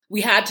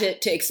we had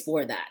to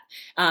explore that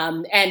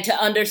and to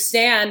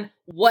understand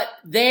what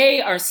they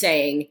are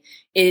saying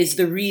is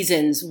the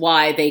reasons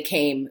why they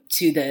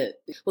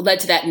led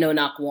to that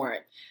no-knock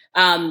warrant.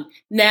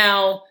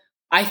 Now,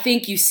 I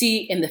think you see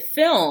in the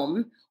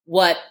film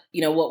what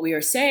we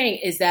are saying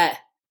is that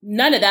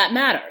none of that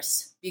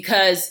matters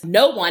because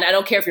no one, I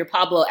don't care if you're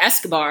Pablo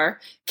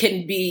Escobar,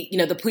 can be,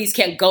 the police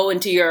can't go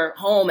into your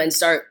home and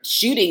start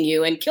shooting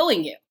you and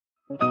killing you.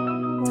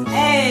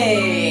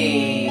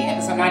 Hey,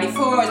 episode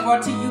 94 is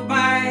brought to you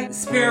by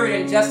Spirit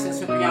and Justice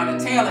with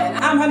Breonna Taylor.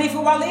 And I'm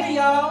Hanifa Walida,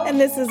 y'all. And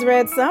this is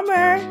Red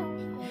Summer.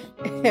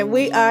 And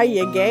we are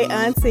your gay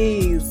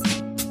aunties.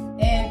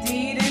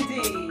 Indeed.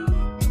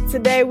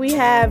 Today we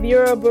have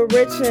Yoruba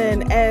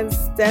Richin and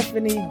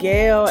Stephanie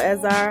Gale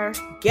as our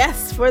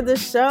guests for the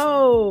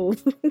show.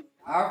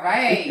 All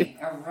right.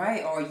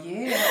 Oh,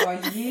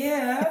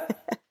 yeah.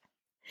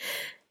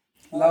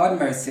 Lord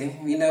mercy.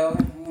 We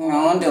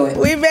don't do it.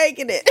 We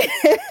making it.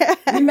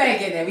 We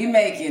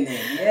making it.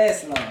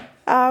 Yes, Lord.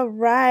 All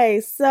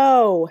right.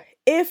 So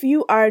if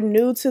you are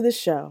new to the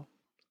show,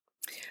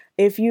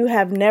 if you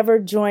have never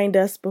joined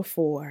us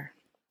before,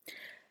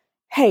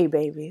 hey,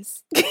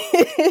 babies.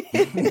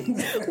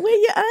 We're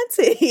your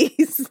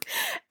aunties.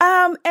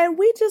 And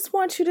we just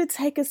want you to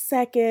take a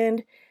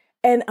second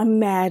and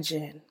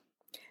imagine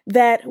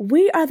that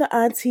we are the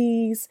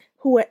aunties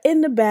who are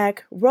in the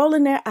back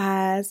rolling their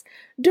eyes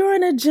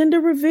during a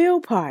gender reveal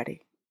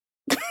party.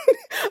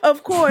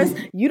 Of course,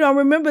 you don't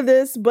remember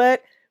this,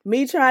 but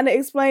me trying to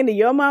explain to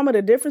your mama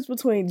the difference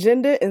between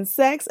gender and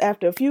sex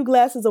after a few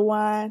glasses of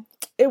wine,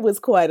 it was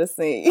quite a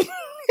scene.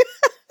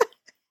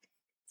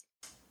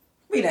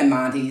 We them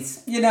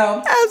aunties,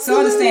 Absolutely. So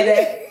understand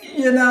that,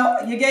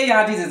 your Gay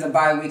Aunties is a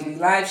bi-weekly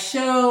live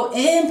show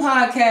and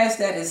podcast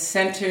that is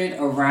centered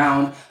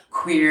around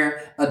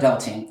queer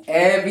adulting.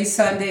 Every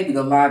Sunday, we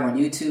go live on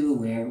YouTube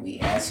where we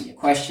answer your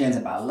questions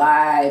about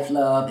life,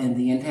 love, and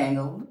the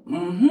entangled.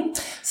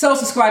 So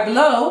subscribe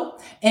below.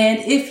 And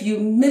if you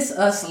miss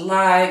us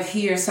live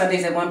here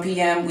Sundays at 1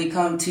 p.m., we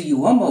come to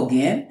you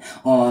again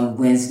on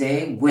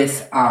Wednesday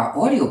with our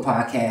audio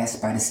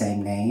podcast by the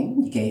same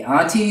name, Gay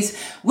Aunties,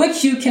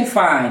 which you can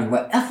find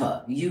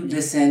wherever you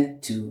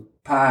listen to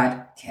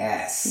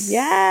podcasts.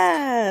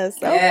 Yes.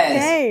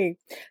 Okay.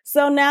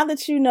 So now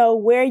that you know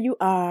where you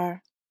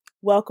are,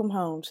 welcome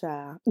home,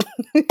 child.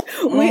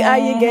 We are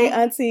your Gay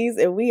Aunties,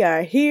 and we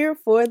are here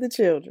for the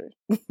children.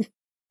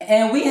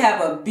 And we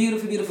have a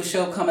beautiful, beautiful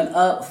show coming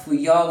up for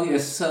y'all. We are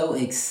so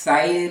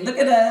excited. Look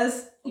at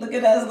us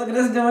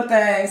doing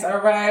things. All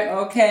right.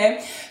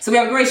 Okay. So we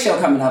have a great show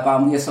coming up.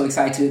 We are so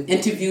excited to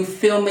interview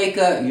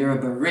filmmaker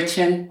Yoruba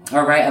Richin,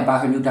 all right,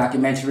 about her new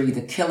documentary,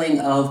 The Killing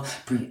of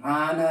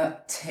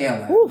Breonna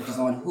Taylor, which is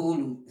on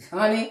Hulu.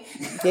 Honey.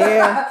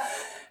 Yeah.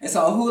 It's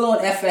on Hulu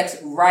and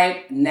FX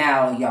right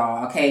now,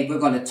 y'all. Okay, we're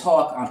going to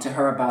talk to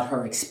her about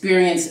her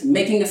experience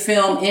making the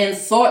film and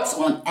thoughts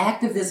on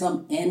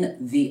activism in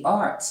the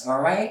arts. All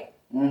right?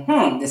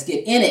 Let's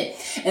get in it.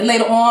 And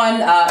later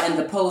on in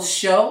the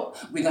post-show,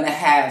 we're going to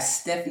have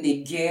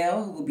Stephanie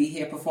Gale, who will be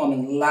here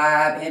performing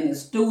live in the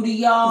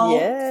studio.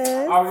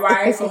 Yes. All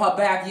right, from her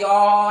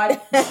backyard.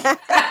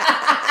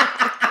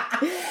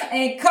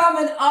 And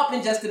coming up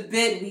in just a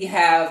bit, we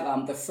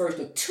have the first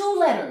of two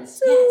letters.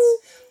 Yes.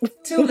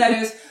 2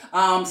 letters,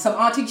 some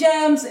auntie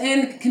gems,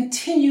 and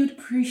continued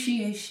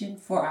appreciation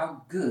for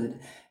our good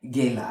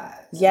gay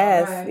lives.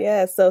 Yes, right?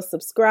 yes. So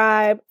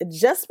subscribe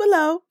just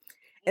below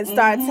and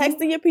start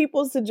texting your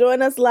peoples to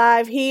join us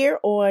live here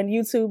on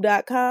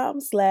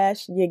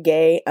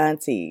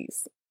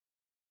youtube.com/yourgayaunties.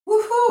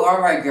 Woohoo!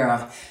 All right,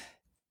 girl.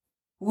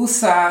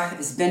 Woosah,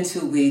 it's been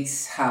 2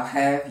 weeks. How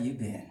have you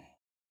been?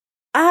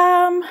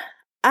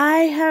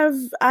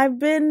 I've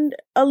been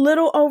a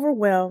little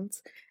overwhelmed.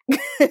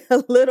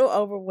 A little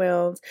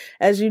overwhelmed.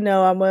 As you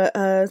know, I'm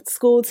a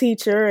school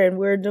teacher and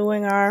we're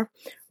doing our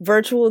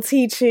virtual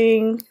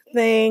teaching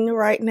thing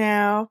right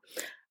now.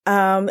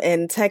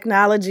 And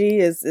technology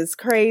is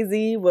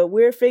crazy, but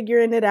we're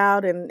figuring it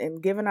out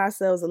and giving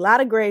ourselves a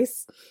lot of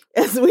grace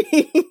as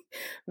we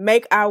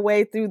make our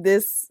way through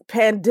this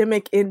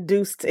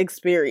pandemic-induced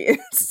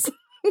experience.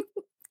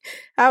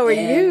 How are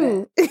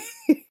you?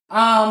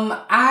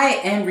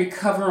 I am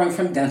recovering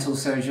from dental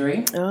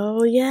surgery.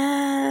 Oh,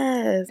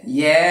 yes.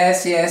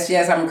 Yes.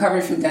 I'm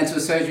recovering from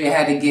dental surgery. I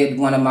had to get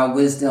one of my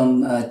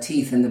wisdom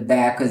teeth in the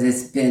back because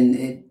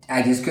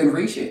I just couldn't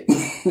reach it.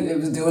 It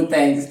was doing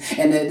things.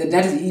 And the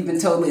dentist even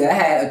told me I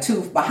had a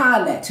tooth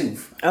behind that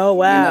tooth. Oh,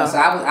 wow. So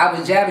I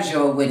was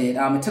jabberjaw with it.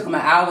 It took him an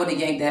hour to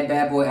yank that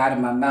bad boy out of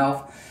my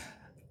mouth.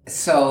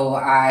 So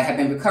I have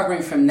been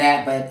recovering from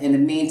that. But in the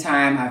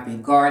meantime, I've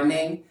been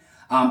gardening.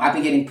 I've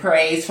been getting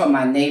praise from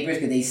my neighbors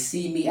because they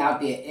see me out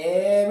there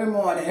every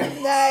morning.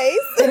 Nice.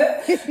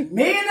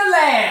 Me and the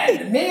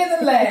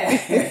land.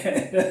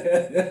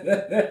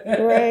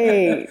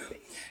 Great.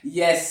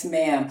 Yes,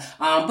 ma'am.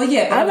 But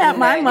yeah, I'm at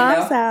my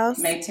mom's house.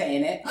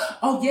 Maintain it.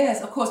 Oh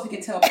yes, of course we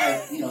can tell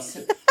by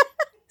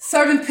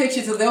certain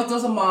pictures of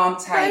those are mom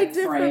type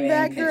framing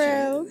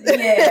pictures.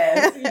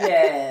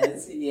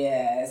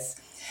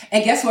 Yes.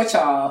 And guess what,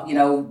 y'all?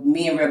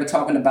 Me and Red were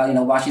talking about,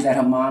 while she's at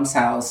her mom's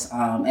house,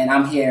 and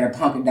I'm here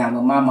hunkered down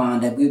with my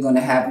mom, that we're going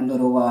to have a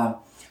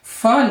little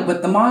fun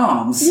with the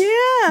moms. Yeah.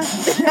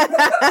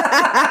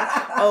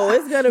 Oh,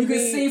 it's going to be. You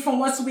can see from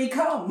whence we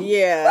come.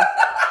 Yeah.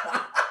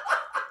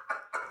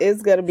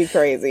 It's gonna be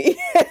crazy.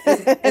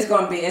 it's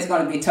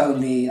gonna be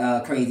totally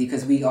crazy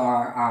because we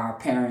are our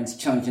parents'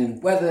 children.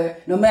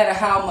 No matter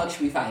how much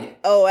we fight it.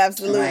 Oh,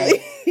 absolutely.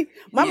 Right?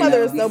 My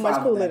mother is so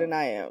much cooler than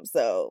I am,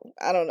 so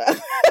I don't know.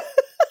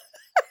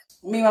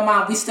 Me and my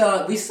mom, we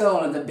still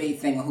on a debate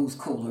thing of who's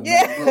cooler.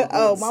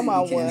 Yeah. My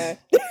mom won.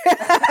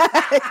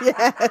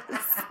 Yes.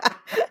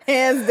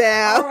 Hands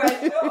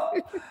down.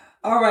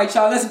 All right,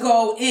 y'all, let's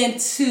go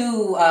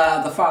into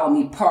the Follow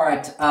Me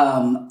part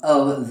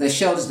of the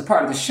show. This is the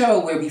part of the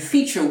show where we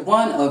feature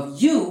one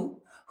of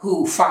you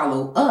who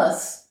follow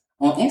us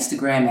on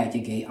Instagram at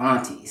Your Gay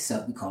Auntie.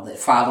 So we call it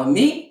Follow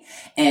Me.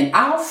 And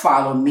our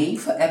Follow Me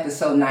for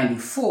episode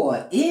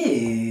 94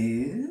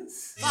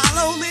 is...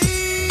 Follow me,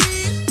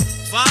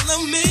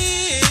 follow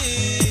me,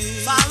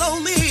 follow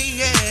me,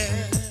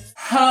 yeah.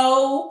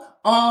 Ho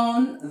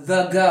on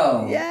the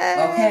go.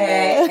 Yes.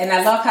 Okay. And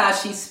I love how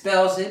she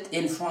spells it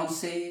in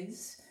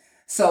Francaise.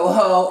 So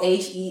ho,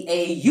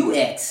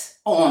 H-E-A-U-X,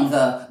 on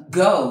the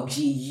go,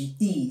 G-E-A-U-X.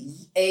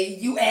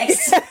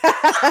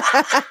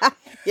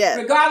 Yes.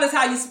 Regardless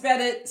how you spell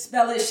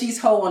it,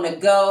 she's ho on the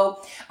go.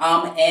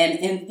 And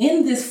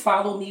in this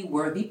Follow Me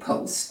worthy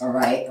post, all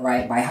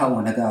right, by Ho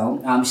on the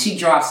Go, she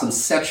dropped some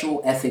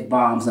sexual ethic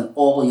bombs on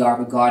all of y'all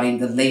regarding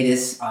the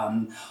latest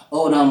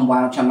Odom,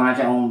 why don't you mind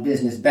your own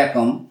business,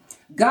 Beckham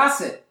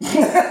gossip.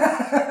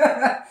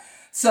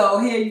 So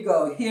here you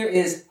go. Here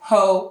is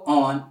Ho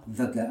on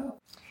the Go.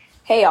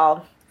 Hey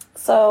y'all.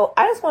 So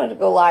I just wanted to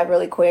go live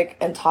really quick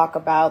and talk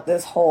about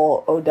this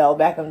whole Odell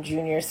Beckham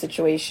Jr.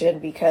 situation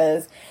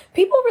because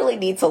people really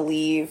need to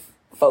leave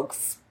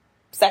folks'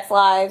 sex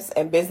lives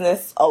and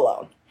business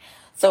alone.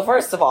 So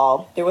first of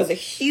all, there was a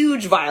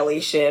huge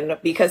violation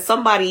because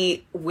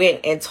somebody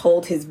went and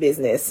told his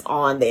business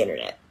on the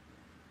internet.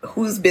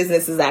 Whose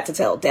business is that to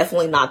tell?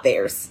 Definitely not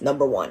theirs,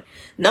 number one.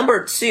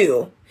 Number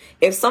two,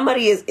 if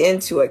somebody is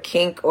into a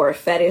kink or a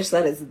fetish,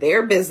 that is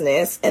their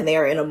business, and they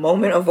are in a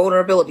moment of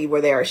vulnerability where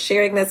they are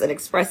sharing this and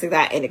expressing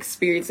that and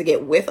experiencing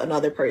it with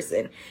another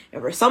person.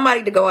 And for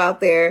somebody to go out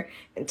there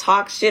and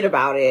talk shit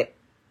about it,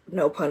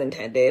 no pun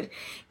intended,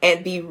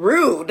 and be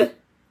rude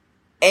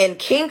and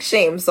kink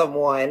shame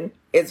someone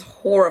is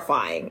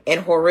horrifying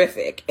and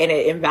horrific, and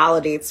it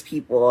invalidates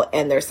people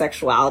and their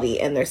sexuality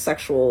and their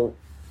sexual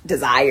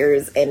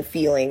desires and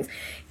feelings.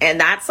 And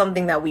that's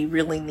something that we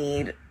really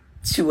need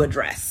to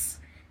address.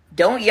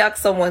 Don't yuck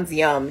someone's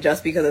yum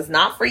just because it's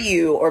not for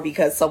you, or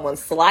because someone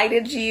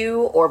slighted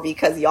you, or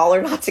because y'all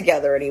are not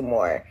together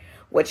anymore.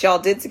 What y'all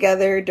did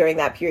together during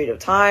that period of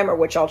time, or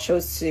what y'all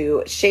chose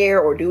to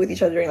share or do with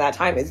each other during that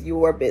time, is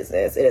your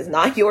business. It is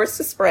not yours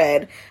to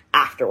spread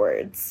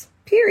afterwards.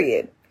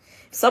 Period.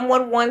 If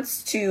someone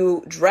wants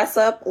to dress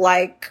up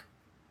like,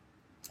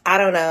 I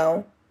don't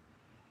know,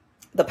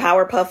 the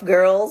Powerpuff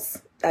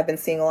Girls. I've been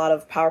seeing a lot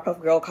of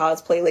Powerpuff Girl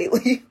cosplay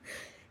lately.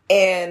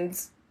 And,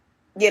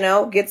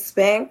 get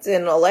spanked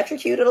and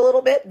electrocuted a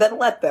little bit, then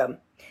let them.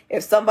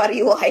 If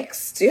somebody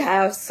likes to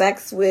have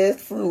sex with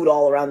food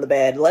all around the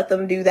bed, let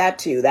them do that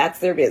too. That's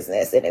their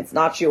business. And it's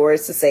not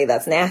yours to say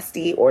that's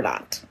nasty or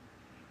not.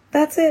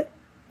 That's it.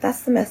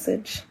 That's the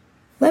message.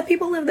 Let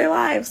people live their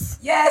lives.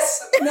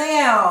 Yes,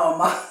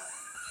 ma'am.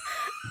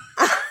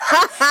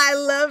 I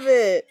love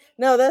it.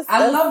 No, that's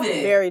love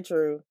it. Very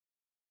true.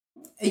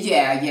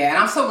 Yeah. And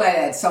I'm so glad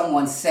that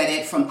someone said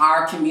it from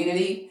our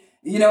community.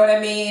 You know what I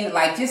mean?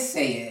 Like, just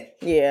say it.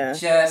 Yeah.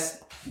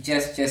 Just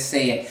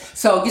say it.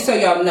 So just so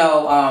y'all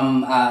know,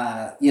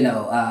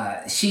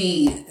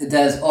 she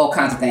does all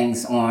kinds of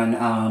things on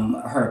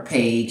her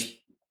page.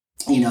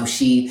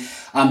 She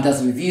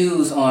does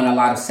reviews on a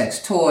lot of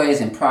sex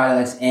toys and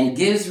products, and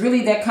gives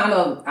really that kind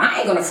of, I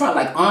ain't gonna front,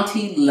 like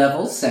auntie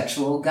level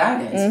sexual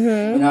guidance.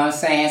 Mm-hmm. You know what I'm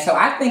saying? So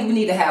I think we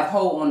need to have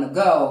Ho on the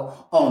Go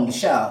on the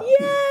show.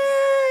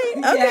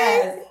 Yay!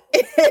 Okay.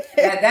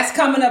 That's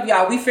coming up,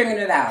 y'all. We figuring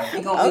it out.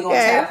 We're gonna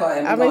tap her,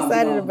 and I'm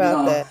excited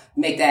about that.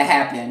 Make that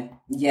happen.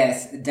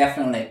 Yes,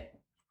 definitely.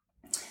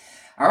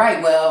 All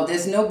right. Well,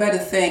 there's no better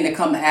thing to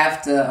come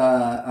after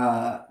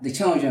the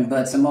children,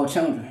 but some more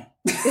children.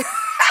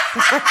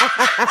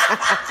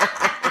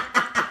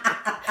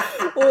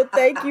 Well,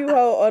 thank you,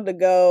 Ho on the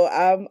Go.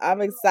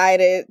 I'm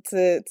excited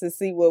to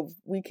see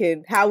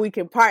how we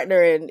can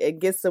partner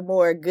and get some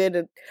more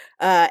good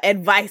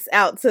advice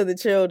out to the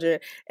children.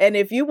 And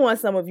if you want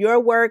some of your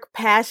work,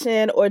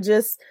 passion, or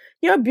just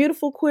your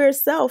beautiful queer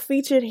self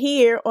featured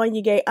here on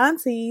Your Gay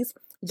Aunties,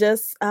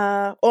 just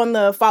on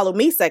the Follow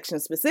Me section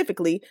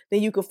specifically,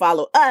 then you can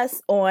follow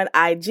us on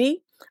IG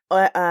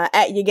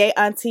at Your Gay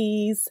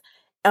Aunties.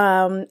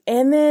 And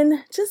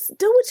then just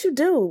do what you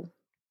do.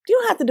 You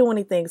don't have to do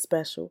anything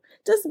special.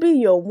 Just be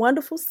your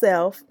wonderful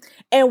self,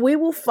 and we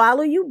will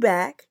follow you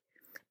back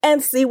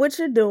and see what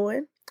you're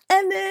doing.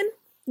 And then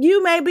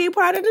you may be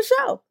part of the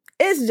show.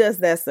 It's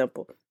just that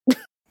simple.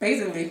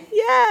 Basically.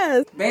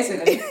 Yes.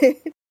 Basically.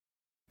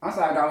 I'm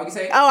sorry, dog. What you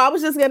say? Oh, I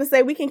was just going to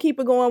say we can keep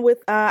it going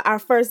with our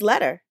first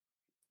letter.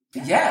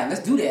 Yeah,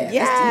 let's do that.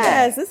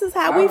 Yes, this is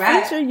how we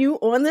feature you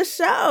on the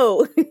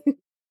show.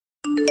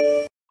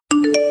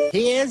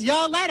 Here's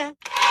your letter.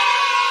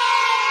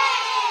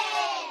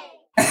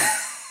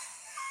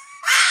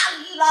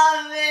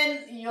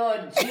 Loving your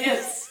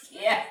gifs.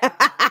 Yeah.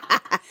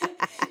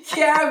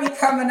 Kiara be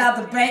coming out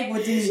the bank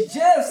with these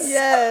gifs.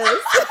 Yes.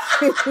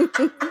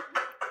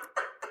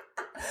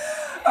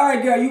 All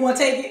right, girl, you want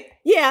to take it?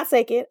 Yeah, I'll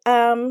take it.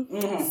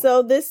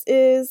 So this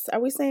is, are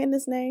we saying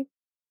this name?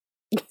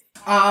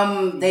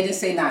 They didn't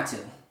say not to.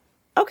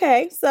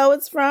 Okay, so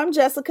it's from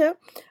Jessica,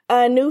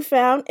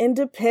 Newfound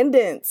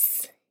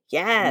Independence.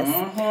 Yes.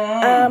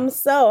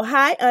 So,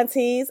 hi,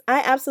 aunties.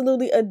 I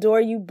absolutely adore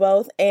you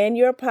both and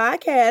your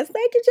podcast.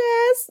 Thank you,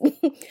 Jess.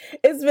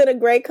 It's been a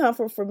great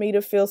comfort for me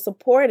to feel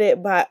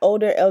supported by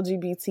older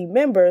LGBT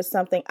members,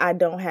 something I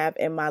don't have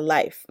in my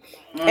life,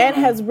 and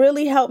has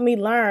really helped me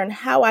learn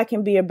how I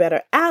can be a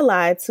better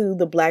ally to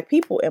the Black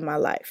people in my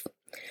life.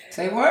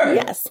 Say word.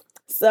 Yes.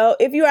 So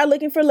if you are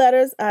looking for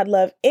letters, I'd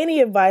love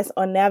any advice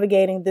on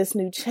navigating this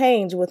new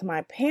change with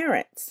my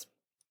parents.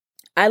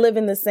 I live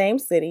in the same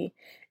city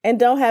and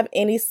don't have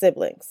any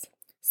siblings,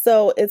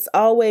 so it's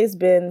always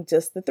been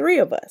just the three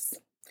of us.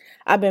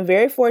 I've been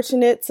very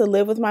fortunate to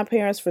live with my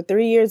parents for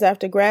 3 years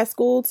after grad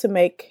school to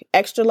make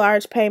extra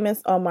large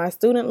payments on my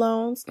student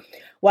loans.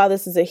 While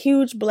this is a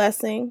huge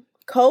blessing,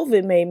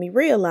 COVID made me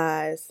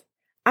realize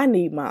I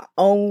need my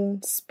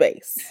own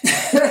space.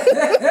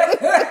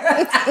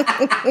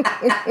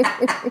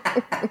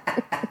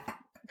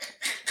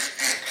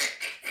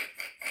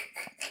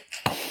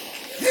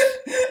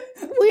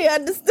 We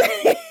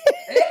understand.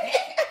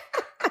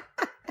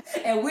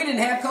 And we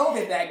didn't have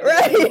COVID back then.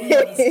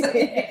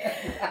 Right.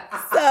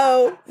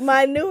 So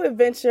my new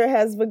adventure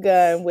has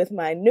begun with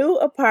my new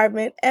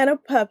apartment and a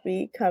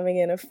puppy coming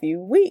in a few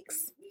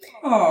weeks.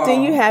 Aww. Do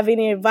you have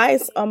any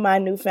advice on my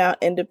newfound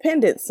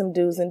independence? Some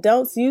do's and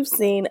don'ts you've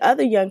seen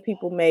other young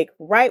people make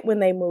right when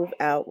they move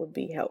out would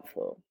be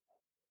helpful.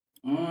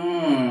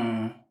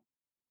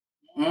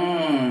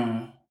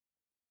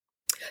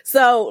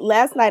 So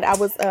last night I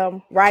was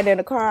riding in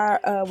a car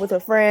with a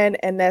friend,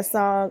 and that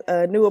song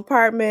New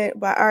Apartment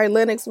by Ari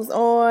Lennox was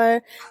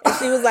on, and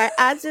she was like,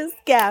 I just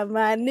got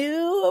my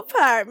new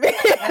apartment.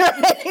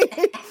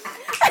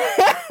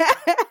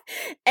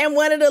 And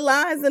one of the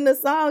lines in the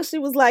song, she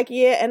was like,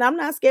 yeah, and I'm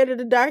not scared of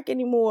the dark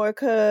anymore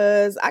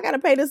because I got to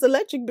pay this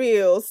electric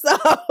bill. So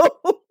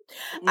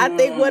I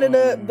think one of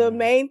the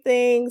main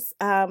things,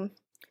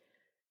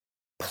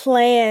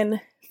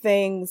 plan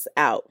things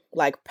out.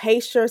 Like,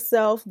 pace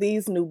yourself.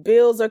 These new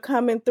bills are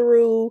coming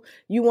through.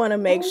 You want to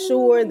make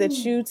sure that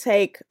you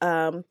take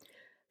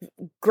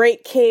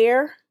great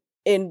care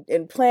in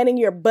planning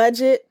your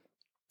budget,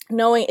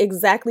 knowing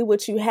exactly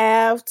what you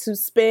have to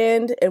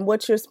spend and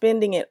what you're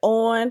spending it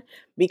on,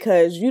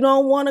 because you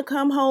don't want to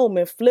come home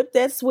and flip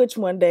that switch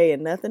one day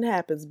and nothing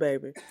happens,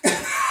 baby.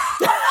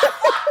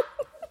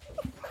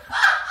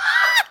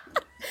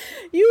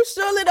 You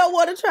surely don't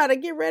want to try to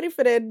get ready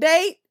for that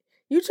date.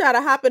 You try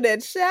to hop in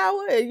that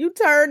shower and you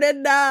turn that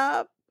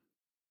knob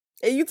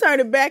and you turn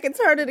it back and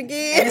turn it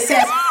again. And it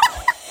says,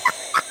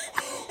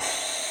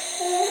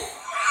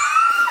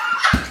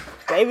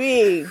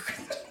 baby,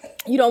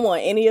 you don't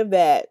want any of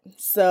that.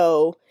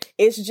 So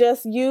it's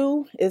just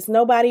you. It's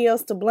nobody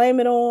else to blame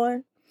it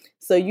on.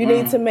 So you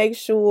need to make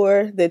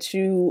sure that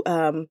you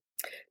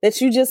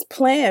just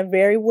plan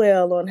very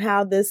well on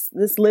how this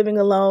living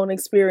alone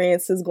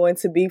experience is going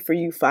to be for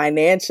you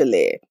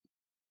financially.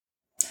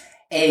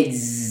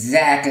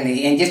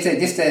 Exactly. And just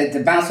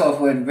to bounce off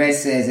what Red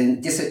says,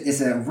 and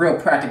just a real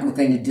practical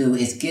thing to do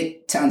is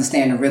get to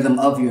understand the rhythm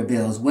of your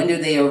bills. When do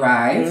they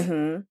arrive?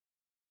 Mm-hmm.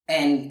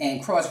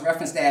 And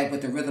cross-reference that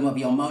with the rhythm of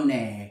your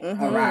money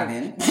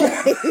arriving.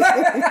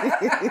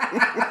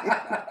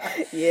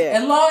 Yeah.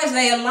 As long as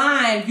they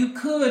align, you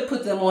could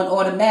put them on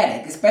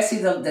automatic, especially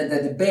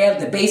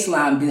the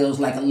baseline bills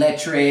like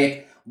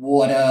electric,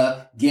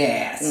 water,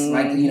 gas,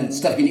 like,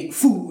 stuff you need,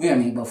 food.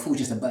 But food's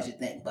just a budget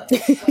thing. But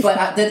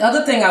the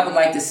other thing I would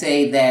like to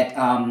say that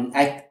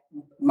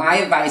my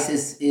advice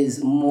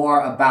is more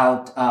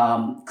about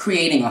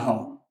creating a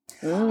home.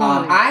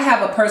 I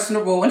have a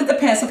personal rule, and it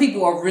depends. Some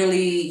people are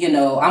really,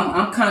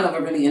 I'm kind of a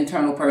really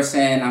internal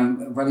person.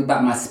 I'm really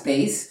about my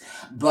space.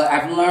 But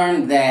I've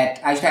learned that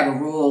I should have a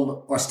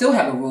rule, or still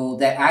have a rule,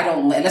 that I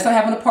don't, unless I'm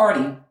having a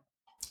party,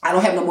 I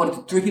don't have no more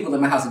than 3 people in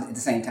my house at the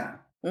same time.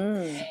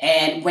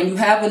 And when you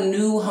have a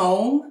new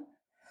home,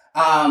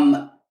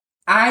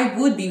 I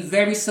would be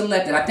very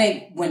selective. I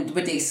think with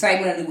the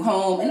excitement of a new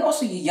home, and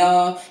also you're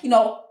young,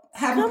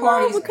 having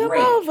parties, great.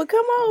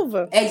 Come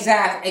over.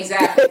 Exactly.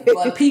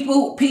 But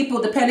people,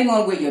 depending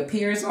on where your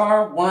peers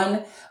are,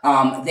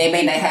 they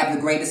may not have the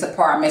greatest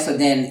apartment, so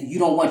then you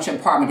don't want your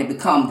apartment to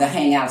become the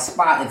hangout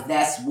spot if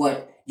that's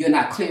what you're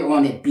not clear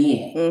on it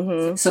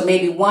being. So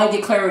maybe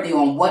get clarity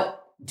on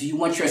what do you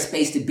want your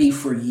space to be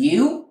for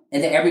you,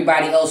 and then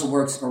everybody else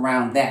works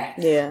around that.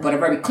 Yeah. But a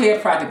very clear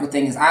practical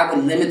thing is I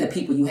would limit the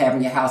people you have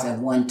in your house at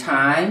one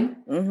time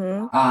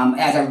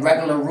as a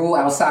regular rule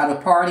outside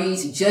of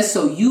parties, just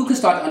so you can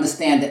start to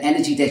understand the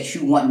energy that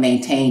you want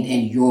maintained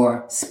in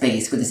your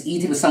space, because it's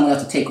easy for someone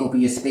else to take over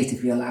your space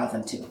if you allow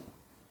them to.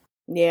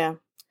 Yeah.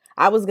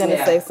 I was going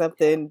to say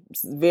something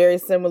very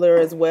similar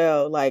as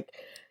well. Like,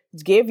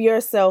 give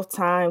yourself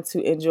time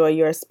to enjoy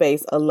your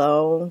space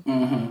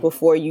alone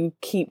before you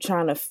keep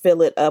trying to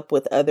fill it up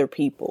with other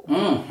people.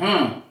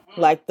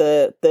 Like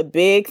the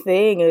big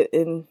thing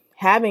in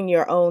having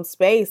your own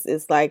space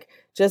is like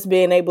just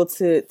being able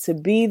to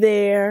be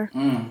there.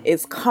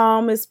 It's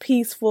calm, it's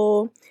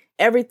peaceful.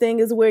 Everything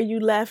is where you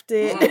left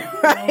it.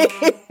 Right?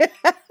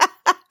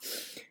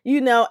 You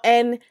know,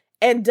 and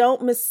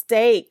don't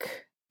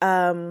mistake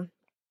the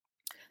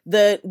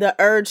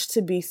urge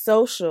to be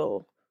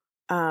social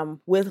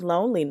with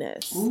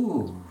loneliness.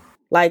 Ooh.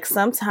 Like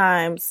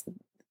sometimes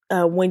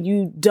when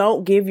you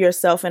don't give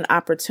yourself an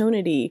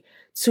opportunity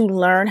to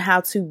learn how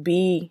to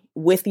be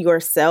with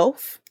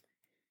yourself,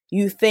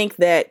 you think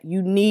that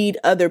you need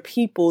other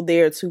people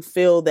there to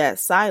fill that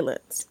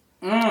silence.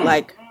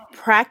 Like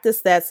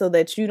practice that so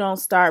that you don't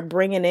start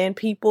bringing in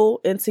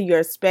people into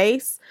your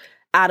space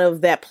out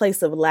of that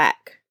place of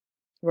lack,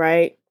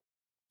 right?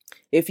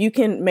 If you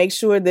can make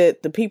sure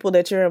that the people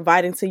that you're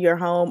inviting to your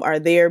home are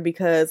there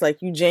because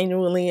like you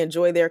genuinely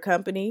enjoy their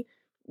company,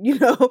 you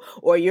know,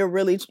 or you're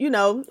really, you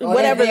know,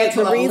 whatever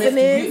the reason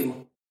is.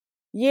 You.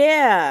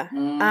 Yeah.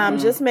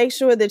 Just make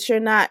sure that you're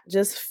not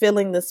just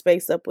filling the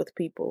space up with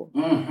people.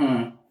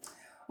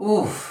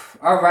 Oof.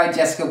 All right,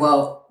 Jessica.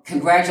 Well,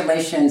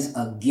 congratulations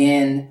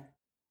again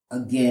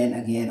on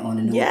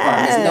the new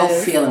car. There's no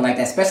feeling like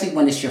that, especially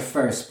when it's your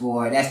first,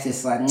 boy. That's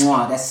just like,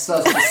 mwah, that's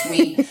such a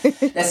sweet,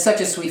 that's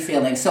such a sweet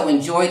feeling. So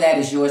enjoy that.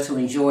 It's yours to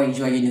enjoy.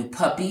 Enjoy your new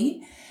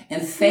puppy.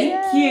 And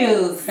thank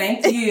you.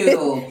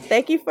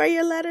 Thank you for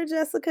your letter,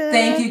 Jessica.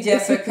 Thank you,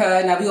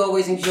 Jessica. Now, we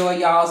always enjoy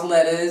y'all's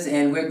letters,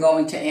 and we're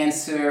going to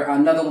answer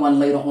another one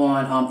later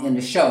on in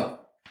the show.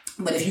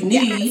 But if you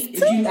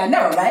need, I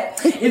know, right?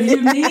 If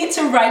you need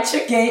to write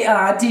your gay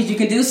aunties, you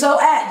can do so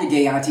at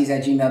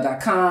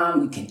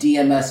yourgayaunties@gmail.com. You can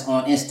DM us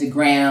on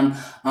Instagram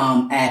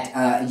at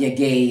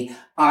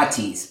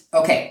yourgayaunties.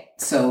 Okay,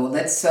 so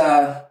let's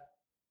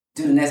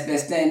do the next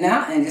best thing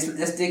now, and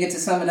let's dig into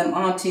some of them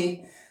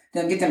auntie.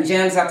 Then get them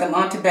gems out them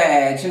auntie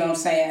bags. You know what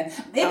I'm saying?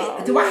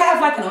 Maybe do I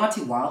have like an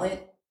auntie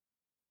wallet?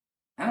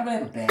 I don't really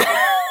have a bag.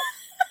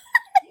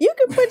 You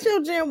can put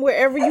your gem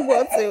wherever you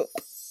want to.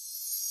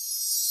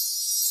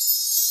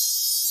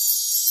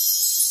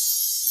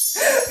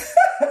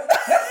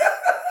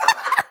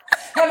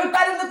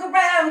 Everybody look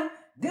around.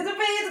 Did it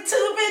be the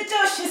two-bit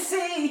Josh you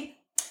see?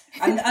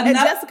 And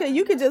Jessica,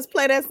 you could just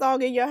play that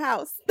song in your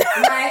house.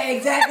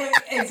 Right,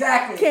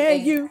 exactly.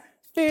 Can you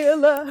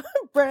feel a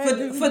brand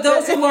new For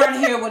those who aren't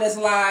here with us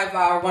live,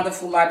 our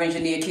wonderful live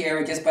engineer,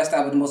 Kiara, just bust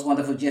out with the most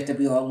wonderful gift that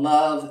we all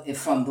love. It's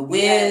from The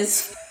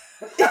Wiz.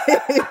 For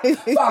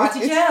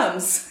Auntie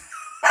Gems.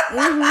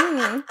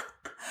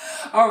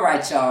 All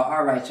right,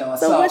 y'all.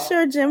 So what's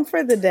your gem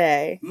for the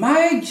day?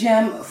 My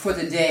gem for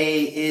the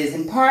day is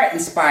in part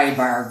inspired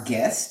by our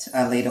guest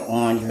later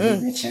on, you'll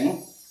be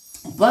mentioning.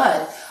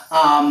 But,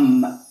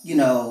 you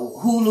know,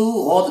 Hulu,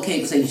 all the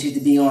cable stations used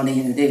to be on,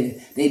 you know,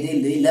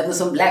 they level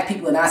some black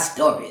people in our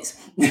stories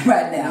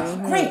right now.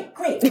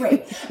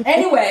 Great.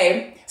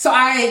 Anyway, so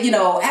I, you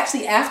know,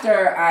 actually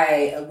after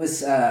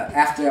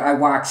I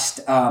watched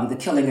The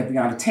Killing of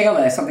Breonna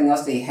Taylor, something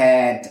else they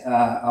had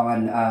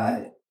on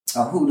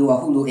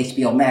Hulu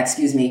HBO Max,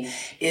 is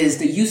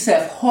the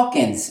Yusef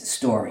Hawkins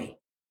story,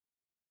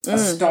 A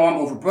Storm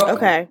Over Brooklyn.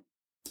 Okay.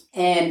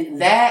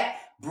 And that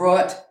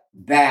brought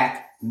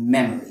back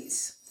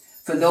memories.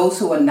 For those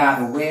who are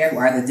not aware, who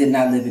either did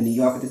not live in New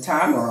York at the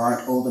time or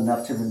aren't old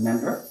enough to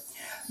remember,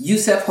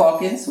 Yusef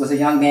Hawkins was a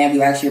young man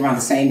who actually around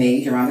the same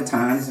age, around the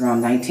time, is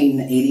around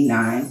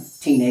 1989,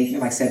 teenager,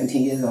 like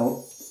 17 years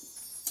old.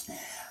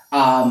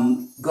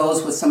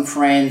 Goes with some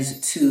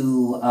friends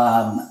to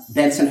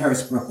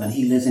Bensonhurst, Brooklyn.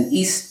 He lives in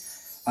East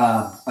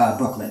New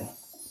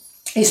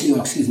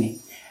York,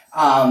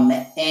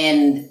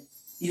 and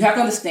you have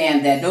to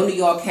understand that though New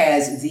York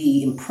has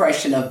the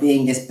impression of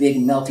being this big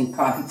melting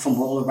pot, people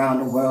from all around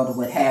the world or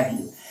what have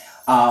you,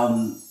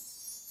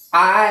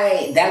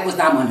 that was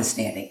not my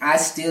understanding. I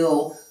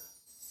still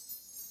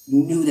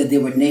knew that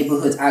there were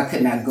neighborhoods I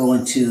could not go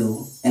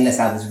into unless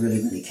I was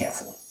really, really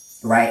careful.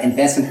 Right, and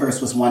Bensonhurst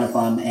was one of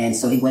them, and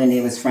so he went in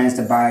there with his friends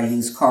to buy a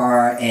used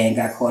car and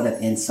got caught up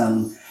with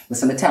some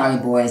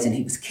Italian boys, and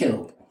he was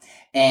killed.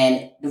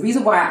 And the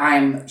reason why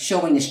I'm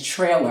showing this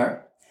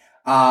trailer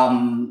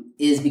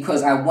is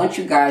because I want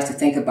you guys to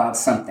think about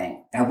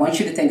something. I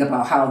want you to think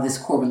about how this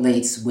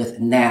correlates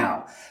with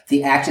now,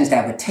 the actions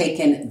that were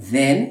taken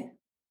then,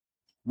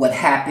 what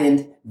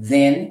happened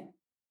then,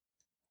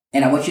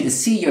 and I want you to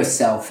see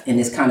yourself in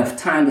this kind of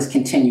timeless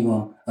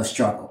continuum of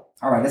struggle.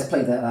 All right, let's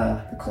play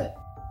the clip.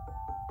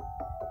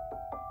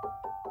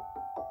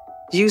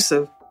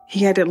 Yusef,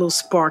 he had that little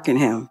spark in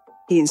him.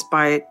 He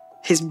inspired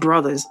his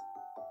brothers.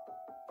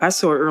 I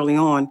saw it early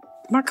on.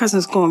 My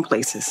cousin's going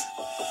places.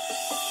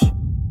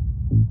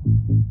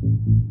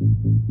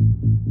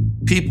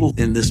 People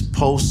in this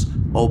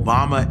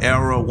post-Obama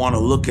era want to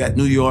look at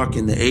New York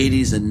in the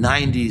 80s and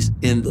 90s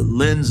in the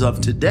lens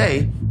of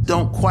today,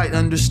 don't quite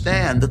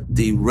understand that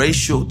the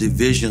racial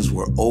divisions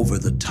were over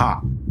the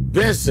top.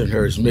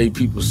 Bensonhurst made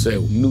people say,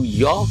 New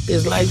York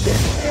is like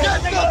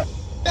that?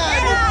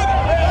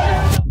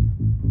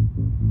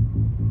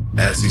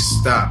 As he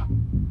stopped, a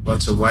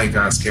bunch of white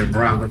guys came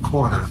around the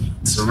corner,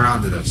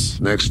 surrounded us.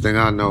 Next thing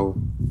I know,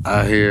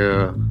 I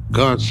hear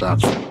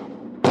gunshots.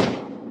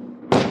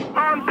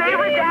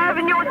 David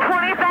Avenue and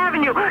 20th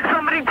Avenue.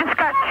 Somebody just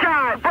got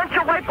shot. A bunch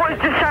of white boys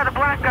just shot a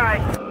black guy.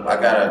 I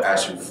gotta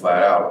ask you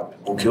flat out,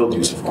 who killed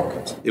Yusuf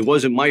Hawkins? It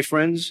wasn't my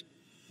friends,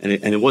 and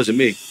it wasn't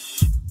me.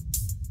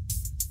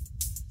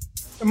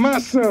 My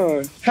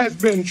son has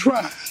been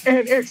tried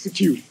and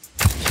executed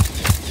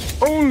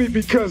only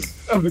because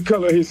of the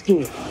color of his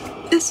skin.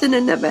 This should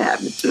have never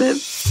happened to him.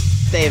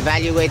 They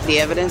evaluate the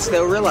evidence,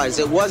 they'll realize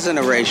it wasn't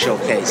a racial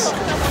case.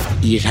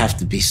 You'd have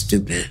to be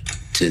stupid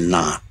to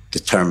not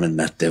determine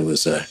that there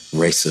was a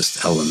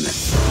racist element.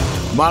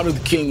 Martin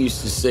Luther King used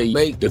to say,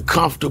 make the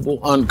comfortable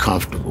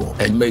uncomfortable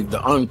and make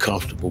the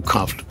uncomfortable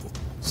comfortable.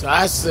 So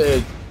I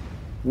said,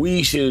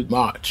 we should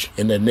march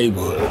in the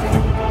neighborhood.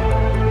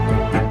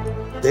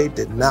 They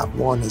did not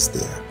want us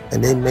there,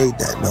 and they made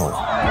that known.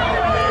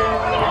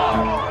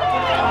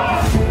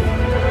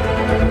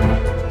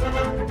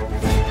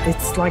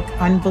 It's like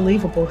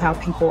unbelievable how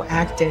people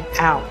acted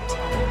out.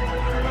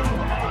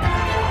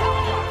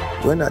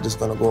 We're not just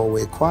gonna go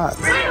away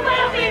quietly. We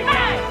will be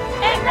back,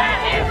 and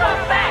that is a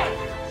fact.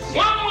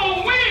 One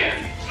more win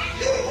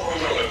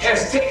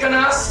has taken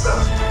us.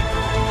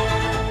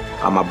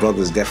 My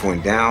brothers death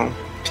went down.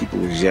 People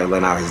was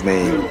yelling out his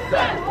name.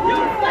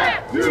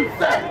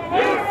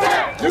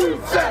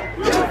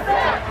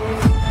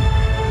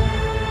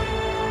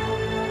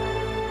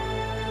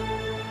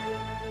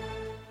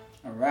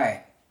 All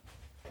right.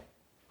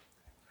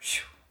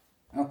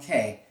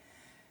 Okay.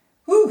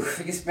 Whew,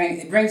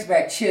 it brings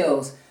back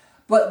chills.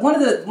 But one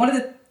of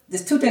the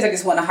there's two things I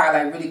just want to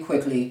highlight really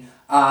quickly.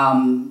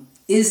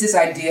 Is this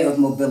idea of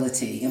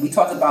mobility, and we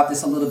talked about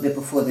this a little bit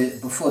before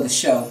the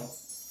show.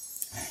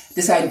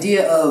 This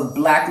idea of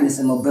blackness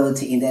and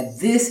mobility, and that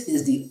this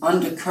is the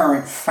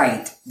undercurrent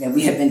fight that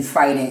we have been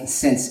fighting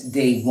since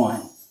day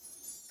one,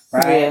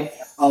 right?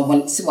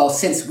 Yeah.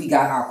 Since we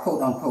got our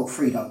quote unquote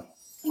freedom,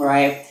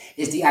 right?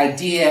 Is the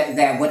idea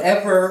that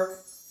whatever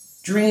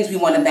dreams we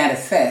want to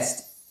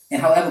manifest,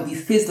 and however we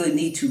physically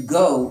need to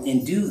go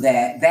and do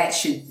that,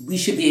 we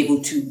should be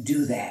able to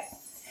do that.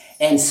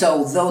 And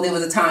so though there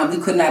was a time we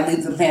could not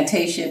leave the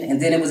plantation, and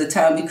then it was a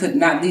time we could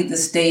not leave the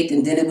state,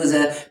 and then it was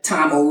a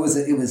time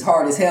it was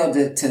hard as hell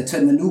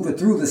to maneuver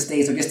through the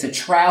states or just to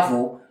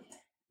travel,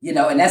 and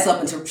that's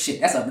up until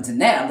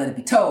now, let it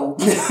be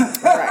told.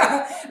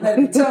 Right. Let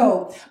it be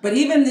told. But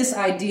even this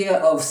idea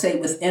of, say,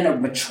 within a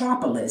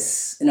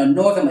metropolis, in a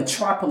northern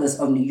metropolis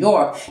of New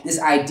York, this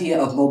idea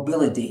of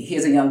mobility.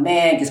 Here's a young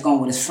man just going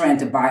with his friend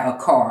to buy a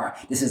car.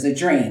 This is a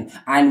dream.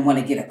 I want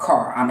to get a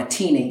car. I'm a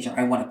teenager.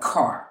 I want a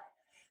car.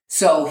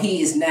 So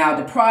he is now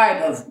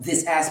deprived of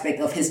this aspect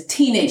of his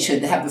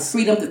teenagehood, to have the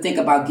freedom to think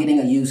about getting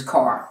a used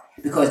car.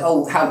 Because,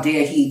 how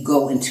dare he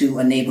go into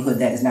a neighborhood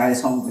that is not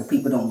his home, where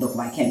people don't look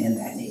like him in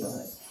that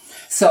neighborhood.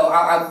 So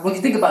when you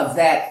think about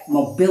that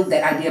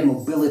idea of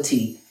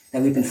mobility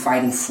that we've been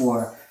fighting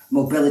for,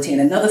 mobility.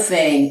 And another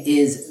thing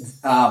is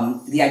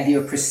the idea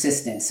of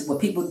persistence.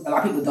 What a lot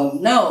of people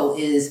don't know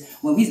is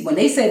when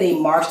they say they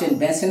marched in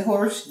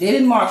Bensonhurst, they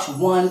didn't march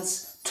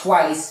once,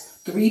 twice,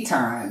 3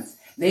 times.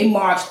 They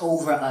marched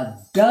over a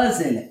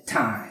dozen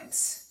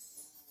times.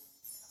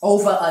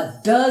 Over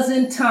a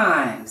dozen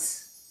times.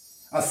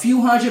 A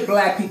few hundred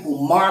black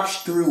people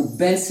marched through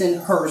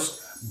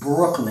Bensonhurst,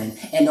 Brooklyn.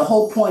 And the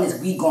whole point is,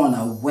 we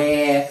gonna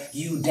wear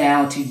you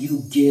down till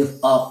you give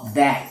up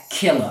that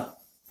killer.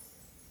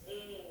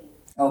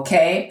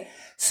 Okay?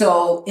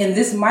 So in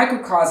this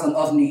microcosm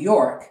of New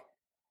York,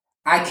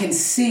 I can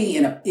see,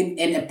 and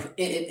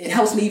it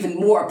helps me even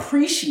more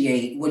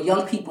appreciate what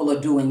young people are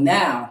doing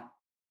now.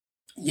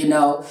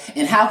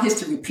 And how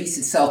history repeats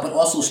itself, but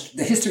also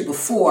the history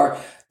before,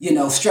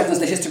 strengthens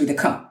the history to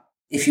come,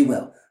 if you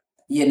will.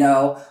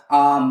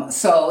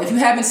 So if you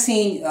haven't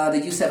seen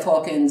the Yusuf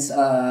Hawkins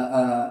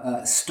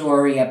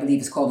story, I believe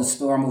it's called The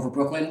Storm Over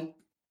Brooklyn,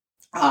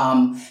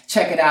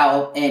 check it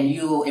out. And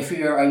if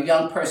you're a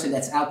young person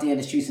that's out there in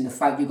the streets in the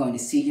fight, you're going to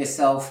see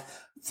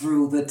yourself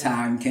through the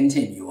time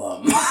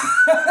continuum.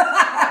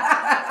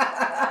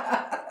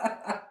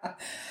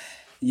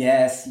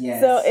 Yes.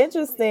 So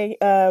interesting.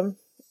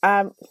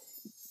 I'm,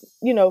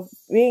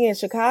 being in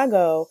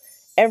Chicago,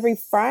 every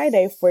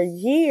Friday for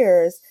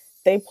years,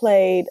 they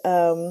played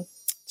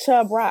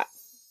Chubb Rock,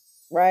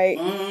 right?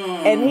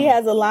 And he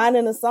has a line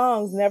in the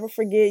songs, never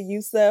forget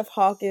Yusuf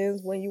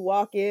Hawkins when you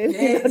walk in,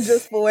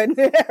 just for it,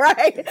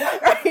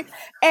 right?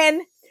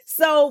 And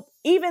So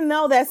even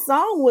though that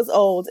song was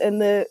old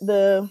and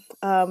the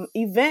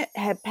event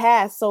had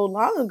passed so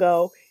long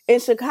ago, in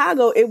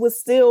Chicago, it was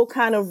still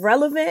kind of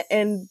relevant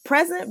and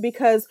present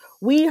because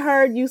we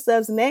heard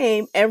Yusef's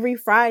name every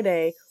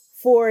Friday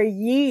for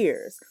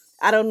years.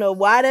 I don't know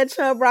why that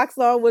Chubb Rock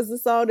song was the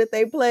song that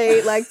they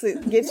played, like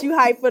to get you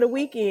hyped for the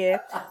weekend.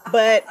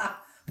 But,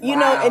 you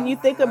know, and you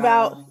think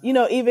about, you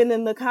know, even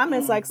in the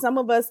comments, like some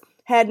of us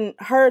hadn't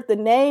heard the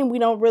name. We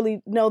don't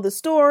really know the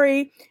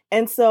story.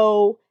 And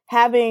so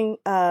having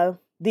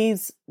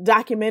these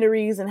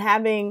documentaries and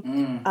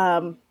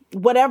having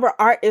whatever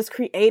art is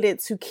created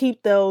to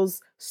keep those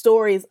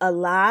stories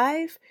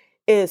alive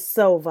is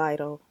so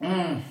vital.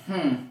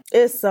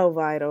 It's so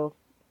vital.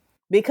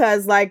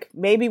 Because like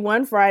maybe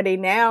one Friday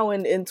now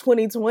in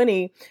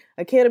 2020,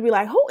 a kid will be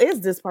like, who is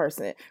this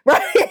person?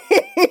 Right?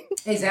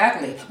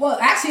 Exactly. Well,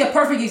 actually a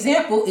perfect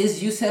example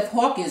is Yusef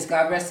Hawkins,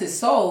 God rest his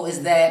soul,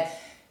 is that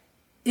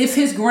if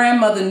his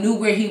grandmother knew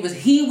where he was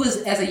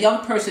as a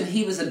young person,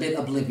 he was a bit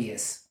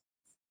oblivious,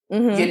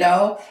 you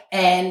know?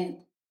 And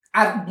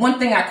one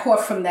thing I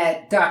caught from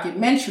that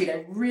documentary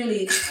that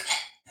really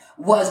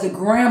was the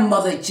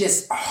grandmother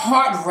just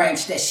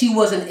heart-wrenched that she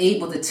wasn't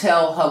able to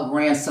tell her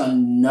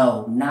grandson,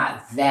 no,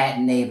 not that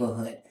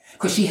neighborhood.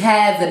 Because she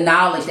had the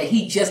knowledge that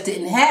he just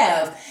didn't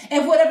have.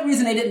 And for whatever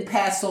reason, they didn't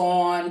pass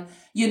on,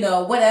 you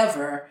know,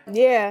 whatever.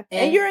 Yeah.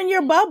 And you're in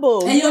your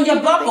bubble. And you're in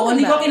your bubble. And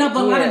you're talking about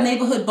a lot of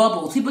neighborhood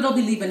bubbles. People don't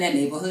be leaving their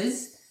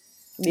neighborhoods.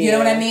 Yeah. You know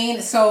what I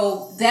mean?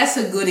 So that's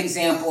a good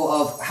example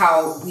of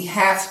how we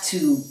have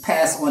to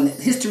pass on.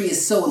 History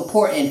is so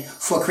important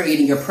for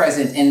creating your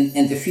present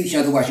and the future.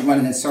 Otherwise, you're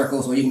running in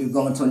circles or you're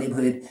going to a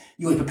neighborhood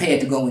you were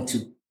prepared to go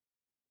into.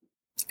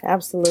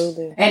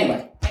 Absolutely.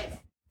 Anyway,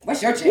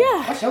 what's your jam?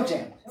 Yeah. What's your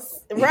jam?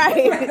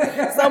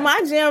 Right. So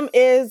my jam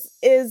is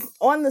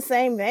on the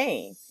same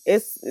vein.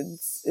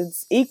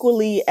 It's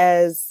equally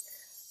as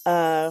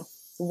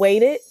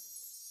weighted,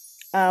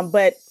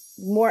 but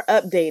more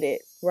updated.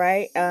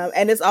 Right.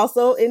 And it's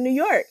also in New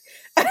York.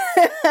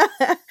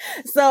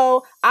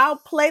 So I'll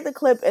play the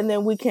clip and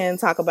then we can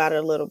talk about it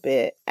a little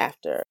bit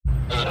after.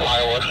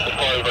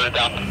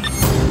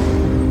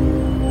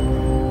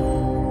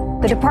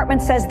 The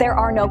department says there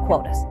are no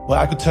quotas. Well,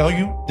 I can tell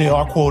you there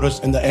are quotas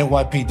in the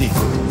NYPD.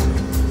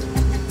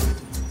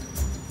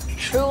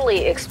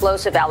 Truly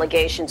explosive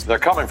allegations. They're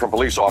coming from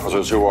police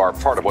officers who are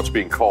part of what's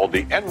being called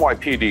the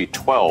NYPD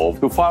 12,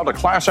 who filed a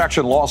class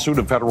action lawsuit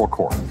in federal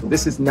court.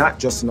 This is not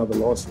just another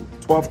lawsuit.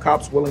 12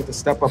 cops willing to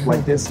step up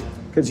like this,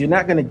 because you're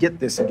not going to get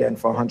this again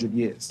for 100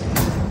 years.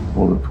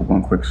 Hold it for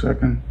 1 quick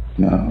second.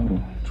 Now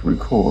to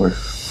record.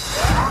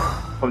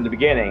 From the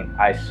beginning,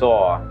 I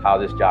saw how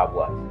this job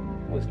was.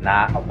 It was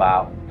not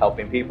about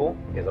helping people,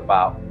 it's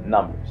about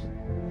numbers.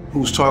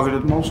 Who's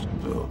targeted most?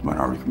 The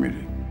minority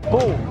community.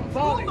 Boom.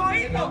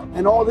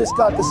 And all this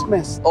got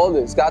dismissed.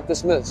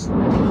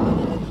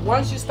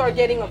 Once you start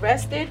getting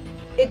arrested,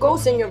 it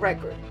goes in your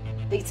record.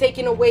 They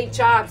taking away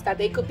jobs that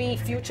they could be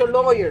future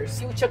lawyers,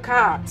 future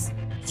cops.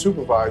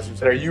 Supervisors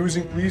that are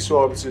using police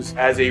officers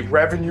as a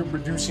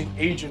revenue-producing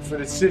agent for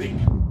the city.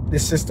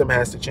 This system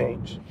has to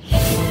change.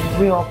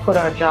 We all put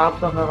our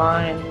jobs on the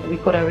line. We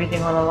put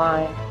everything on the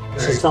line.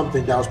 This is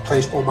something that was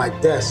placed on my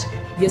desk.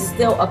 You're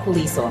still a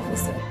police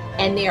officer.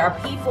 And there are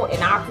people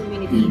in our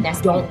community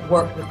that don't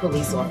work with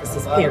police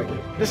officers, period.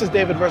 This is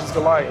David versus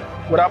Goliath.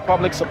 Without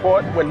public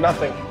support, we're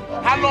nothing.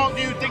 How long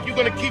do you think you're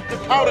going to keep the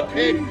powder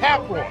keg hat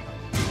on?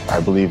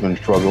 I believe in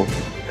struggle,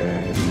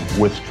 and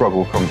with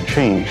struggle comes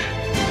change.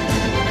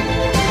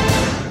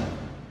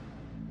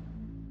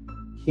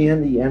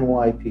 Can the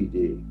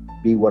NYPD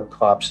be what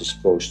cops are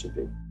supposed to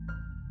be?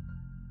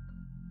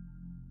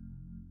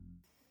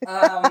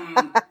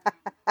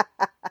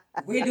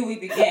 Where do we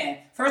begin?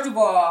 First of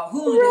all,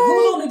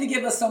 who need to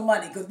give us some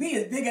money? Because we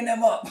is bigging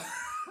them up.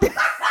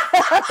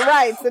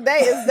 Right.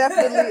 Today is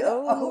definitely a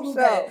Hulu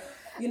show.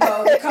 You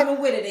know, they're coming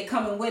with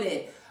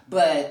it.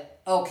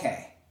 But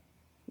okay.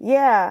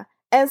 Yeah.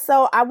 And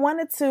so I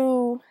wanted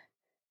to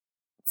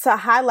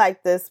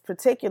highlight this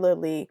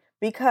particularly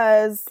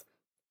because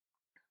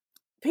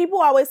people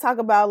always talk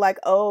about like,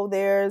 oh,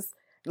 there's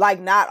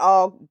like not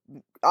all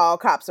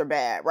cops are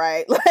bad,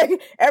 right? Like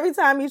every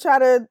time you try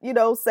to, you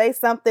know, say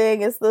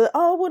something, it's the,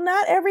 oh, well,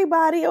 not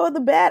everybody, or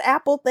the bad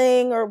apple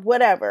thing or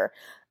whatever.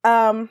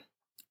 And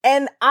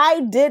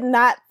I did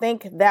not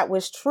think that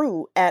was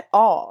true at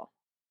all.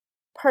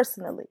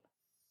 Personally,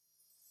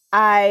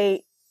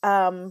 I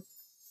thought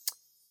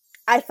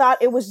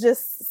it was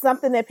just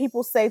something that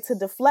people say to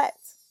deflect,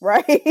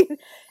 right?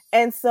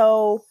 And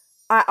so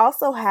I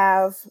also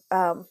have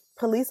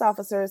police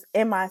officers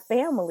in my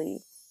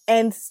family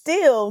and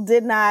still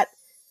did not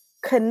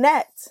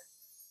connect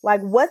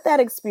like what that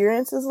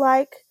experience is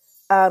like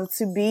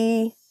to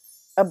be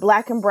a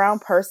Black and brown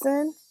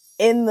person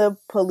in the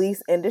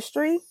police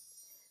industry,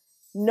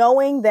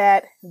 knowing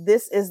that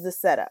this is the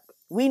setup.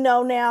 We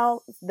know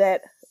now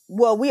that,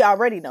 well, we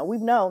already know,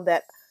 we've known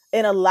that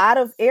in a lot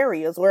of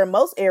areas, or in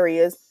most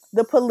areas,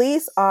 the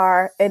police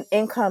are an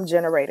income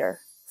generator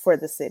for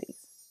the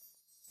cities.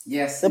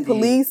 Yes, the indeed.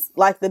 police,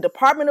 like the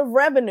Department of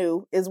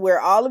Revenue, is where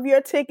all of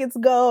your tickets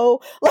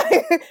go.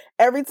 Like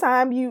every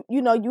time you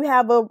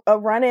have a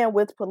run-in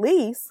with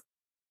police,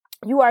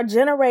 you are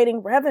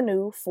generating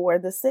revenue for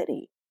the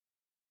city.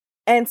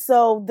 And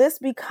so this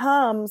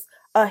becomes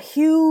a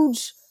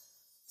huge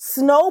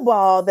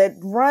snowball that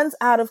runs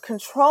out of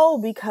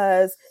control,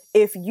 because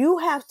if you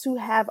have to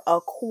have a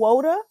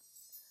quota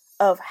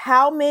of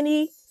how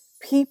many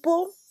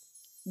people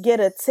get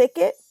a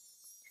ticket,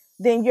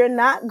 then you're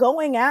not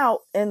going out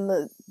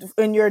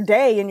in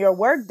your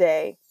work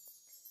day,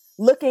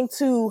 looking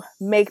to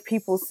make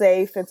people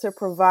safe and to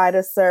provide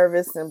a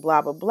service and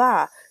blah, blah,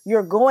 blah.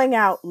 You're going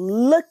out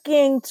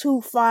looking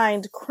to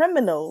find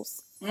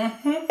criminals,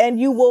 and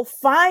you will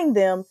find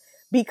them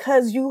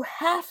because you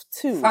have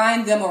to.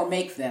 Find them or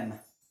make them.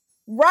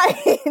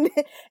 Right.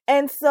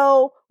 And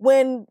so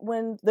when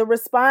the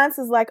response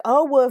is like,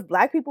 oh, well, if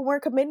Black people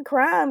weren't committing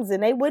crimes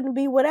and they wouldn't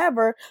be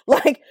whatever,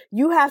 like,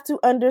 you have to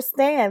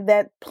understand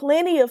that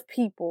plenty of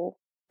people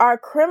are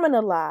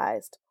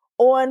criminalized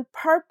on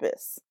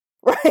purpose,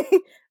 right?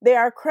 They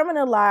are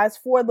criminalized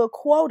for the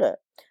quota.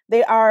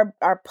 They are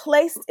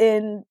placed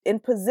in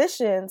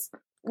positions,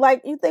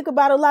 like you think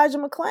about Elijah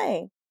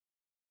McClain.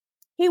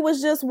 He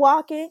was just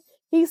walking.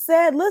 He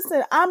said,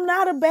 listen, I'm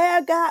not a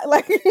bad guy.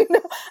 Like,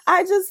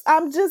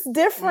 I'm just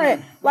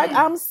different. Like,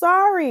 I'm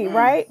sorry.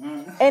 Right.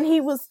 And he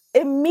was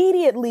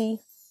immediately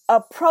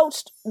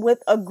approached with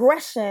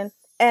aggression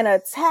and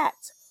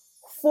attacked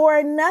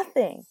for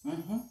nothing.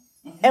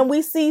 And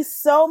we see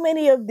so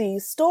many of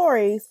these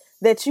stories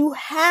that you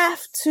have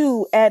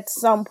to, at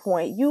some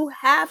point, you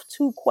have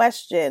to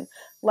question,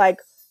 like,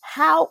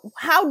 how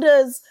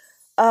does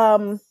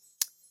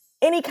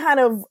any kind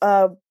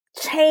of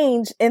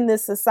change in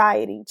this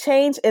society,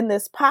 change in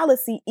this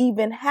policy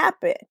even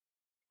happen?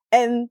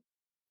 And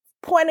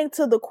pointing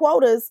to the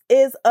quotas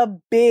is a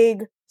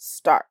big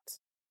start.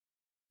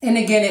 And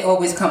again, it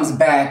always comes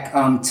back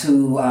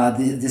to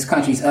this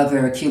country's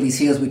other Achilles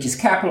heels, which is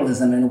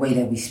capitalism and the way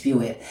that we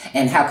spew it,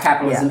 and how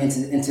capitalism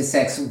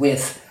intersects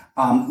with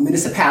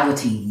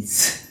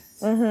municipalities.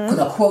 Because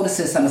a quota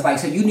system is like,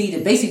 so you need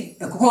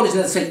a quota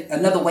is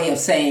another way of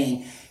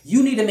saying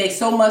you need to make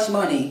so much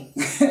money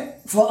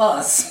for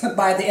us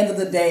by the end of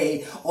the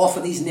day,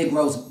 offer these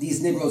Negroes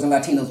and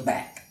Latinos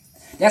back.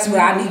 That's what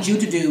I need you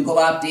to do. Go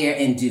out there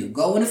and do.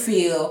 Go in the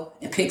field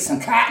and pick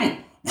some cotton.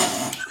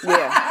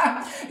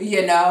 Yeah.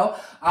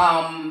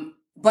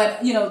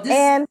 But this.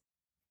 And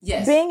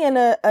yes. Being in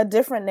a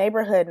different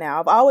neighborhood now,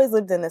 I've always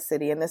lived in the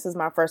city, and this is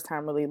my first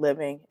time really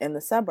living in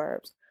the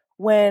suburbs.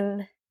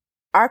 When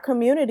our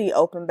community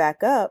opened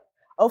back up,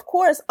 of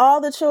course,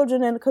 all the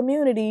children in the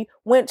community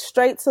went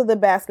straight to the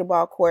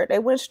basketball court. They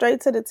went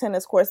straight to the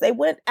tennis courts. They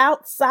went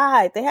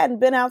outside. They hadn't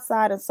been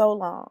outside in so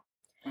long.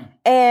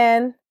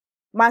 And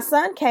my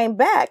son came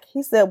back.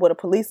 He said, well, the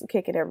police were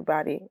kicking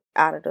everybody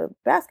out of the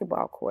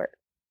basketball court.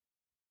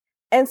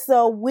 And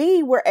so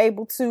we were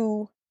able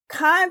to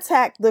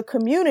contact the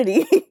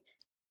community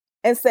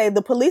and say,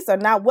 the police are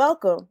not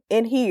welcome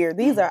in here.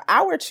 These are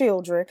our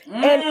children.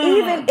 And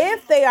even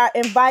if they are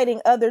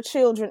inviting other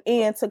children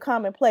in to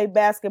come and play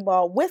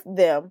basketball with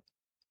them,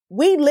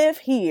 we live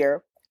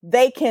here.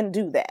 They can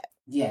do that.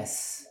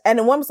 Yes. And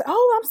the woman said,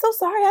 oh, I'm so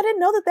sorry. I didn't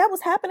know that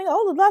was happening.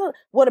 Oh, blah, blah.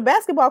 Well, the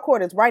basketball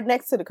court is right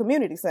next to the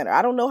community center.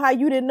 I don't know how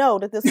you didn't know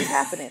that this was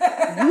happening.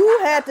 You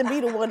had to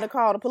be the one to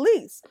call the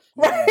police.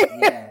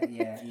 Right?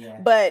 Yeah.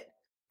 But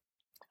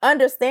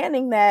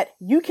understanding that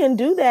you can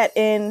do that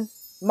in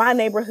my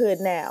neighborhood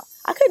now.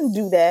 I couldn't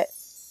do that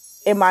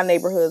in my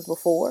neighborhoods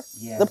before.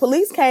 Yeah. The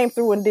police came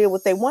through and did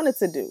what they wanted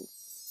to do.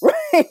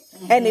 Right.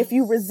 And if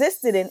you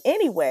resisted in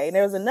any way, and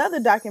there was another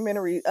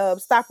documentary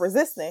of Stop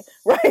Resisting,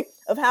 right,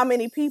 of how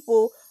many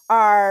people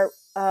are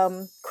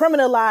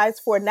criminalized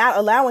for not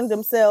allowing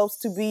themselves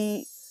to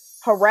be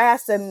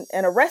harassed and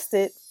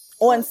arrested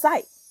on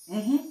site.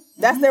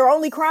 That's their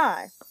only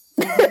crime,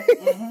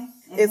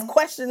 is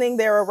questioning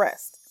their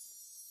arrest.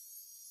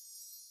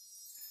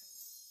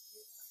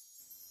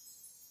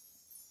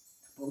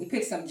 Well, we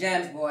picked some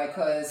gems, boy,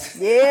 because...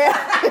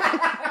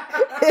 Yeah.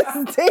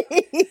 It's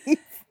deep.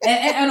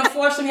 And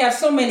unfortunately, we have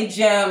so many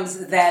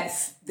gems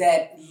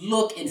that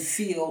look and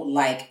feel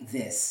like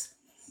this.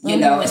 You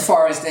know, as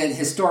far as the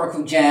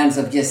historical gems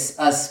of just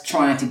us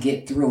trying to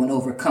get through and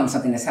overcome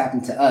something that's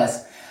happened to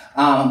us.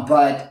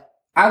 But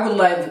I would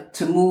like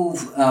to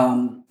move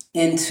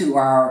into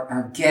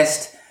our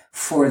guest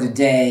for the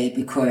day,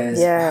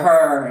 because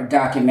her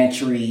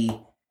documentary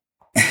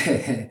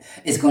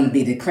is going to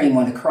be the cream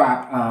on the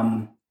crop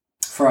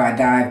for our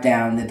dive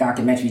down the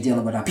documentary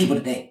dealing with our people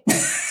today.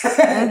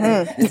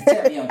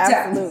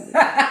 Absolutely.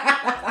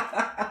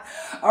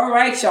 All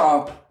right,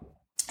 y'all.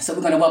 So we're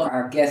going to welcome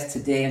our guest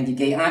today on the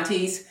Gay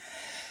Aunties,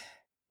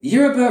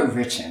 Yoruba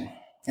Richin.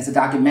 is a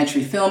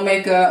documentary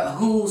filmmaker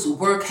whose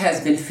work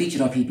has been featured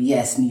on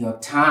PBS, New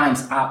York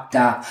Times,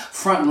 OpDoc,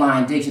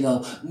 Frontline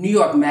Digital, New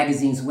York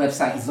Magazine's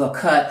website, The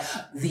Cut,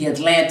 The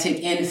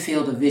Atlantic,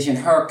 Infield Division.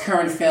 Her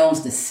current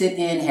films, The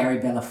Sit-In, Harry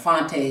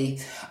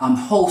Belafonte,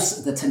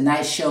 hosts The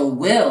Tonight Show,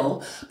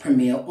 will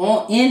premiere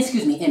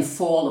in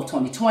fall of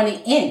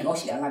 2020. And,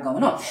 she got a lot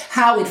going on.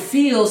 How It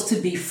Feels to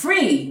Be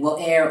Free will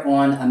air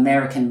on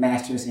American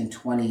Masters in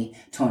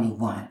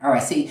 2021. All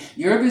right, see,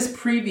 Yoruba's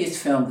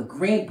previous film, The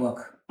Green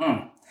Book,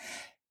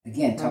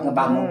 again, talking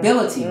about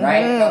mobility,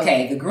 right?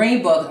 Okay, The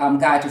Green Book,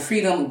 Guide to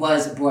Freedom,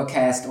 was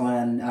broadcast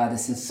on the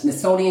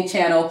Smithsonian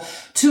Channel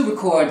to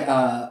record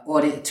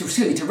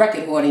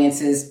record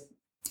audiences.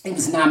 It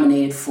was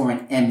nominated for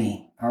an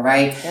Emmy. All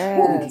right.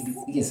 Yes.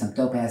 We get some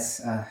dope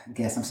ass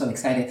guests. I'm so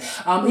excited.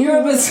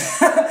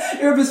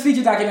 Yoruba's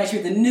feature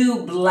documentary, The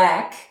New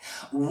Black,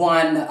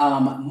 won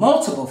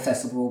multiple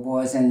festival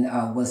awards and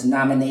was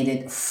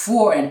nominated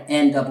for an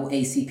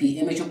NAACP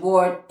Image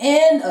Award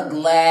and a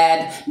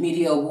GLAAD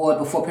Media Award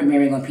before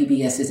premiering on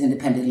PBS's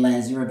Independent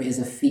Lens. Yoruba is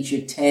a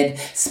featured TED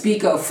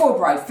speaker,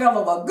 Fulbright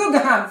Fellow, a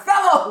Guggenheim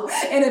Fellow,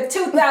 and a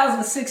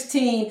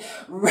 2016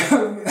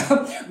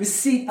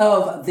 receipt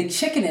of the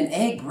Chicken and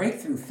Egg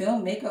Breakthrough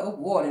Filmmaker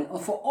Award. And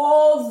for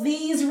all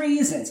these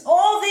reasons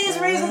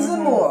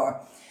and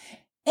more,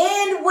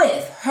 and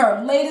with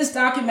her latest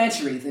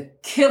documentary, The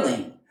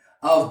Killing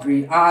of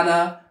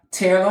Breonna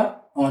Taylor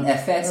on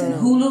FX and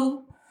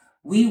Hulu,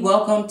 we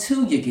welcome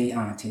to Your Gay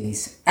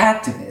Aunties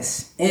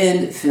activist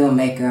and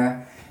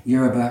filmmaker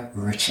Yoruba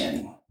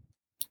Richin.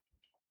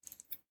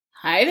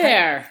 Hi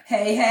there.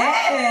 Hey.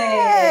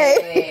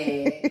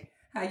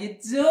 How you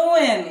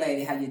doing,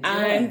 lady? How you doing?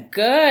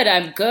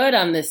 I'm good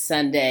on this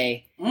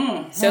Sunday.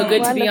 So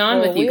good to be on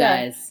with you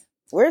guys.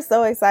 We're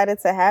so excited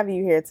to have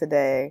you here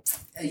today.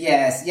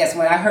 Yes.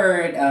 When I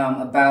heard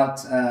about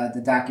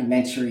the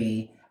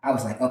documentary, I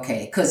was like,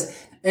 okay,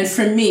 and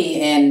for me,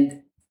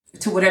 and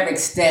to whatever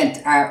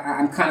extent,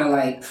 I'm kind of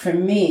like, for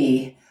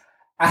me,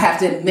 I have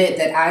to admit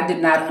that I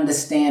did not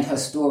understand her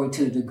story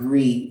to the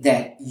degree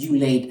that you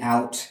laid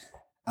out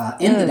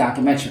in the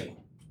documentary.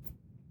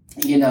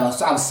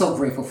 So I was so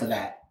grateful for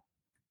that.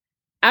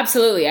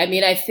 Absolutely. I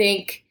mean, I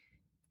think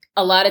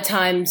a lot of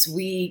times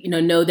we,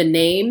 know the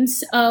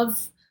names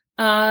of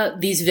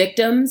these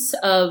victims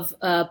of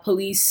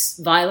police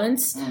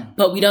violence,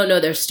 but we don't know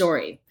their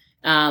story.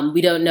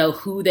 We don't know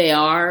who they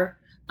are,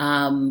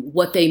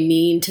 what they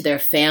mean to their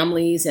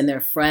families and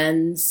their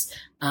friends,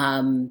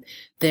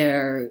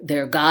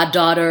 their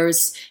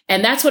goddaughters.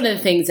 And that's one of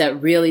the things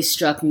that really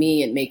struck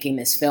me in making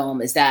this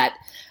film is that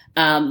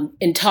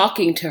in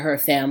talking to her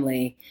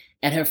family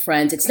and her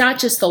friends, it's not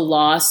just the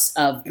loss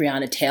of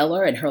Breonna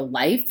Taylor and her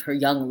life, her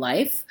young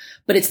life,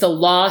 but it's the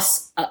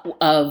loss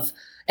of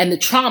and the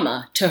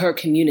trauma to her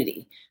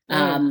community.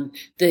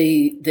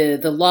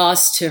 The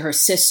loss to her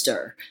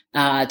sister,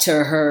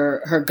 to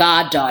her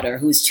goddaughter,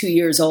 who's 2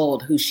 years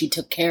old, who she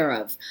took care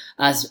of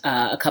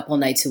a couple of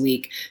nights a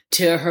week,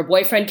 to her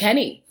boyfriend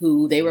Kenny,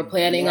 who they were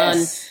planning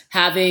on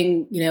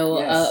having,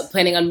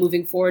 planning on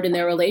moving forward in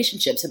their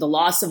relationship. So the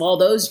loss of all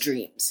those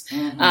dreams.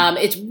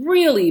 It's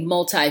really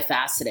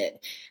multifaceted,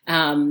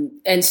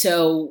 and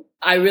so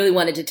I really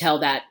wanted to tell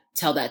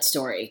that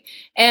story.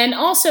 And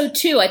also,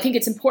 too, I think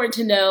it's important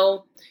to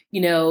know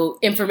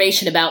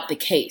information about the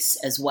case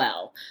as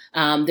well.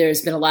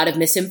 There's been a lot of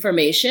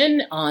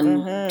misinformation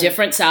on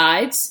different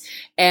sides.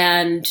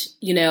 And,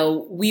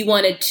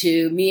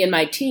 me and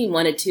my team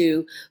wanted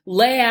to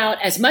lay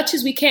out as much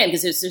as we can,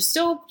 because there's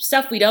still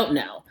stuff we don't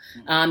know.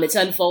 It's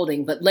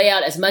unfolding, but lay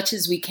out as much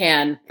as we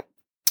can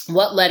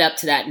what led up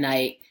to that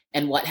night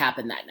and what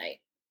happened that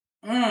night.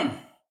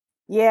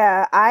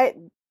 Yeah, I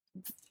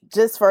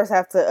just first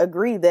have to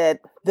agree that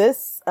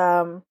this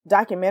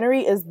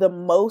documentary is the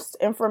most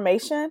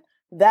information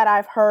that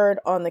I've heard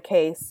on the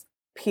case,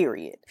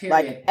 period.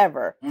 Like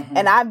ever.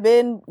 And I've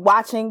been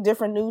watching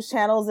different news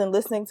channels and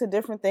listening to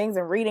different things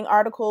and reading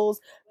articles.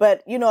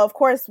 But, of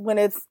course, when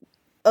it's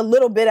a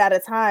little bit at a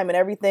time and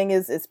everything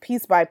is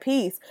piece by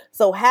piece.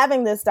 So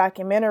having this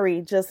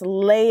documentary just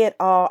lay it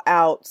all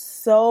out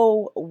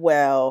so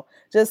well.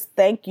 Just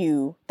thank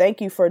you. Thank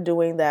you for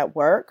doing that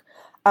work.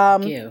 I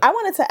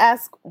wanted to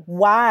ask,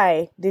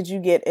 why did you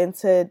get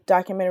into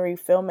documentary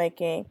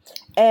filmmaking,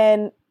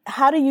 and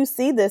how do you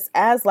see this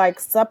as like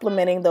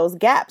supplementing those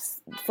gaps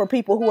for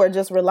people who are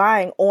just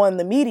relying on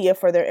the media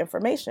for their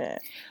information?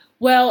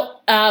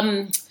 Well,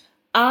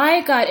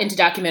 I got into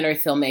documentary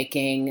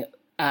filmmaking.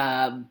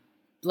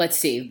 Let's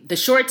see. The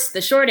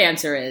short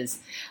answer is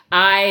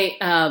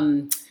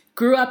I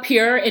grew up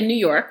here in New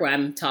York, where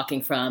I'm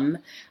talking from,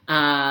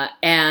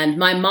 and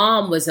my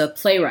mom was a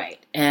playwright.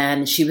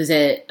 And she was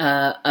a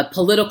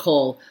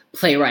political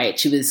playwright.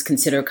 She was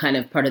considered kind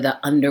of part of the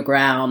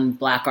underground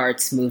Black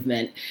arts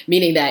movement,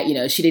 meaning that,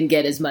 she didn't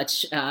get as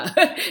much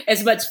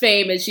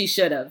fame as she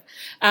should have.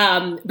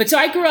 But so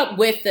I grew up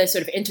with the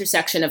sort of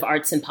intersection of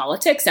arts and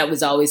politics. That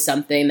was always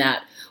something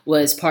that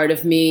was part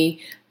of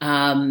me.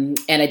 And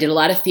I did a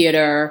lot of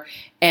theater.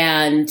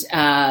 and,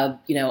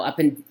 up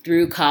and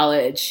through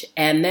college.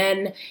 And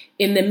then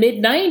in the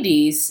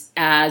mid-90s,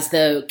 as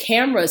the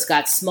cameras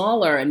got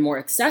smaller and more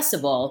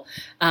accessible,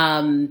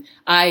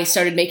 I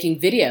started making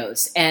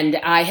videos. And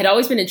I had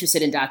always been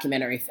interested in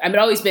documentary. I had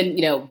always been,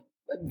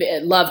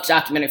 loved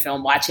documentary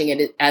film, watching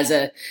it as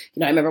I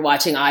remember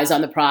watching Eyes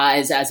on the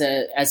Prize as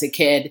a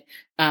kid.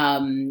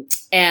 But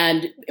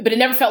it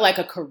never felt like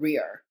a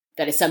career,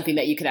 that is something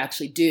that you could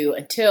actually do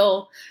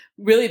until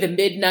really the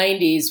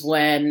mid-90s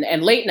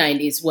and late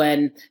 90s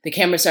when the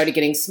camera started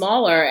getting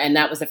smaller. And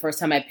that was the first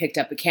time I picked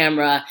up a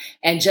camera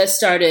and just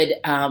started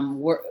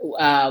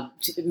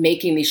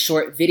making these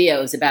short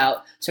videos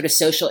about sort of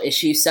social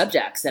issue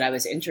subjects that I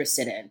was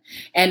interested in.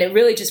 And it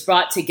really just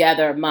brought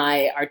together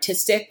my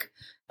artistic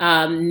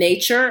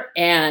nature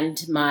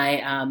and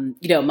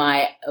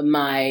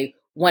my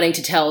wanting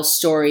to tell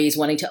stories,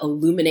 wanting to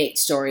illuminate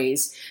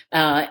stories,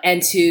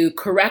 and to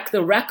correct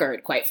the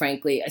record, quite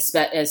frankly,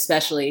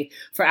 especially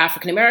for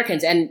African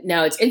Americans. And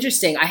now it's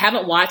interesting. I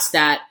haven't watched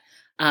that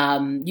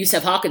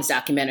Yusef Hawkins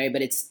documentary,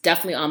 but it's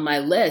definitely on my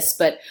list.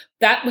 But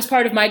that was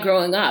part of my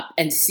growing up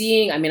and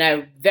seeing. I mean,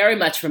 I very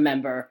much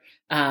remember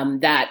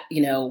that,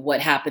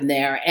 what happened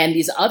there and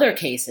these other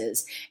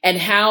cases, and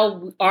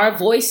how our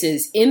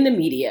voices in the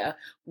media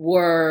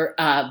were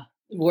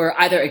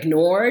either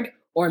ignored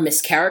or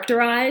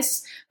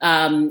mischaracterized,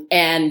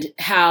 and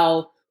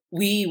how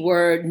we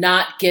were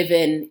not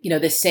given,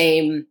 the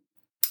same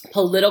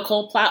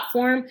political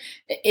platform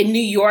in New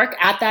York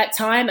at that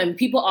time. I mean,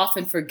 people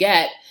often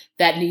forget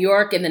that New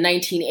York in the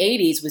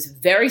 1980s was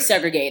very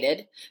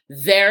segregated,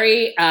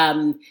 very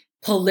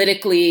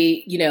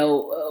politically,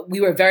 we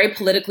were very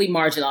politically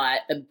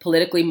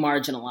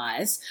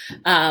marginalized.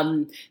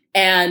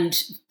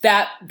 And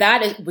that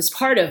was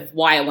part of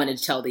why I wanted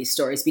to tell these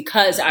stories,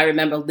 because I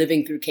remember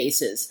living through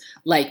cases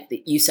like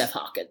the Yusef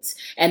Hawkins.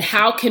 And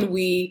how can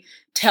we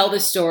tell the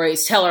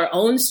stories, tell our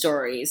own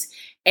stories,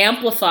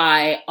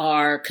 amplify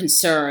our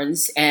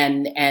concerns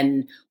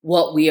and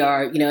what we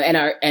are,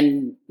 our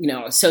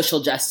social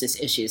justice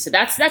issues. So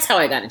that's how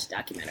I got into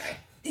documentary.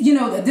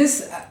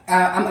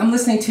 I'm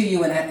listening to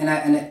you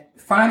and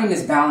finding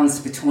this balance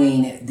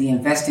between the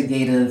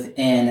investigative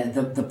and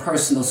the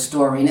personal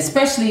story, and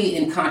especially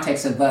in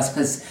context of us,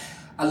 because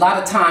a lot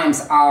of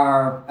times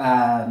our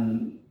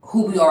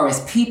who we are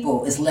as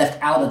people is left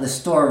out of the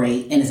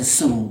story and is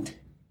assumed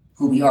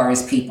who we are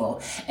as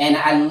people. And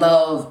I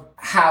love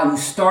how you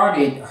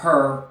started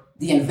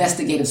the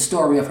investigative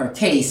story of her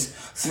case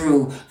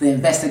through the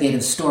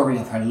investigative story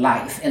of her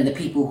life and the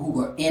people who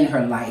were in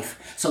her life.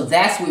 So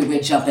that's where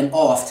we're jumping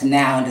off to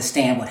now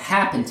understand what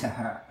happened to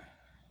her.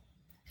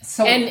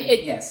 So,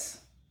 yes.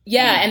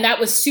 Yeah, and that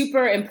was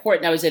super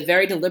important. That was a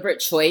very deliberate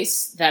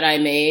choice that I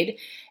made.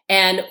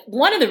 And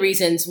one of the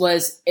reasons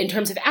was in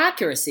terms of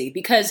accuracy,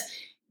 because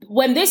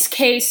when this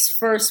case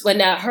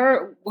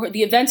the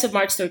events of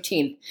March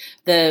 13th,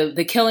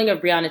 the killing of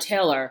Breonna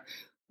Taylor,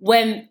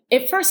 when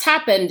it first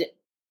happened,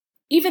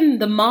 even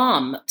the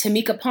mom,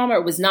 Tamika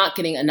Palmer, was not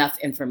getting enough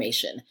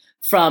information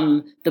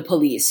from the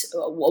police,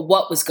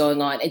 what was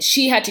going on. And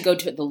she had to go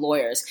to the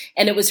lawyers.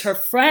 And it was her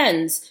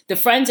friends, the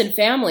friends and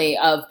family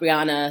of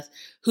Breonna,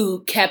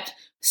 who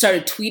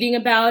started tweeting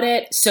about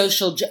it,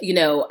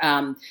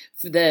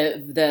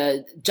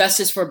 the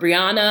Justice for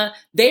Breonna.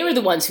 They were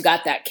the ones who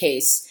got that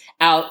case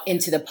out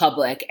into the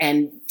public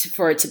and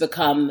for it to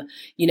become,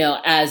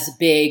 as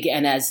big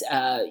and as,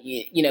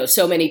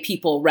 so many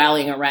people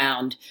rallying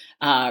around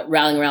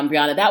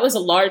Breonna. That was a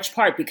large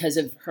part because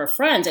of her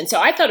friends. And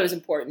so I thought it was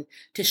important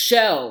to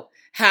show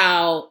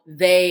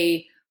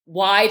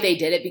why they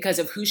did it, because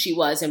of who she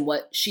was and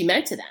what she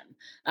meant to them.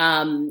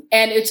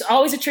 And it's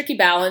always a tricky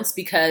balance,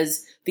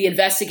 because the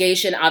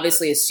investigation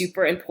obviously is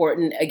super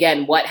important.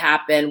 Again, what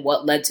happened,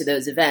 what led to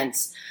those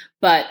events.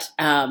 But,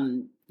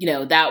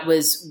 that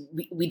was,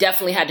 we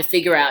definitely had to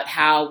figure out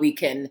how we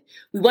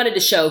wanted to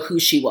show who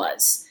she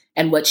was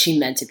and what she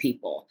meant to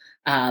people.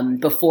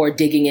 Before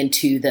digging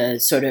into the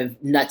sort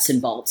of nuts and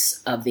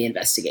bolts of the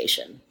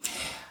investigation.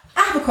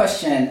 I have a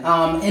question,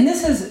 and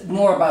this is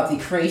more about the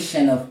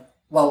creation of,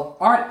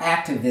 art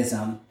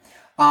activism,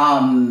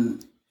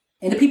 and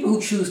the people who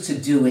choose to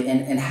do it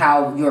and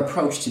how your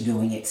approach to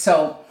doing it.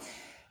 So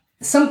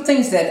some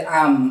things that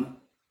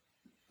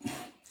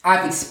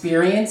I've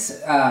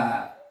experienced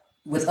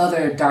with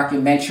other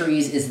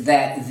documentaries is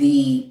that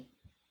the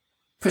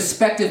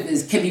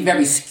perspective can be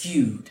very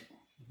skewed.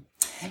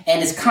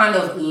 And it's kind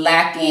of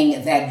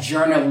lacking that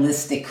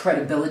journalistic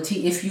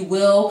credibility, if you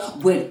will,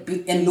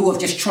 in lieu of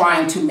just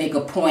trying to make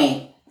a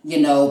point,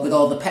 with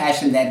all the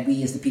passion that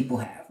we as the people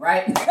have,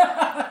 right?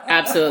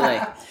 Absolutely.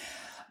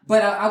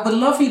 But I would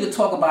love for you to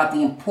talk about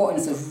the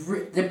importance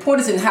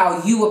in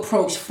how you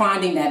approach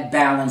finding that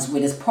balance,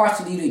 where there's parts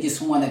of you that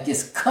just want to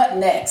just cut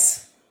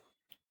necks.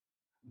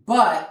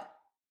 But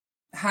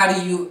how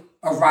do you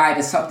arrive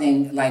at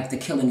something like the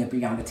killing of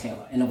Breonna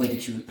Taylor in the way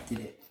that you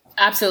did it?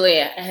 Absolutely,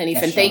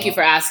 Hanif, and thank you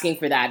for asking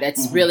for that.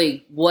 That's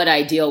really what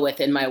I deal with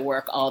in my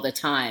work all the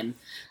time.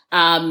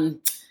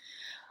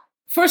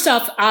 First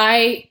off,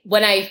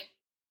 when I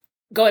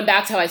going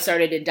back to how I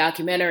started in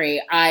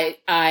documentary,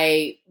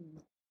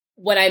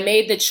 when I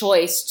made the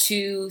choice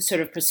to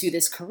sort of pursue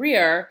this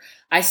career,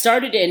 I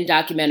started in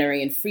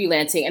documentary and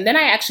freelancing, and then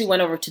I actually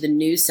went over to the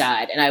news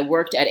side, and I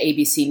worked at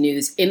ABC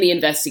News in the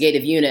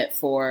investigative unit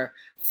for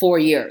 4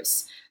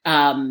 years.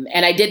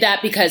 And I did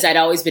that because I'd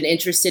always been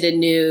interested in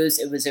news.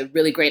 It was a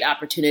really great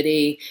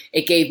opportunity.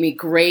 It gave me a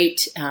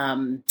great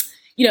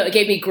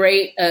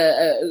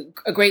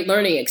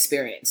learning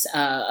experience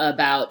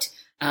about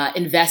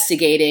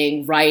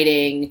investigating,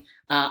 writing,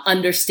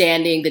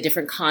 understanding the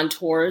different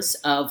contours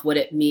of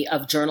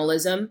of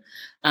journalism.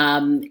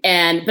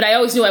 But I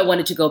always knew I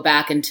wanted to go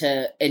back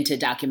into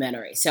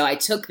documentary. So I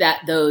took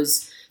that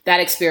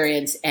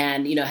experience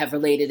and, have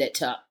related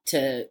it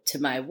to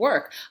my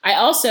work. I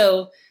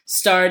also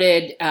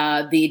started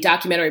the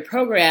documentary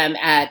program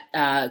at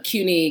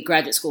CUNY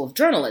Graduate School of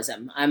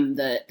Journalism. I'm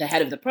the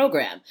head of the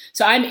program.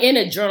 So I'm in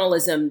a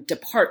journalism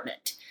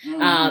department.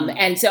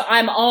 And so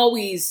I'm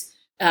always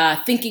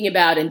thinking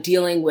about and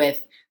dealing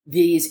with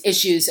these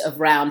issues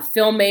around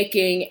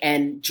filmmaking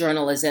and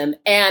journalism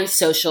and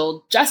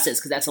social justice,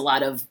 because that's a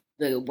lot of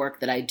the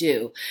work that I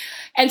do.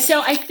 And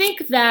so I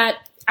think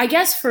that, I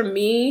guess for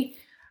me,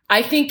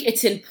 I think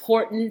it's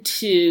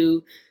important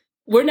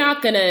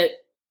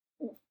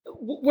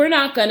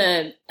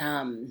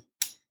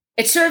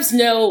it serves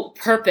no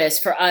purpose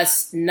for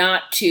us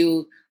not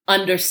to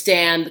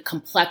understand the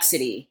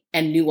complexity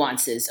and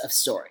nuances of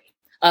story,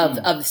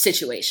 of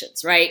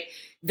situations, right?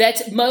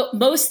 That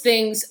most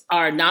things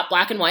are not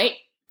black and white,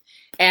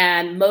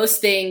 and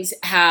most things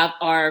have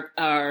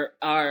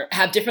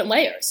different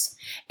layers.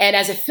 And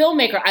as a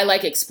filmmaker, I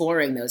like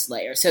exploring those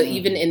layers. So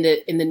even in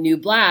the New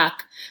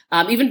Black,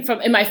 even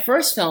in my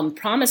first film,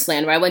 Promised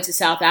Land, where I went to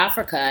South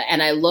Africa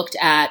and I looked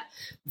at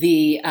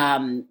the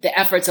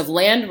efforts of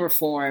land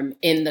reform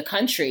in the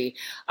country,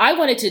 I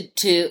wanted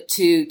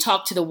to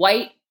talk to the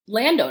white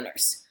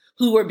landowners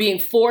who were being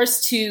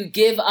forced to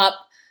give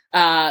up,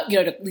 to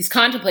at least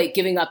contemplate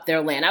giving up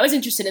their land. I was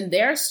interested in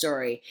their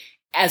story,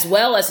 as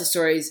well as the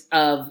stories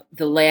of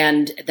the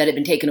land that had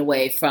been taken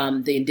away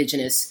from the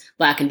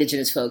Black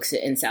indigenous folks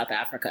in South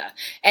Africa.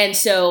 And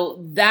so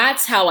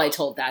that's how I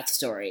told that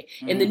story.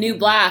 In the New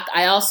Black,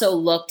 I also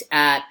looked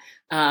at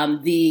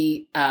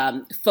the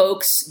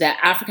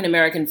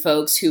African-American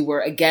folks who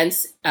were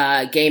against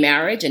gay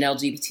marriage and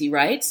LGBT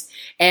rights,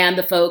 and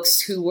the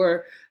folks who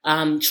were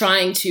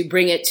trying to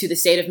bring it to the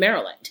state of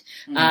Maryland.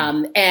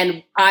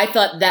 And I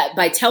thought that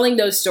by telling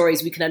those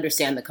stories, we can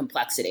understand the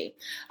complexity.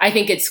 I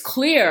think it's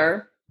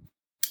clear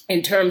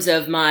in terms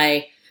of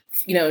my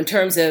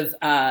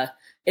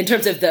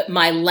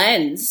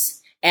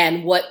lens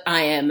and what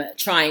I am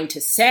trying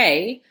to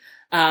say.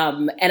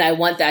 And I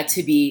want that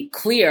to be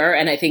clear.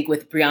 And I think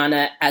with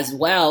Breonna as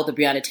well, the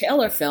Breonna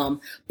Taylor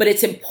film, but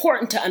it's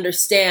important to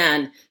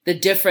understand the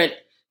different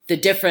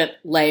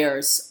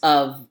layers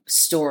of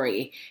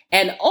story.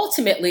 And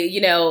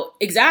ultimately,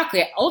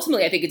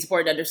 ultimately, I think it's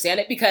important to understand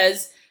it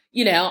because,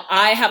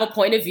 I have a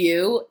point of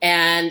view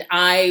and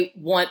I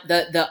want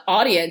the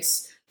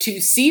audience to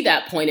see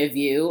that point of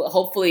view,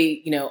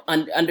 hopefully,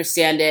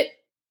 understand it,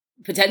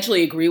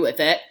 potentially agree with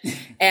it.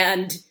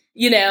 And,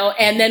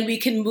 and then we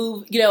can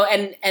move,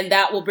 and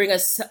that will bring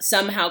us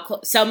somehow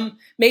closer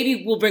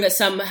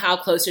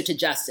to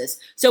justice.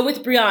 So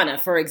with Breonna,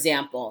 for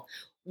example,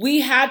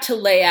 we had to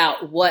lay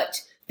out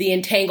what the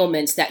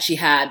entanglements that she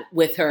had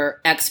with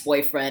her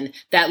ex-boyfriend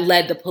that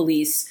led the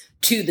police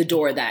to the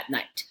door that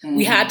night.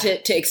 We had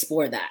to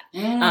explore that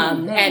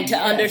and to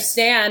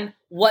understand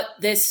what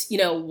this,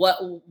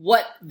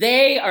 what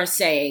they are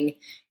saying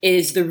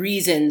is the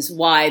reasons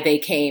why they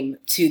came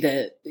to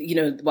the,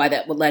 why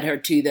that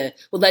led to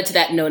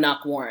that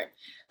no-knock warrant.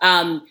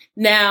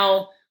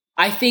 Now,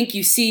 I think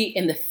you see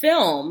in the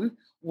film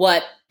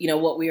what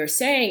we are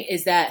saying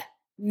is that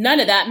none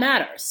of that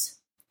matters.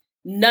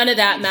 None of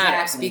that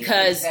matters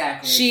because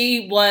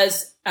she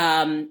was,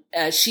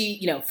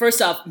 first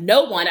off,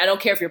 no one, I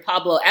don't care if you're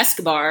Pablo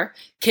Escobar,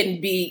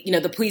 can be,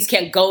 the police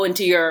can't go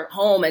into your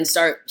home and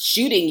start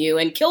shooting you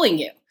and killing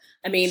you.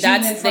 I mean,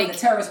 that's from the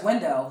terrace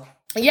window.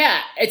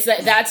 Yeah, that's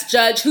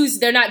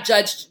they're not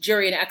judge,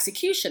 jury, and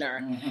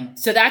executioner.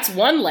 So that's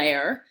one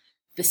layer.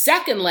 The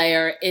second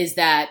layer is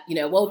that,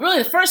 really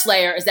the first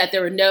layer is that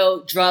there were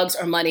no drugs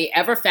or money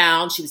ever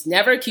found. She was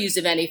never accused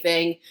of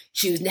anything.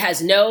 She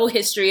has no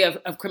history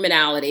of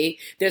criminality.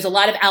 There's a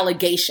lot of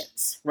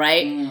allegations,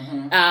 right?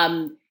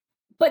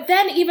 But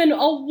then even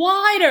a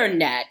wider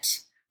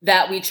net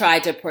that we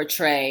tried to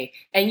portray,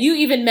 and you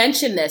even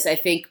mentioned this, I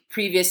think,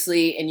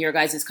 previously in your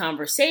guys'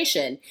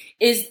 conversation,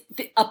 is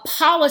a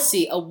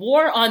policy, a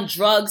war on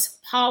drugs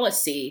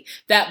policy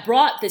that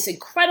brought this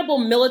incredible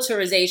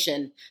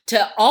militarization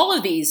to all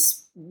of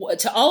these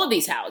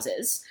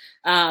houses,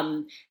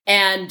 and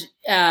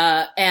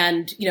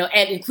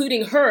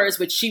including hers,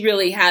 which she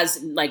really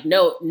has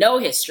no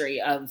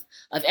history of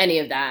any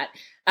of that.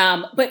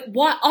 But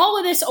all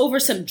of this over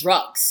some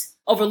drugs.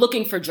 over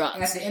looking for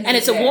drugs. And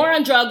it's a war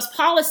on drugs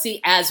policy,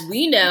 as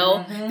we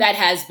know, that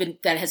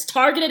has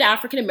targeted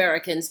African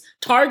Americans,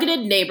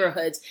 targeted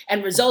neighborhoods,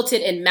 and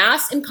resulted in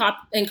mass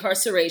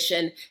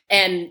incarceration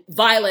and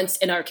violence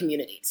in our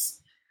communities.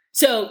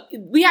 So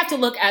we have to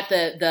look at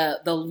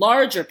the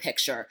larger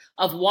picture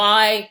of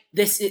why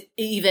this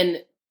even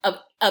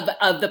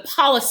of the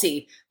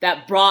policy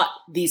that brought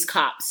these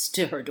cops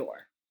to her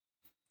door.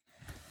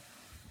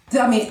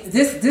 I mean,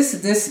 this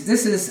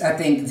is, I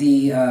think,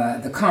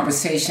 the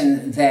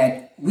conversation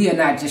that we are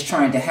not just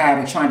trying to have,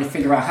 we're trying to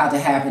figure out how to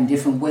have in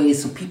different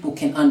ways so people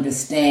can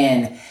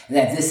understand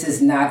that this is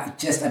not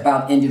just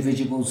about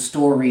individual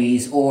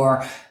stories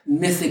or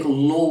mythic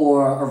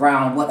lore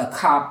around what a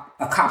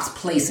cop's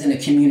place in a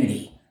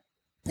community,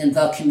 in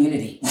the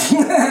community.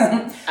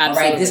 All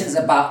right, this is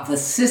about the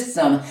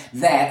system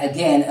that,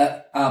 again,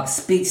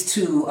 speaks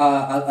to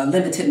a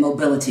limited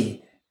mobility.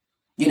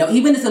 You know,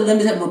 even if it's a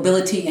limited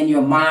mobility in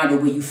your mind or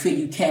where you feel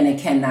you can and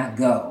cannot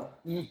go,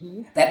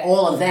 that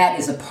all of that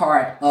is a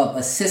part of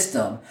a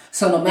system.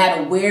 So no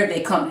matter where they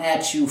come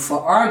at you for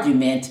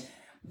argument,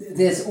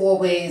 there's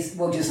always,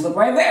 well, just look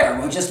right there.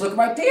 Well, just look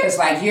right there. It's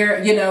like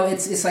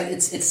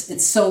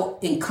it's so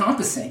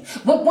encompassing.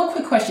 But one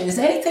quick question: is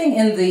there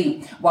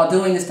anything while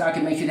doing this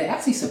documentary that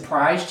actually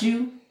surprised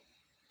you?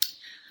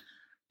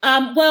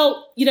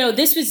 Well, you know,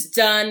 this was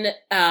done.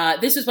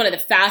 This was one of the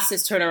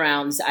fastest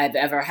turnarounds I've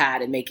ever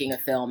had in making a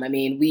film. I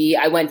mean,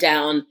 I went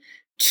down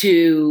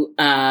to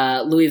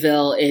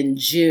Louisville in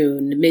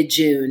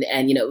mid-June,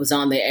 and it was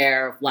on the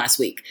air last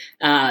week.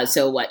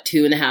 So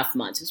 2.5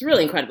 months? It was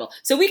really incredible.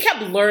 So we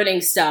kept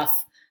learning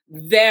stuff.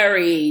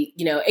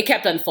 It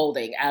kept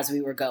unfolding as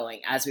we were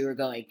going.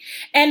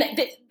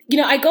 And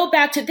I go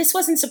back to, this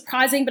wasn't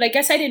surprising, but I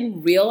guess I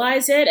didn't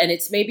realize it. And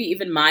it's maybe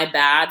even my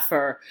bad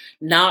for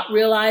not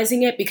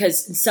realizing it,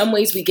 because in some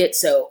ways we get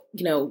so,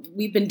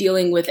 we've been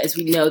dealing with, as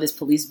we know, this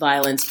police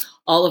violence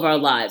all of our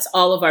lives,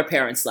 all of our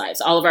parents'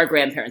 lives, all of our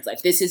grandparents'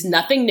 lives. This is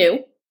nothing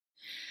new.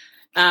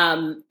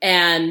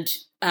 In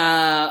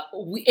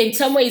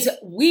some ways,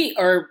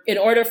 in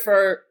order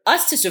for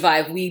us to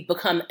survive, we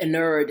become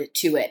inured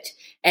to it.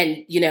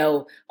 And,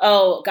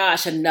 oh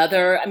gosh,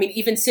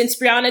 even since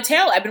Breonna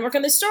Taylor, I've been working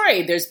on this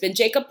story. There's been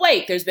Jacob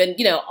Blake. There's been,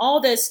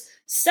 all this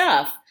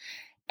stuff.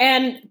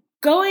 And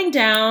going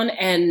down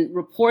and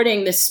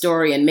reporting this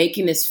story and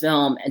making this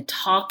film and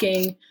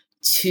talking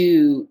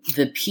to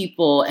the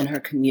people in her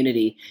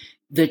community,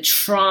 the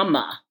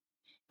trauma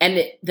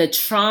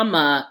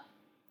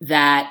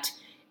that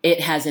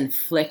it has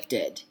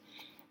inflicted,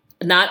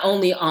 not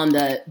only on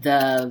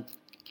the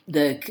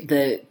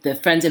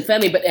friends and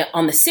family, but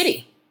on the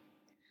city.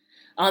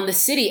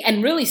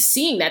 And really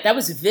seeing that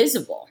was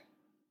visible.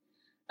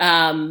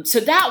 So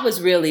that was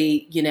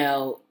really,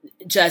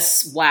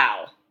 just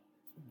wow.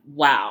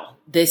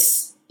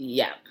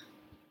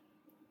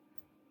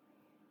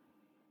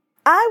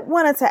 I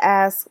wanted to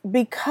ask,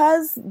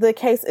 because the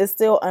case is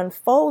still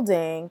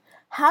unfolding,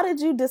 how did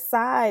you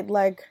decide,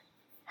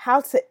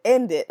 how to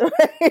end it?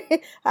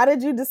 How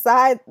did you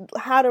decide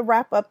how to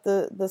wrap up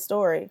the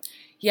story?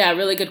 Yeah,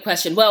 really good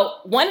question.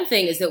 Well, one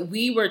thing is that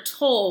we were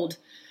told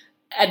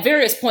at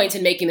various points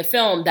in making the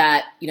film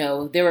that,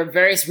 there were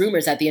various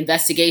rumors that the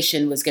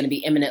investigation was going to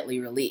be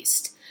imminently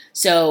released.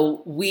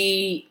 So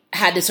we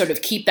had to sort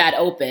of keep that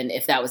open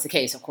if that was the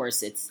case. Of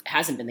course, it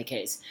hasn't been the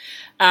case.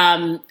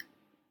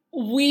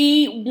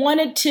 We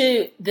wanted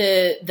to,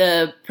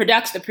 the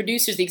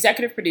producers, the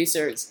executive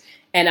producers,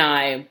 and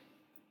I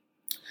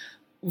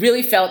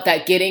really felt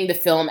that getting the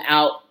film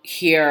out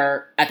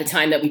here at the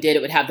time that we did,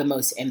 it would have the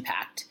most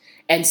impact.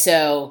 And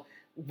so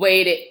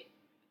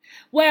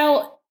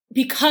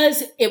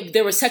because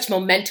there was such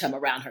momentum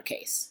around her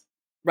case,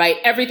 right?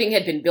 Everything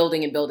had been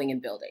building and building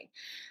and building.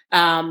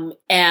 And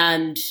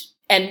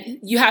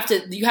you have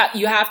to,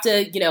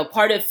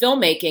 part of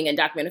filmmaking and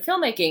documentary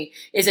filmmaking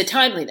is a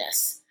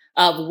timeliness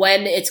of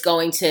when it's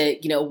going to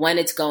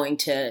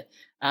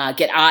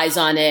get eyes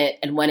on it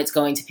and when it's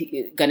going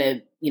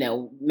to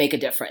make a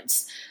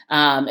difference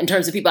in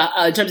terms of people,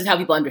 in terms of how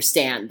people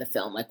understand the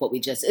film, like what we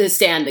just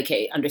understand the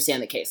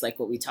case, like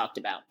what we talked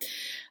about.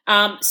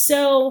 As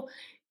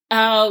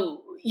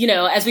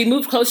we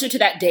moved closer to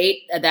that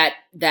date,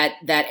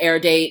 that air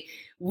date,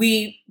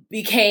 we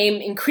became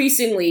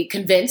increasingly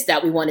convinced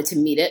that we wanted to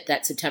meet it,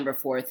 that September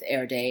 4th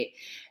air date.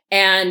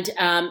 And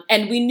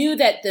we knew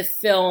that the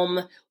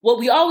film, what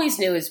we always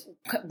knew is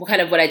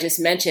kind of what I just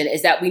mentioned,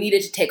 is that we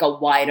needed to take a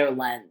wider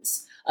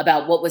lens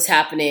about what was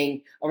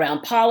happening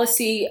around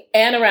policy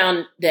and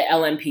around the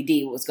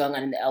LMPD, what was going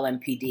on in the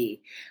LMPD.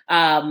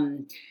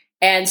 And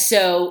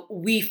so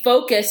we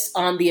focused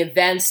on the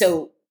events.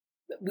 So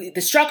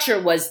the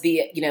structure was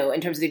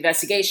in terms of the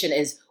investigation,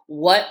 is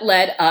what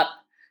led up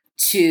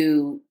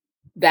to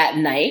that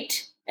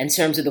night in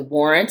terms of the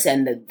warrants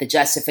and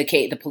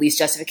the police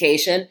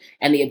justification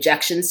and the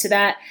objections to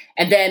that,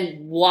 and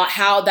then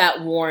how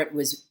that warrant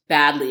was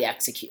badly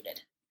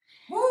executed.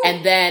 Woo.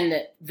 And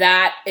then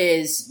that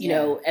is,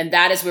 and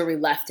that is where we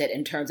left it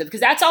in terms of, because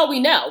that's all we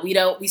know.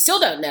 We still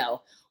don't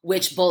know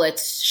which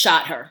bullets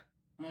shot her.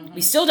 Mm-hmm.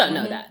 We still don't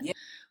know that. Yeah.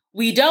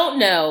 We don't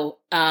know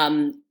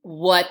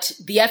what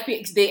the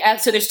FBI.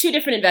 So there's two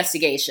different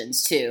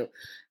investigations too.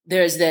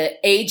 There's the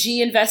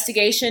AG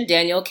investigation,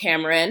 Daniel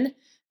Cameron,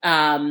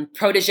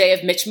 protege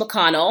of Mitch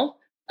McConnell,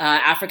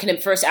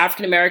 first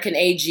African American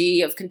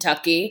AG of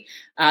Kentucky,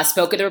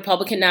 spoke at the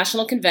Republican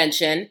National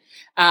Convention.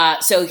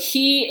 So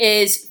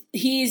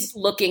he's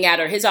looking at,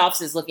 or his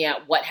office is looking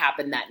at, what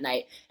happened that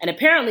night. And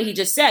apparently he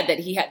just said that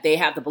they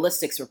have the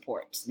ballistics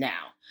report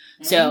now.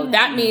 So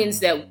that means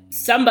that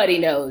somebody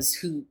knows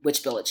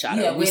which bullet shot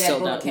her. We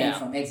still don't know.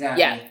 From. Exactly.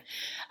 Yeah.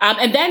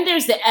 And then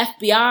there's the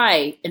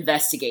FBI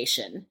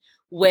investigation,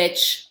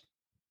 which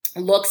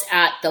looks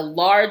at the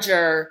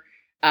larger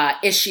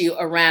issue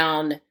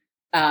around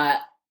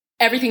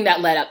everything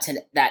that led up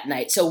to that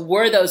night. So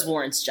were those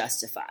warrants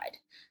justified?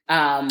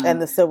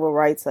 And the civil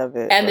rights of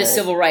it. And the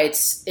civil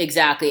rights,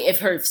 exactly,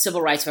 if her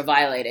civil rights were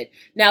violated.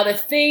 Now, the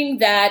thing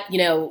that,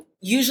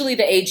 usually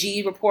the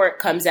AG report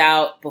comes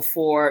out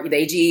before, the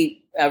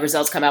AG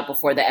results come out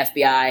before the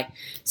FBI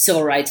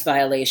civil rights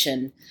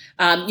violation.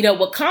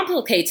 What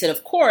complicates it,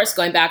 of course,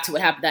 going back to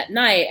what happened that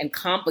night and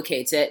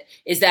complicates it,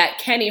 is that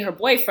Kenny, her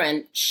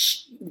boyfriend,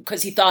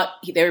 because he thought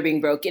they were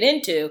being broken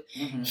into,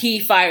 he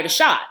fired a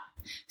shot.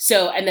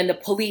 So, and then the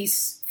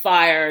police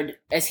fired,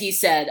 as he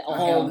said, a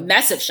whole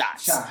mess of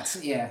shots.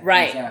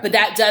 Right. Exactly. But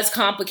that does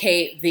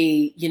complicate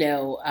the,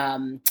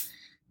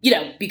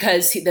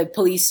 because the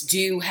police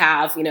do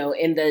have,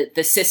 in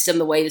the system,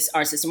 the way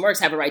our system works,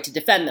 have a right to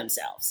defend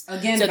themselves.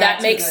 Again, so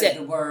that makes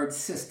the word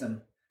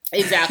system.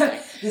 Exactly.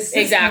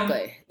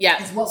 Exactly.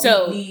 Yeah. Is what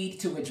we need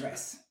to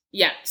address.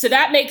 Yeah. So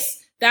that makes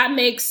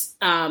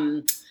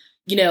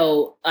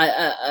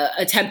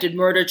attempted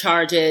murder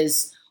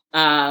charges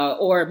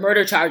or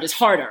murder charges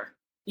harder.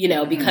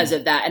 Because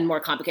of that, and more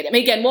complicated. I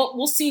mean, again,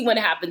 we'll see what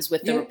happens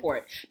with the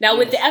report. Now,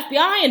 with the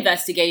FBI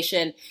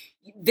investigation,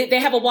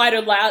 they have a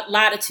wider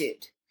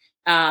latitude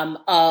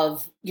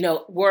of,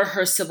 were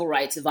her civil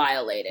rights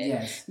violated?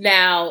 Yes.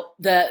 Now,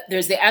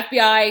 there's the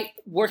FBI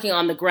working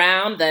on the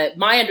ground.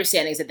 My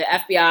understanding is that the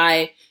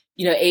FBI,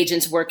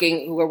 agents who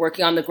are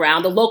working on the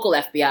ground, the local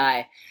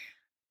FBI.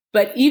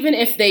 But even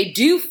if they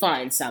do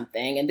find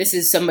something, and this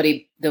is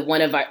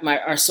one of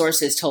our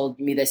sources told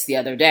me this the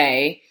other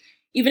day.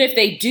 Even if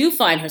they do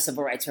find her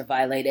civil rights were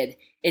violated,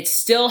 it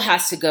still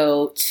has to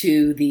go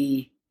to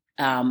the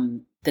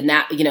national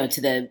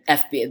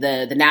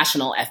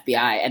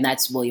FBI, and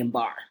that's William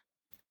Barr.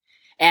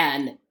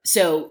 And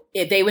so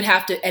they would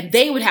have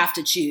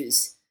to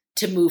choose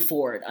to move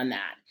forward on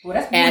that. Well,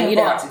 that's William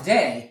Barr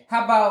today.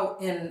 How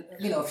about in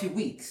a few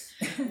weeks?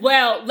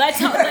 Well,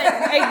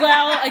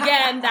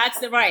 again,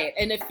 that's right.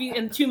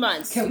 In 2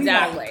 months, Can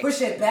exactly. We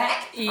push it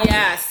back?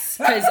 Yes,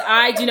 because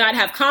I do not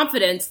have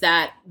confidence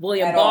that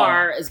William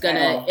Barr is going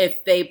to,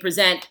 if they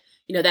present,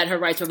 that her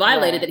rights were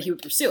violated, that he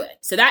would pursue it.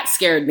 So that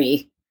scared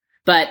me.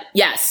 But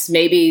yes,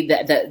 maybe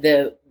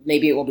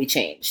maybe it will be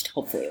changed.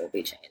 Hopefully, it will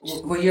be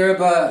changed. Well,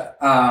 Yoruba,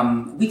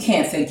 we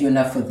can't thank you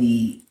enough for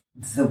the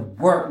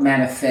work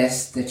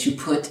manifest that you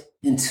put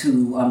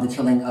into the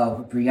killing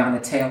of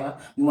Breonna Taylor.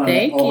 We want to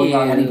let all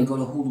y'all need to go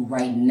to Hulu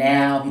right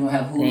now. If you don't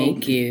have Hulu,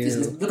 thank you.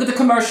 Just look at the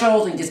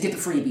commercials and just get the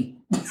freebie.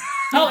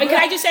 Oh, and can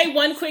I just say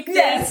one quick thing?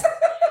 Yes.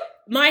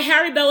 My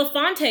Harry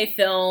Belafonte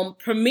film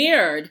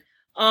premiered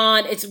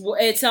on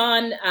it's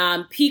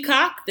on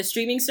Peacock, the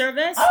streaming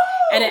service,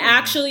 and it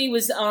actually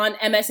was on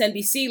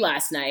MSNBC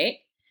last night.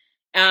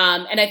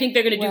 And I think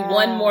they're going to do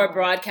one more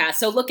broadcast.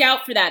 So look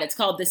out for that. It's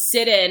called The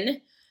Sit-In.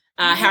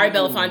 Harry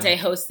Belafonte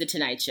hosts The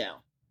Tonight Show.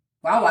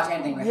 Well, I'll watch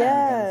anything with Harry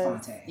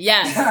Belafonte.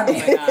 Yes. Oh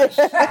my gosh.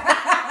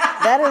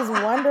 That is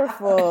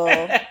wonderful.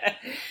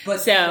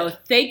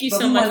 Thank you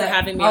so much for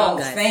having me on,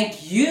 guys.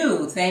 Thank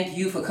you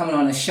for coming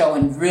on the show.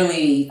 And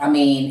really, I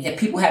mean, if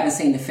people haven't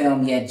seen the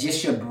film yet,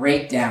 just your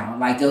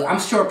breakdown.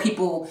 I'm sure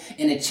people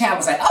in the chat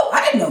was like, oh,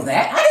 I didn't know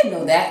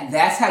that.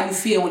 That's how you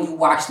feel when you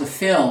watch the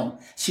film.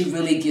 She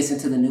really gets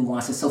into the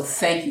nuances. So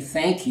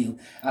thank you.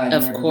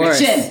 Of course.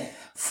 Richin,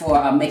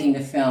 for making the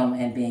film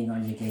and being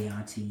on Your Gay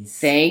Aunties.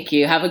 Thank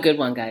you. Have a good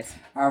one, guys.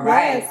 All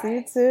right. Yes,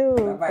 you too.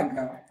 Bye-bye,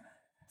 girl.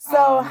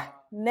 So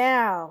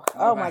now,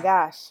 my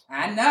gosh.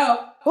 I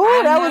know.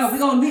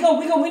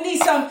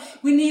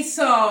 We need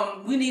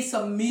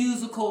some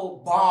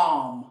musical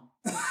balm.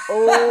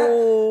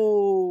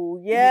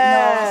 Oh,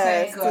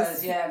 yes.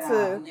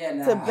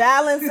 To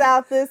balance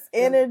out this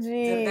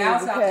energy.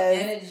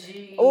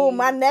 Oh,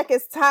 my neck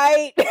is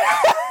tight.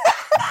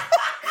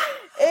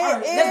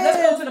 Let's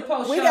go to the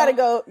post show. We gotta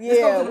go.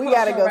 Yeah, we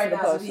gotta go to the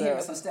post show. We're here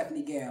with some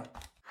Stephanie Gale.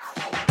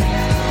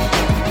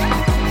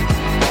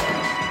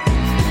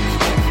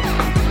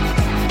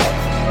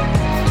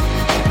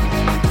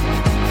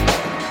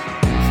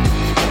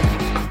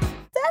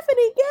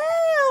 Stephanie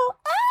Gale.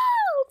 Oh.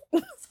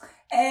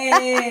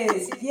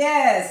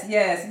 Yes.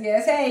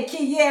 Hey,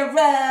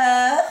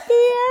 Kiera.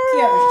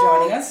 Kiera's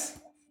joining us.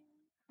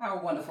 Our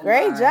wonderful.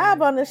 Great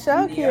job on the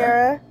show,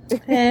 Kiera.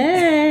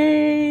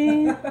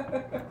 Hey.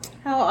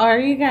 How are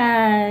you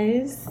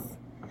guys?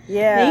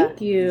 Yeah.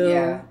 Thank you.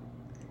 Yeah.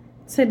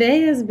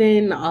 Today has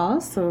been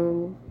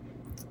awesome.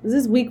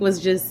 This week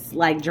was just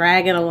like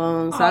dragging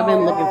along, so I've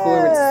been looking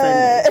forward to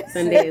Sunday.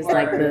 Sunday is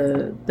like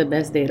the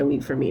best day of the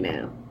week for me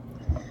now.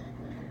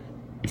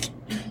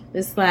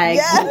 It's like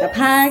the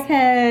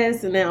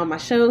podcast, and then all my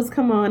shows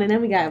come on, and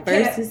then we got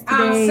Versus today.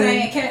 I'm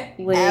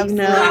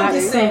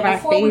saying, some of our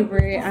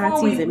favorite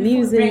aunties and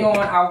music. Bring on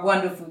our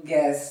wonderful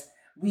guests.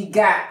 We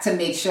got to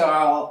make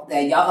sure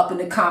that y'all up in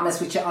the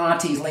comments with your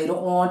aunties later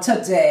on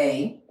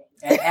today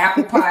at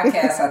Apple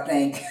Podcasts, I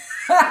think,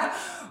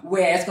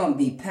 where it's going to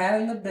be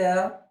Patti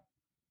LaBelle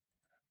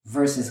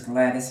versus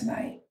Gladys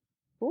Knight.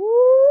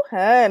 Ooh,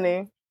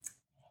 honey.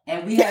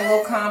 And we had a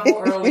little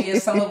combo earlier.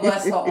 Some of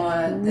us are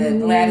on the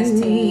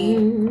Gladys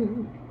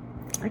team.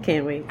 I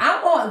can't wait.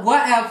 I'm on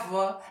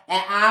whatever,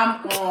 and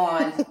I'm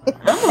on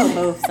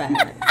both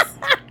sides.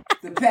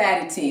 The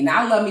Patti team.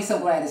 Now, I love me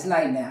some Gladys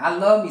Knight now. I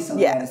love me some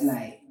Gladys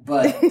Knight,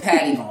 but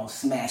Patti gonna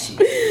smash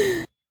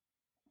it.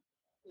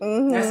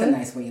 That's a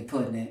nice way of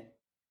putting it.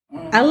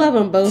 I love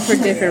them both for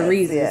different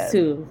reasons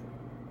too.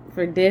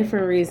 For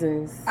different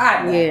reasons.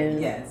 I know. Yeah.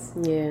 Yes.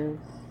 Yeah.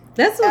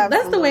 That's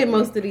the way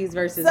most of these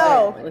verses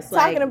are. It's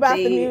talking like about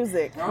the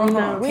music,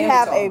 we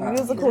have a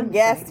musical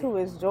guest who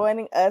is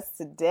joining us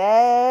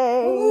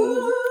today.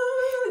 Ooh,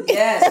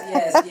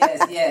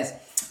 yes.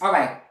 All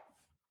right.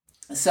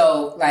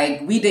 So,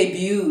 like, we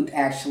debuted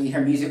actually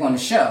her music on the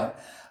show.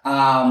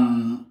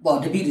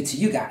 Debuted it to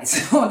you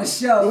guys on the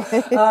show.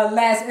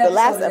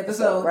 Last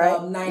episode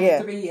right?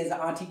 93 is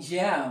Auntie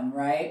Jam,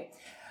 right?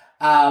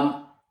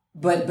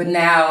 But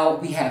now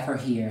we have her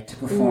here to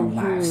perform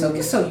live. So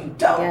just so you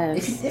don't,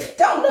 if you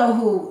don't know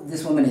who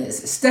this woman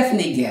is,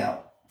 Stephanie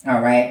Gale,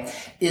 all right,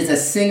 is a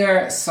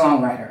singer,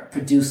 songwriter,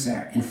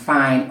 producer, and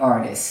fine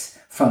artist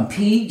from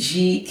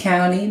PG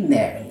County,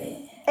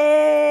 Maryland.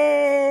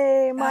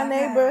 Hey, my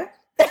neighbor.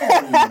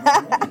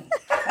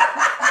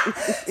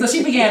 So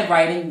she began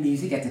writing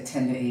music at the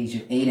tender age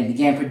of 8 and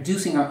began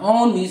producing her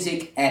own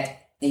music at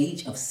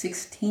age of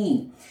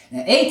 16.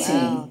 At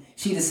 18,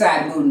 she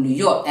decided to move to New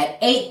York. At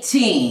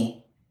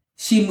 18,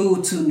 she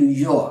moved to New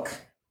York.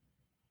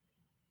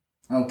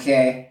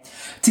 Okay.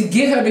 To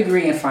get her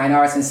degree in fine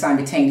arts and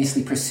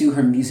simultaneously pursue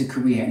her music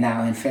career.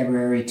 Now, in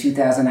February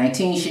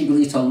 2019, she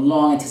released her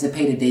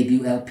long-anticipated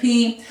debut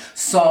LP,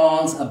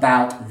 Songs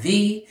About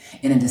Thee.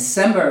 And in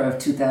December of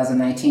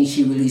 2019,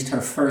 she released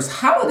her first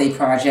holiday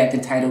project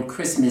entitled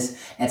Christmas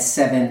at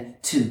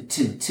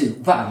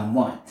 7222, Volume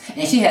 1.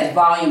 And she has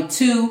Volume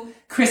 2,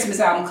 Christmas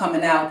album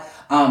coming out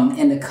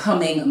in the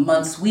coming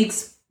months,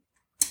 weeks.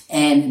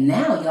 And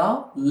now,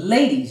 y'all,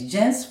 ladies,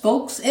 gents,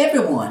 folks,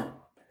 everyone,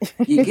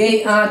 your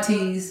gay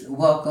aunties,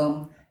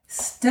 welcome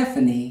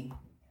Stephanie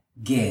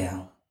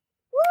Gale.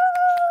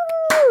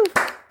 Woo!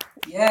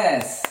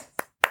 Yes.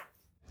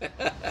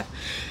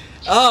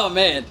 Oh,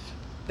 man.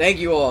 Thank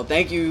you all.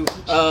 Thank you,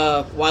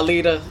 Hanifa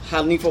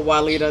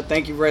Walida.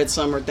 Thank you, Red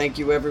Summer. Thank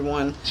you,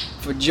 everyone,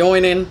 for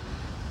joining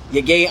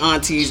your Gay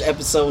Aunties,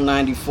 episode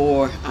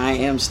 94. I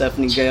am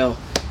Stephanie Gale,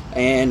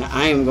 and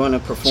I am going to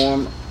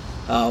perform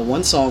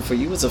one song for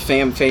you. It's a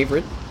fan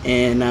favorite,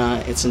 and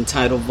it's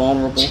entitled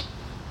Vulnerable.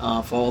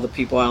 For all the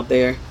people out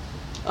there,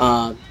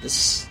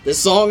 this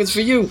song is for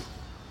you.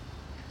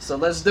 So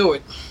let's do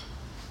it.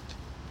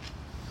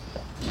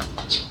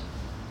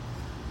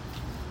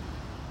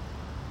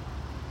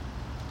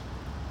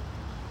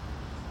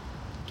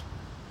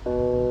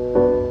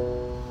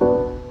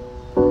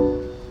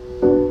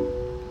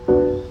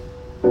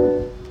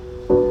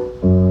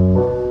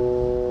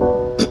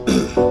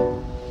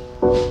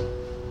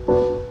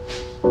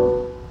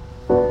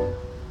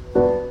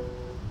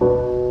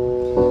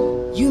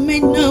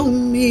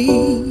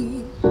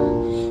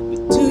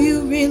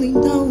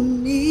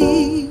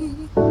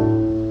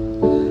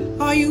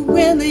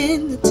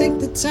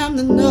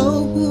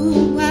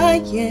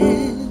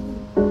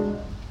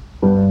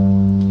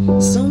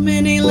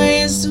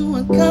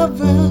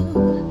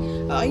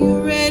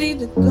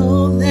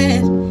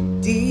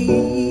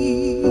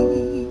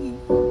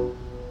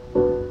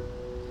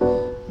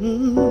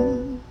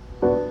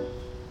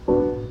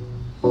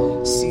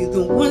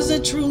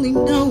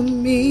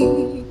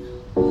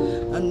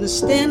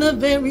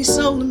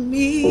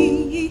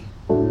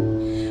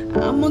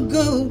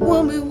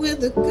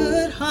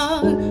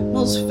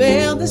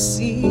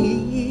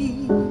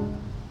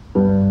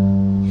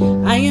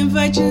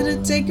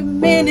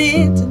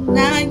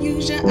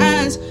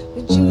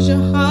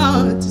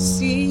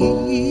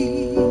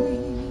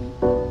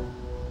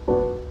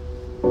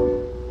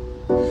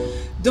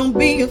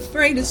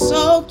 It's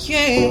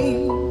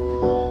okay.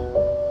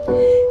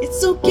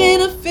 It's okay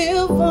to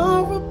feel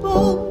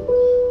vulnerable.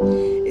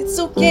 It's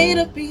okay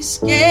to be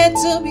scared,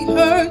 to be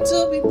hurt,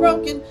 to be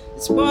broken.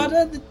 It's part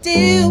of the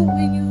deal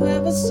when you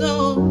have a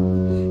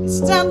soul. It's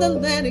time to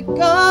let it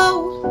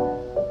go.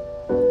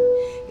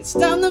 It's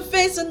time to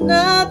face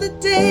another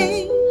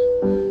day.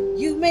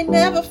 You may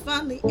never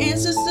find the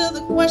answers to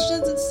the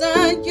questions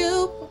inside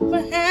you, but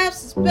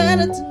perhaps it's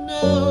better to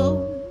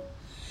know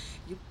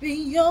you'll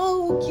be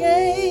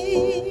okay.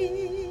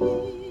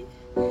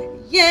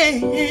 Yeah.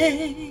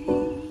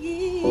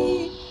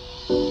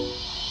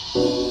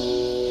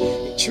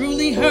 It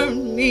truly hurt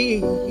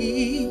me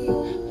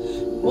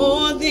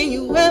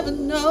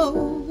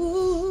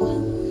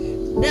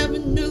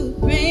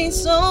ain't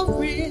so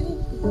real.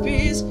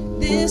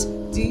 Business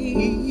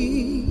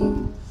deep.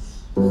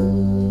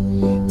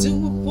 To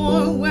a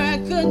point where I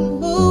couldn't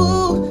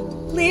move.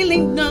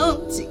 Completely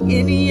numb to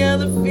any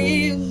other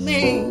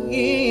feeling.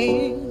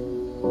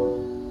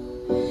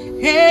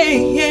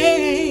 Hey.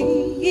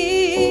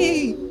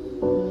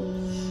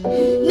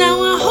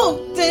 Now I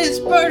hope this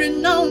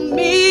burden on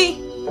me.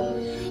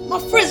 My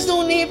friends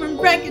don't even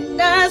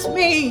recognize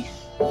me.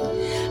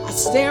 I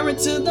stare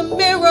into the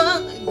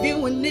mirror,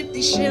 view an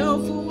empty shell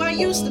for who I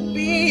used to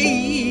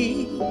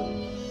be.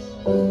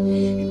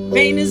 And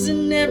pain is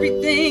in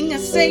everything I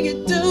say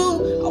or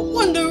do. I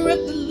wonder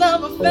if the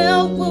love I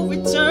felt will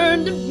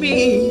return to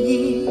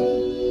me.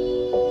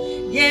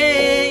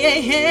 Yeah.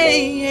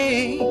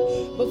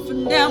 But for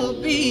now I'll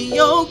be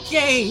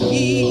okay.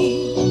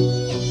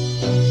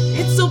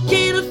 It's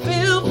okay to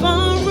feel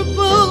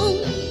vulnerable.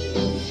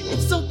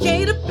 It's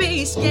okay to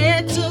be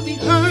scared, to be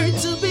hurt,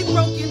 to be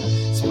broken.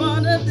 It's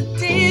part of the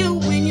deal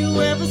when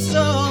you ever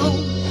so.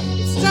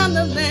 It's time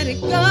to let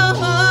it go.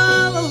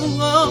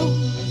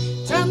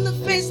 Time to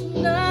face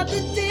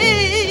another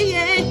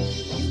day.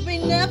 You may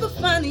never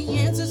find the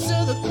answers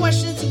to the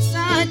questions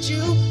inside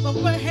you, but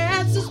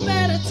perhaps it's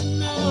better to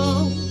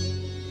know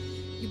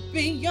you'll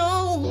be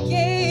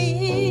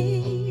okay.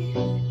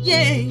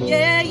 Yeah.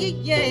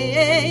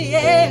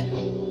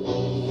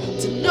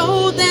 To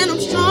know that I'm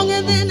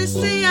stronger than I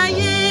say I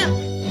am.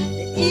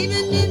 And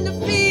even in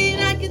defeat,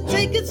 I can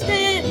take a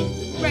stand.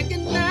 To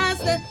recognize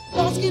that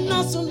loss can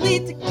also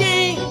lead to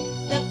gain.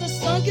 That the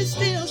sun can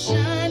still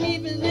shine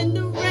even in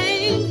the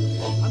rain.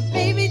 I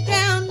may be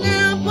down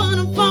now, but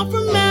I'm far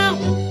from out.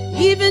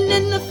 Even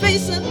in the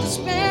face of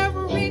despair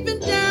or even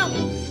doubt,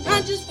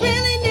 I just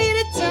really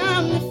needed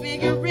time to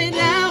figure it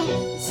out.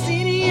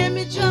 See the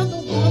image of the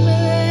woman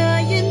that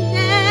I am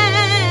now.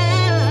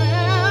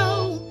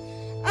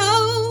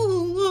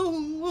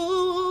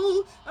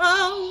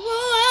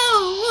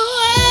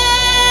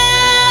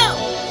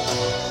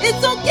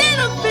 It's okay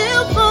to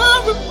feel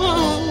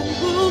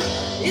vulnerable.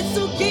 It's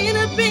okay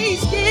to be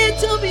scared,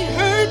 to be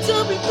hurt,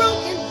 to be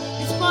broken.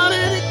 It's part of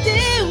the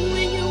deal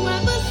when you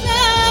ever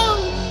sound.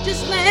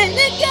 Just let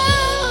it go.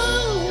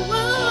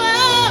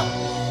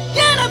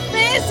 Gotta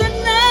face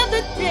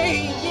another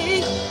day.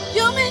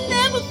 You may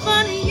never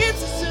find the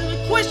answers to the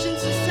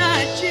questions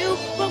inside you,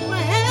 but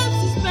perhaps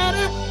it's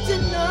better to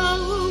know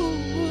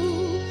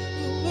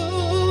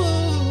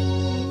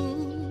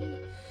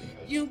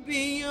you'll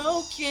be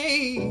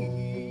okay.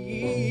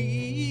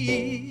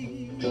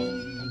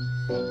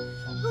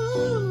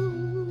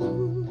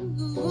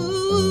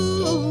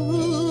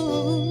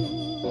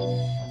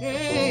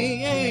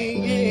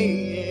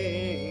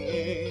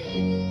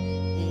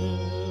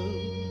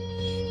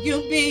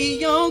 You'll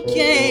be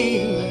okay.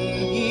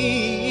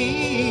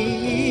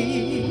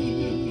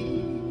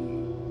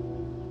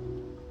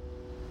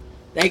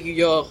 Thank you,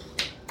 y'all.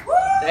 Woo!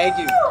 Thank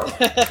you.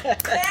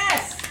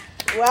 Yes.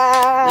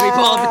 Wow. Let me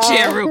pull up a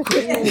chair real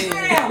quick. Yes,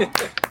 ma'am.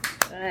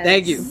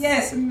 Thank you.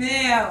 Yes,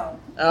 ma'am.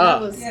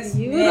 That was Yes,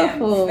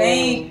 beautiful.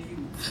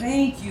 ma'am.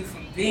 Thank you for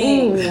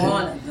being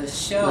on the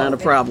show. Not a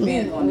problem.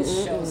 Thank you for being on the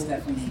show,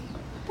 Stephanie.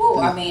 Woo,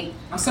 I mean,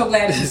 I'm so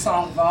glad that the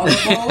song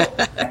Vulnerable.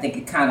 I think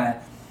it kind of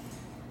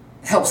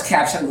helps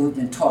capture what we've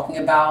been talking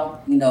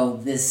about. You know,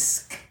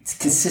 this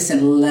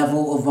consistent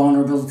level of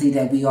vulnerability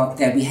that we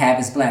have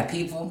as Black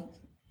people.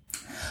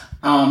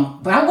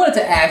 But I wanted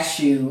to ask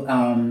you,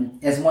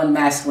 as one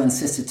masculine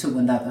sister to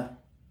another,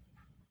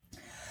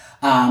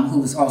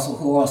 who are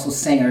also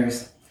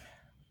singers,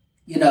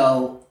 you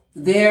know,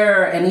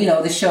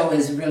 this show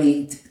is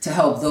really to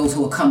help those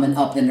who are coming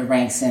up in the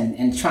ranks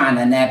and trying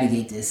to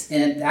navigate this.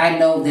 And I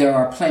know there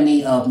are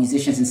plenty of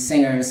musicians and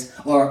singers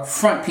or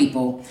front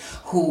people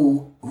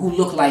who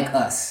look like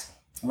us,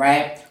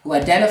 right? Who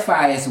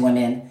identify as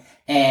women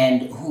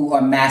and who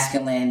are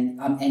masculine,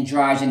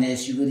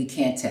 androgynous, you really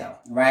can't tell,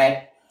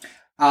 right?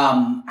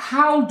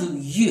 How do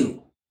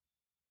you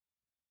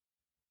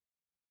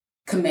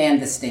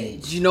command the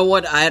stage? You know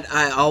what?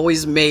 I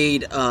always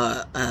made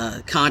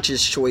a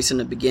conscious choice in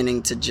the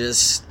beginning to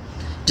just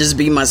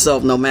be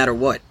myself no matter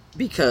what,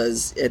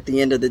 because at the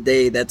end of the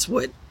day, that's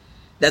what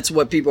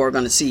people are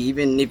going to see.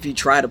 Even if you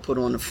try to put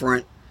on the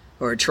front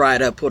or try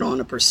to put on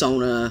a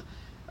persona,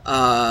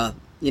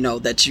 you know,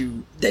 that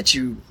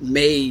you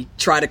may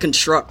try to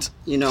construct,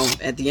 you know,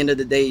 at the end of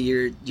the day,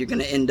 you're going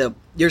to end up,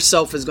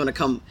 yourself is going to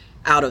come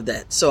out of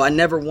that. So I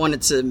never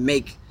wanted to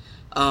make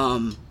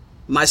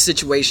my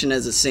situation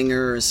as a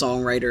singer or a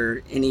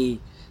songwriter any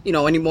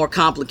more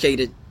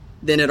complicated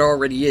than it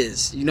already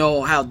is. You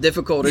know how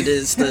difficult it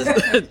is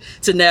to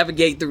to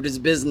navigate through this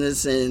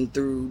business and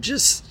through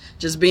just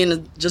being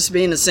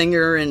a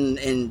singer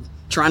and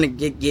trying to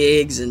get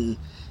gigs and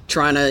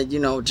trying to, you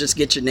know, just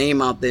get your name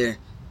out there.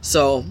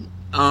 So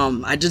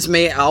I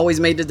always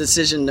made the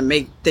decision to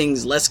make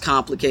things less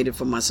complicated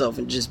for myself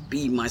and just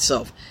be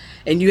myself.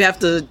 And you have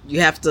to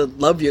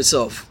love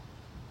yourself,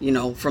 you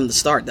know, from the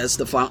start. That's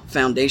the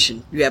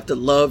foundation. You have to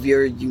love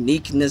your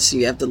uniqueness.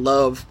 You have to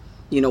love,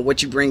 you know,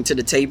 what you bring to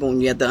the table,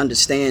 and you have to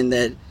understand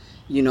that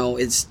you know,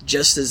 it's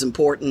just as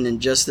important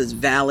and just as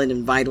valid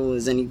and vital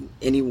as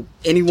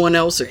anyone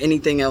else or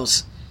anything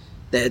else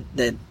that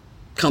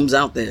comes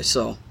out there.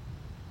 So,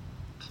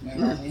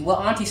 well,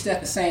 Auntie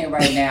Steph is saying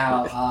right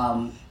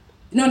now,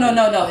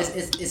 no.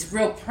 It's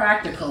real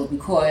practical,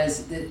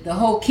 because the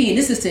whole key, and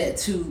this is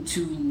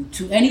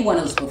to anyone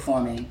who's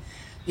performing.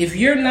 If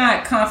you're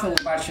not confident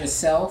about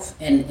yourself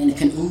and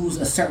can ooze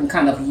a certain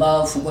kind of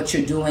love for what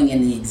you're doing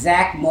in the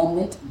exact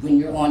moment when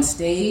you're on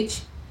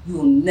stage, you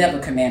will never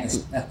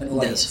command an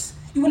audience.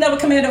 You will never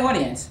command an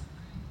audience.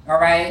 All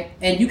right?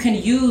 And you can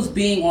use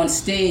being on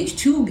stage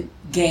to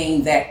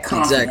gain that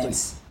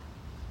confidence.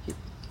 Exactly.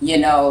 You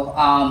know,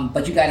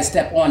 but you got to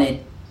step on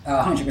it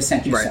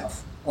 100%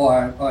 yourself.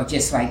 Right. Or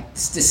just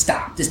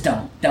stop. Just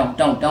don't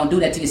do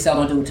that to yourself.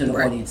 Don't do it to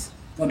the audience.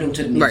 Don't do it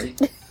to the music.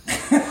 Right.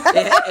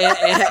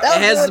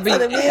 it has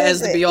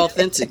to be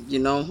authentic, you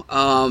know.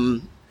 Oh,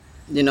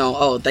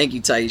 thank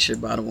you, Taisha,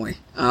 by the way.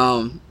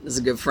 There's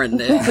a good friend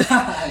there.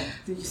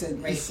 You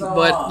said great song.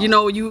 But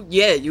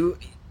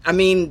I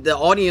mean, the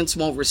audience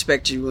won't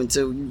respect you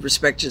until you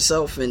respect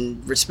yourself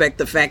and respect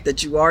the fact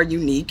that you are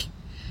unique.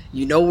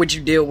 You know what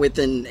you deal with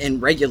in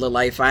regular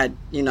life. I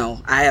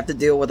have to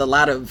deal with a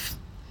lot of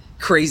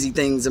crazy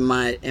things in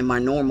my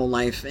normal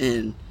life,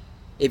 and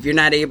if you're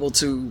not able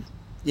to,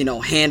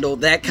 handle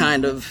that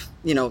kind of,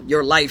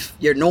 your life,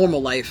 your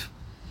normal life,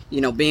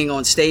 being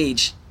on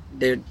stage,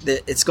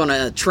 it's going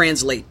to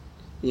translate,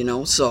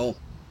 so,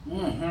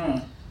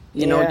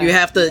 you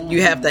have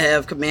to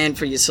have command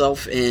for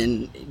yourself,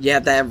 and you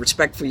have to have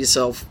respect for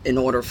yourself in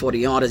order for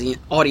the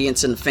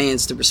audience and the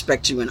fans to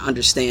respect you and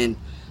understand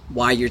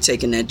why you're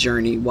taking that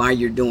journey, why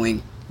you're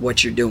doing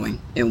what you're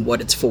doing and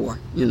what it's for,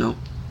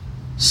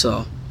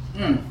 so.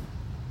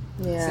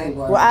 Yeah.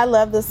 Well, I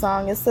love the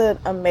song. It's an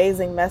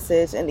amazing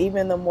message, and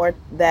even the more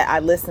that I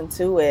listen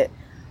to it,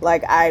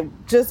 like, I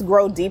just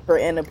grow deeper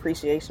in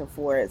appreciation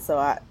for it. So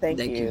I thank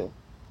you.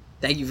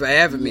 Thank you for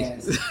having me.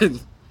 Yes.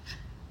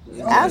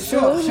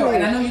 Absolutely. Sure.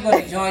 And I know you're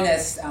going to join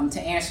us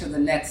to answer the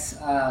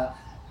next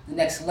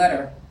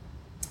letter.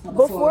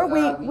 Before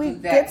we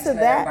get to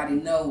that,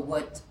 everybody know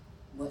what.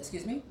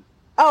 Excuse me.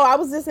 Oh, I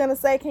was just gonna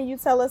say, can you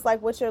tell us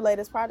what your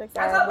latest projects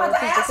are? I was about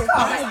to ask. That's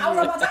why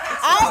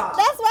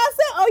I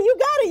said, oh, you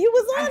got it. You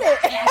was on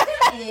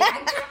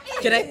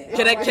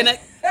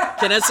it.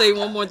 Can I say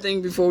one more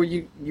thing before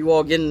you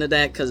all get into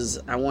that? Because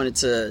I wanted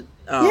to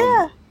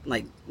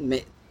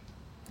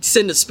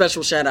send a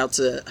special shout out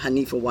to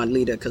Hanifa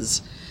Walida,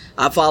 because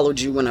I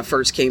followed you when I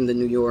first came to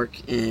New York,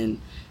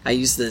 and I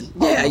used to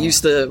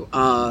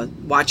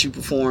watch you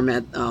perform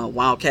at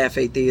Wild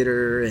Cafe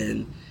Theater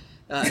and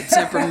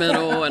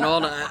Temperamental and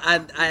all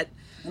that.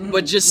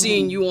 But just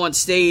seeing you on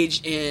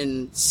stage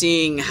and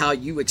seeing how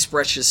you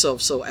express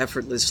yourself so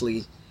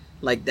effortlessly,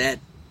 like that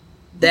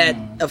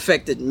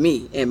affected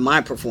me in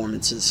my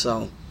performances.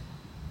 So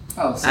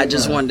I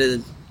just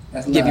wanted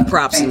to give you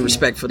props and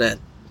respect for that.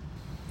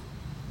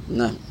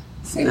 No,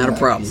 not a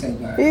problem.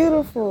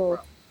 Beautiful.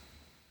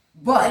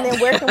 And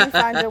then where can we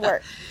find your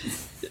work?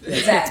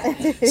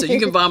 Exactly. So you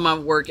can find my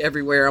work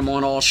everywhere. I'm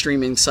on all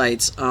streaming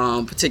sites,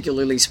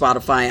 particularly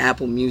Spotify,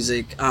 Apple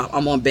Music.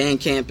 I'm on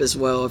Bandcamp as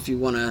well if you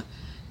want to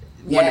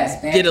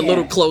get a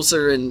little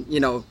closer and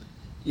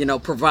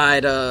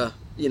provide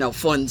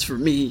funds for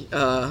me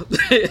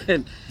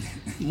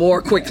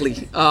more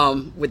quickly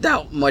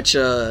without much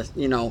of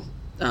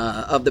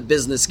the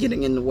business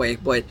getting in the way.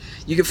 But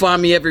you can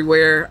find me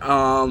everywhere.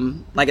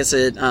 Like I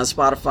said,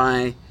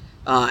 Spotify,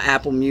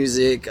 Apple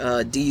Music,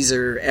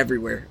 Deezer,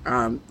 everywhere.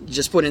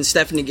 Just put in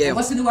Stephanie Gale. And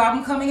what's the new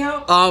album coming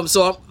out?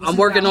 So I'm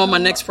working on my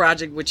next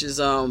project, which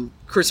is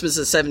Christmas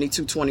of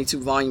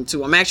 7222 Volume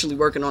 2. I'm actually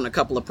working on a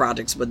couple of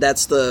projects, but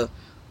that's the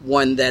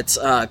one that's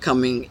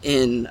coming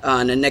in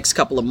the next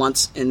couple of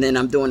months. And then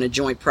I'm doing a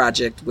joint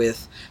project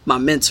with my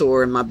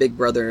mentor and my big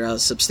brother,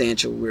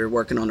 Substantial. We're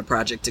working on a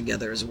project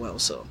together as well.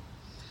 So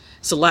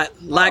it's a lot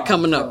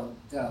coming up.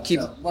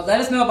 Well, let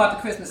us know about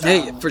the Christmas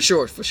album. Hey, for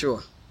sure.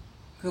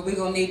 Because we're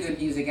going to need good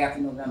music after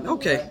November.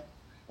 Okay.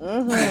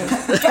 Right?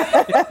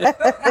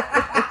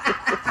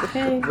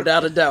 Mm-hmm.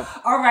 Without a doubt.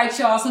 All right,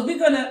 y'all. So we're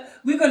gonna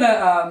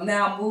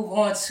now move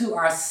on to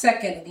our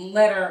second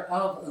letter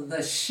of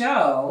the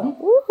show.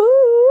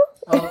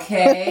 Woohoo!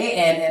 Okay,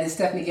 and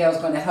Stephanie Gale is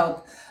going to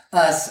help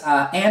us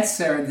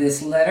answer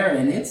this letter,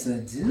 and it's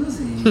a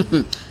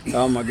doozy.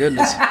 Oh my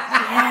goodness.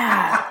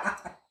 Yeah.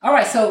 All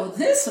right. So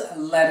this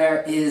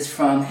letter is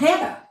from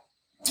Hannah.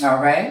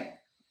 All right.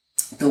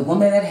 The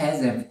woman that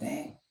has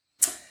everything.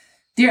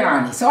 Dear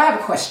Arnie, so I have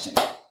a question.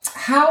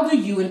 How do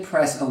you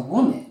impress a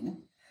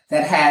woman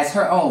that has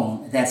her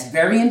own, that's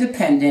very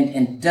independent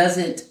and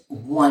doesn't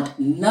want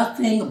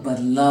nothing but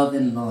love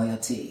and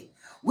loyalty?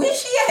 Where's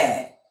she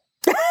at?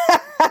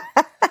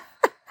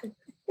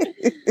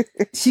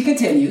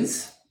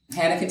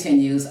 Hannah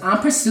continues, I'm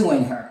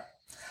pursuing her.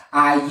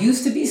 I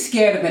used to be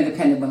scared of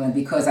independent women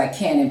because I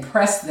can't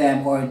impress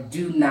them or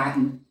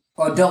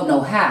don't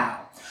know how.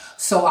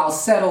 So I'll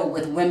settle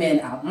with women.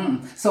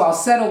 Who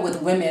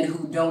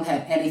don't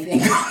have anything.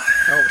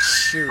 Oh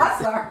shoot!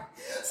 I'm sorry.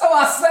 So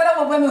I'll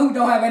settle with women who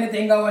don't have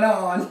anything going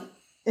on.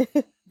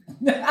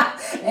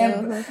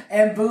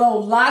 and blow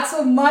lots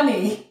of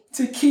money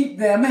to keep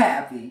them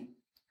happy.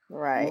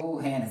 Right. Oh,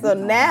 Hannah, so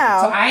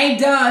now, so I ain't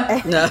done.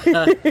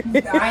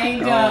 I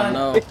ain't done.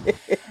 Oh,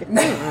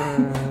 no.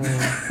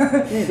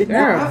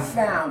 Now I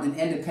found an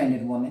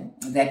independent woman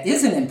that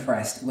isn't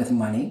impressed with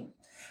money,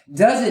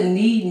 doesn't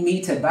need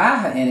me to buy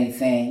her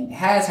anything,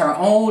 has her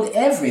own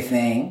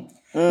everything.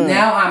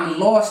 Now I'm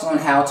lost on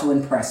how to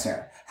impress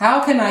her.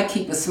 How can I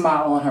keep a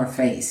smile on her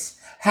face?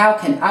 How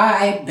can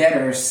I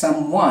better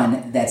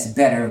someone that's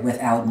better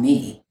without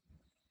me?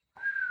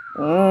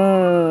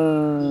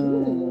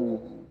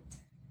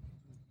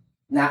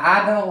 Now,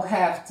 I don't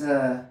have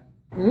to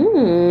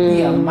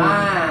be a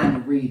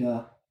mind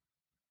reader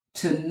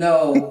to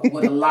know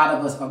what a lot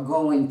of us are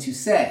going to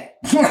say.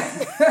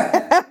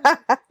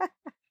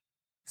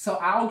 So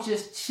I'll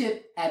just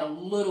chip at a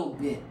little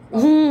bit.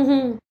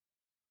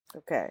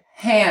 Okay.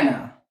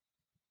 Hannah,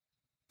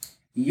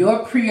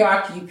 your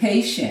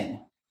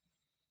preoccupation,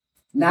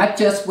 not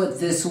just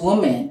with this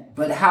woman,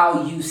 but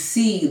how you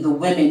see the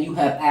women you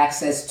have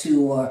access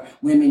to or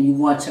women you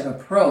want to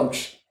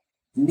approach,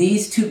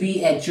 needs to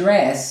be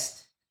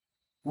addressed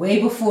way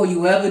before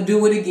you ever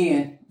do it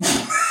again.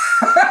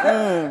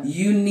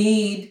 You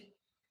need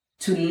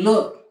to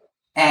look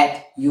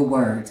at your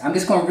words. I'm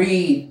just going to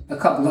read a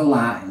couple of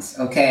lines,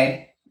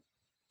 okay?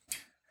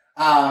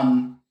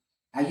 I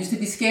used to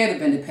be scared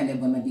of independent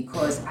women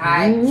because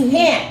I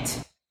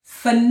can't,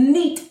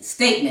 finite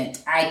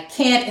statement, I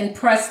can't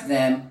impress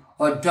them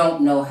or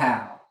don't know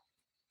how.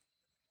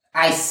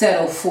 I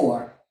settle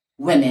for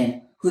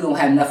women who don't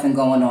have nothing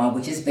going on,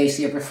 which is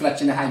basically a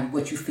reflection of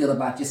what you feel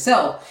about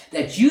yourself,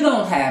 that you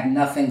don't have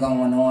nothing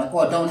going on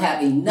or don't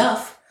have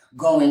enough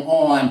going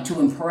on to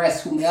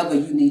impress whomever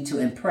you need to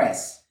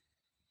impress.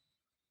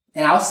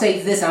 And I'll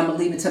say this, I'm going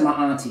to leave it to my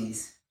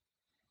aunties.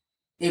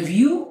 If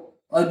you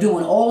are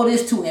doing all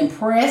this to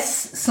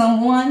impress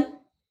someone,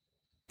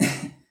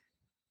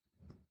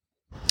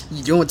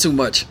 you're doing too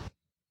much.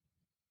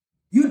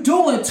 You're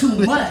doing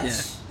too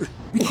much.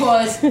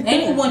 Because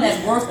anyone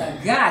that's worth a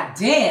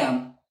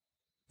goddamn,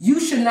 you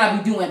should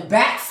not be doing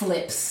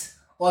backflips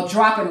or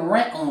dropping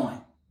rent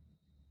on.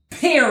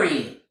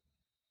 Period.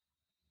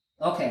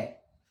 Okay.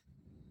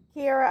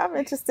 Kiera, I'm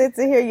interested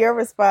to hear your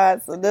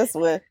response on this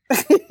one.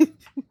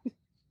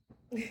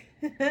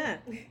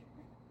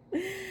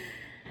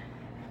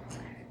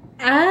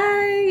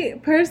 I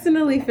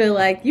personally feel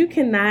like you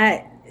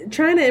cannot,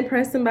 trying to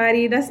impress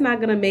somebody, that's not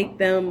going to make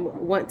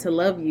them want to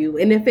love you.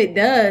 And if it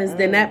does,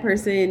 then that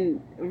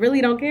person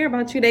really don't care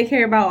about you. They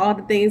care about all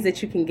the things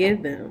that you can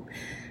give them.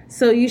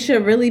 So you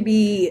should really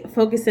be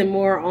focusing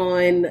more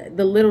on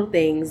the little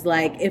things.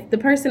 Like if the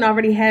person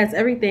already has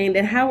everything,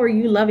 then how are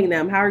you loving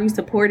them? How are you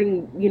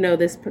supporting,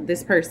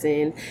 this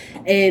person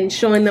and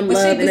showing them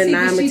love in a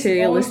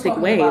non-materialistic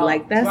way?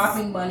 Like that's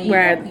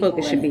where the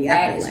focus should be.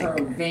 That is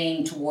her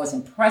vein towards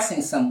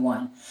impressing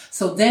someone.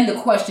 So then the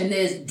question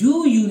is,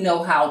 do you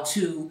know how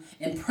to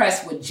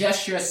impress with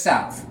just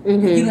yourself?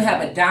 If you don't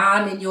have a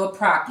dime in your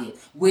pocket,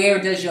 where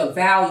does your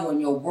value and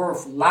your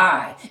worth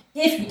lie?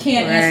 If you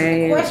can't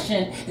answer the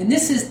question, then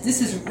this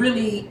is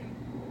really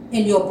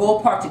in your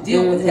ballpark to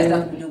deal with. It has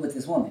nothing to do with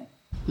this woman.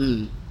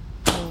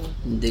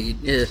 Indeed,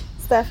 yeah.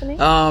 Stephanie,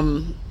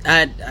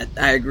 I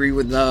agree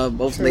with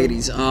both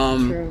ladies.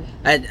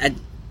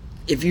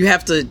 If you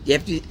have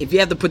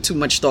to put too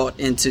much thought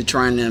into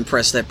trying to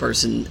impress that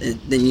person,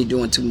 then you're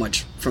doing too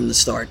much from the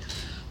start.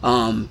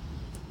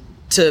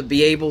 To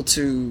be able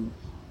to,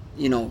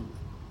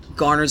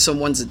 garner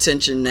someone's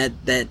attention,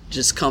 that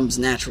just comes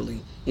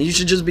naturally, and you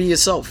should just be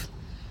yourself.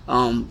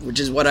 Which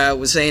is what I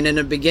was saying in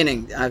the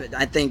beginning.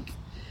 I think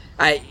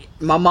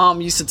my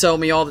mom used to tell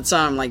me all the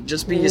time, like,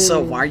 just be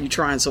yourself. Why are you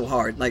trying so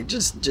hard? Like,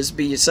 just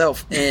be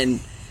yourself. And,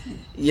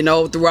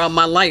 throughout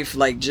my life,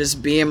 like,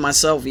 just being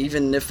myself,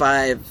 even if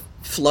I've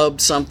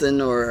flubbed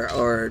something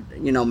or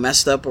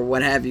messed up or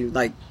what have you,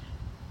 like,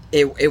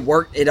 it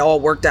worked. It all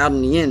worked out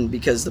in the end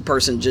because the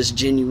person just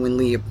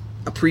genuinely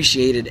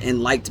appreciated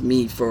and liked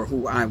me for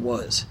who I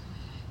was.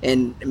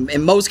 And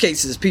in most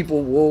cases,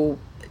 people will,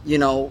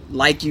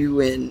 like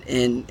you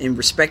and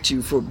respect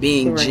you for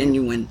being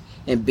genuine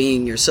and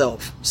being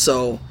yourself.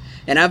 So,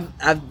 and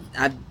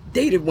I've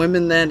dated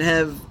women that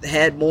have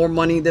had more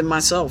money than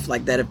myself,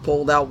 like that have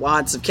pulled out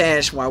wads of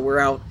cash while we're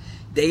out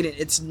dating.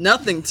 It's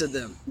nothing to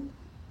them.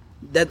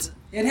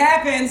 It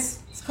happens.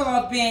 It's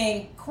called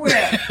being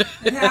queer.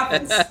 It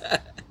happens.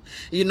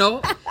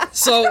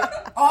 So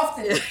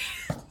often.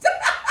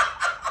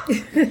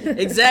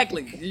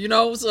 Exactly.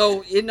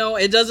 So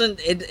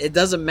it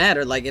doesn't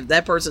matter. Like if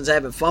that person's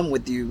having fun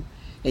with you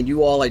and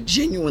you all are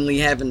genuinely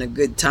having a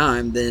good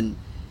time, then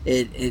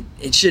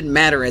it shouldn't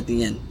matter at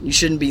the end. You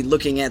shouldn't be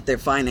looking at their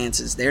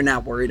finances. They're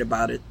not worried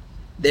about it.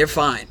 They're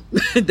fine.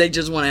 They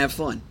just want to have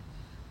fun.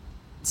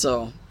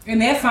 So,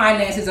 and their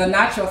finances are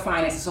not your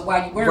finances, so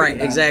why are you worried about it?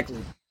 Right, exactly.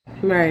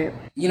 Right.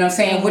 You know what I'm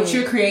saying? What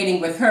you're creating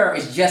with her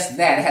is just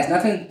that. It has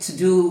nothing to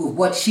do with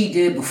what she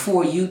did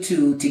before you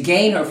to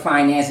gain her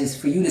finances,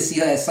 for you to see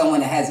her as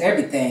someone that has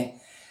everything.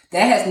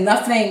 That has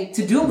nothing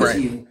to do with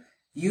you.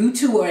 You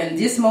two are in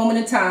this moment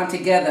in time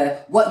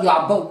together. What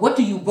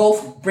do you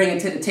both bring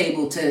to the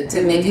table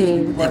to make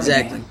it work?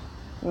 Exactly.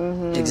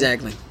 Mm-hmm.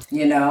 Exactly.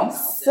 You know?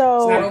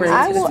 So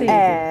I will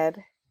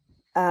add,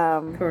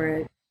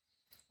 correct.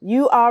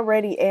 You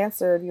already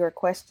answered your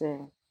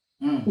question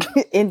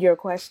in your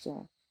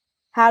question.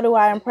 How do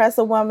I impress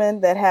a woman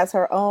that has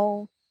her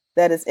own,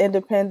 that is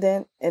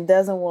independent and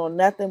doesn't want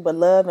nothing but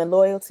love and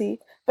loyalty?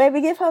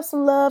 Baby, give her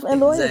some love and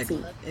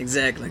loyalty.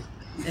 Exactly.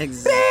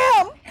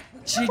 Bam!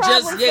 She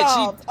just gave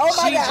you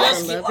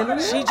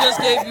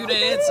the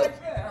answer.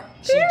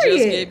 She just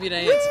gave you the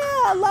answer.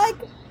 Yeah, like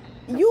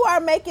you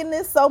are making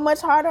this so much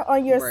harder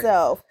on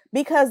yourself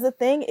because the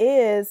thing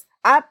is,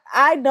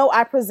 I know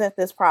I present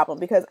this problem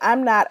because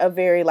I'm not a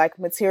very like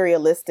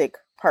materialistic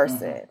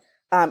person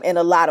in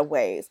a lot of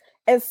ways.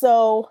 And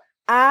so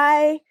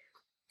I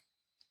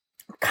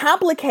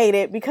complicate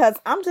it because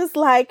I'm just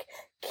like,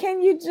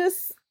 can you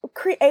just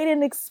create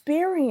an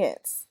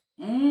experience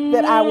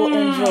that I will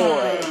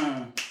enjoy?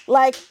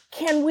 Like,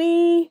 can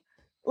we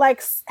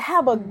like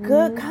have a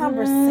good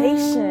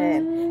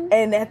conversation?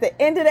 And at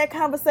the end of that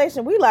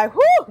conversation, we like,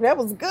 whoo, that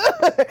was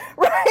good,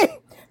 right?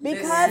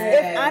 Because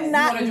if I'm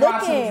not looking,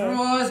 drop some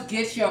drawers,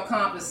 get your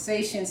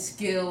conversation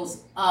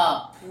skills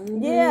up.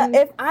 Yeah,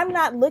 if I'm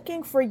not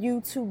looking for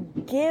you to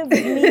give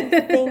me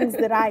things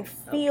that I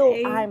feel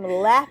I'm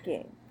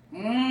lacking,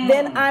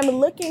 then I'm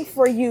looking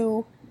for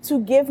you to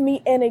give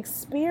me an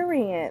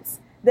experience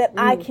that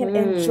I can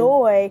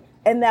enjoy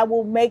and that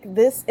will make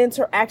this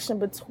interaction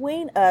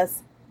between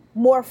us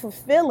more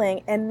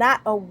fulfilling and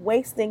not a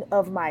wasting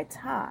of my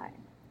time,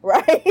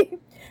 right?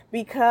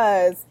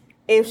 Because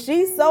if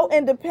she's so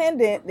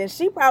independent, then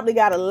she probably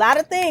got a lot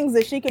of things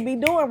that she could be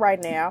doing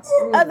right now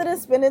other than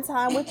spending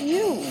time with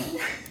you.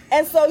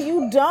 And so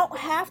you don't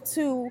have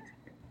to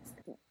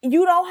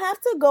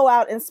go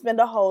out and spend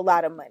a whole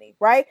lot of money,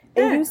 right?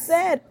 And you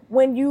said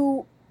when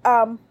you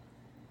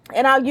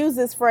and I'll use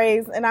this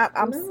phrase, and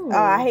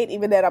I hate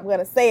even that I'm going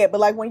to say it, but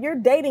like when you're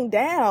dating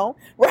down,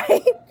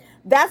 right?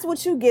 That's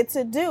what you get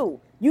to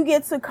do. You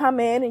get to come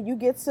in and you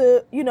get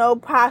to,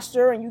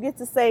 posture and you get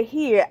to say,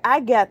 here, I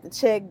got the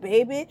check,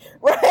 baby,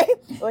 right?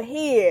 Or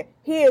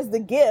here's the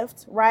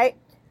gift, right?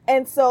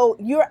 And so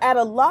you're at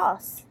a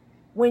loss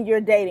when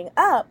you're dating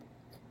up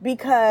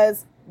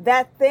because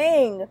that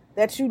thing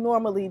that you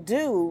normally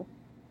do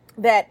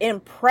that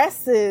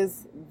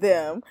impresses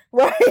them,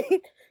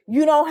 right?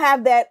 You don't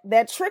have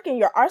that trick in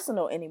your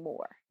arsenal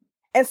anymore.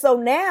 And so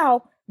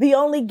now the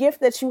only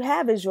gift that you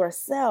have is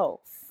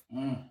yourself.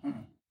 Mm-hmm.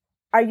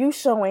 Are you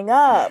showing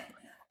up?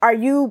 Are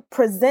you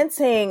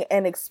presenting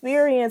an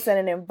experience and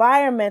an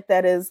environment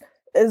that is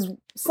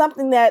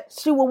something that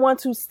she will want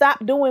to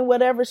stop doing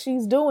whatever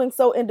she's doing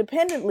so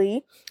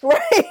independently,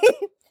 right?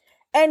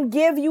 And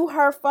give you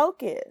her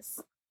focus.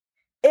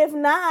 If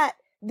not,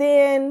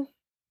 then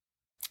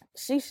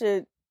she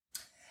should.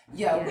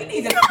 Yeah,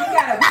 we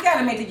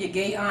gotta make your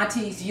gay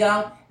aunties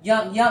young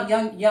gentlemen,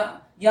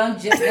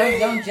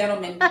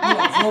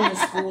 grooming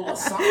school or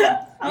something.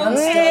 Young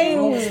stuff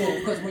grooming school.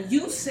 Because when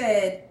you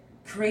said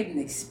create an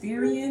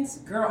experience,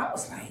 girl, I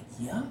was like,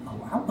 yo,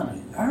 I want to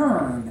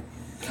learn.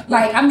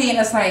 Like, I mean,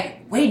 it's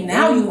like, wait,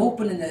 now you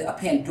opening a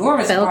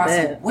Pandora's box.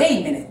 Like, wait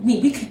a minute. I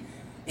mean, we can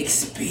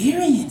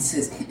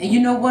experiences. And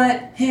you know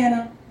what,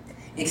 Hannah?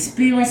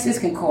 Experiences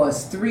can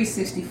cost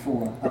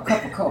 $3.64 a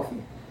cup of coffee.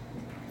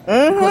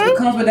 Because what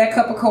comes with that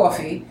cup of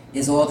coffee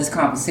is all this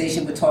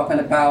conversation we're talking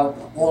about,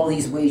 all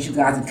these ways you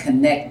guys can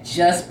connect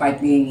just by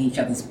being in each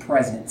other's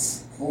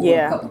presence over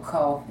a cup of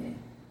coffee.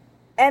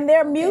 And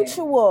they're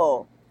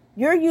mutual.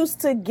 You're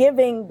used to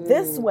giving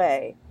this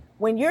way.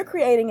 When you're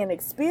creating an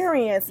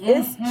experience,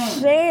 it's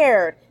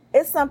shared.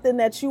 It's something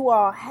that you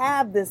all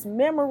have, this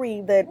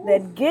memory,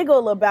 that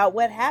giggle about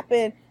what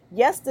happened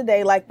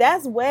yesterday. Like,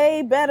 that's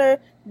way better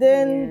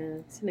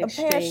than a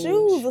pair of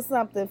shoes or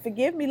something.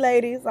 Forgive me,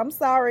 ladies. I'm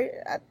sorry.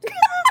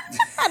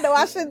 I know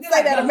I shouldn't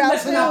say that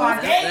about shoes.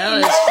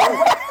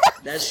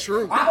 That's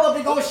true. I'm going to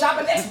be going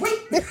shopping next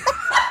week.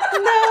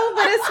 No,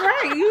 but it's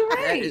right. You're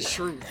right. That is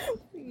true.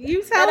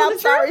 You telling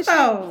the truth,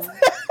 though.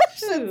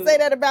 Shouldn't say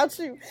that about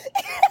you.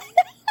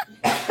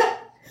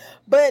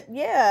 But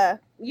yeah.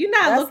 You're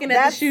not looking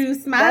at the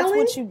shoes smiling. That's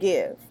what you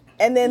give.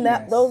 And then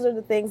those are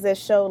the things that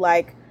show,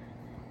 like,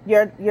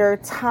 your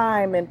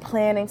time and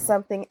planning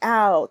something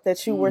out,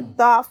 that you were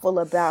thoughtful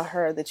about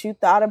her, that you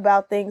thought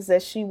about things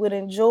that she would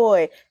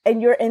enjoy,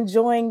 and you're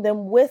enjoying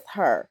them with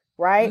her,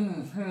 right?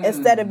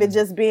 Instead of it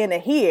just being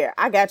here,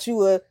 I got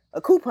you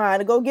a coupon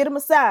to go get a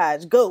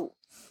massage, go,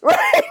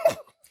 right?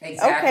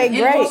 Exactly. Okay,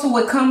 great. And also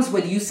what comes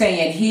with you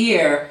saying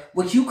here,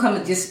 what you come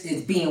to just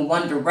is being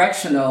one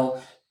directional.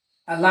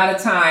 A lot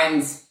of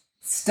times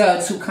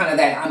studs who kind of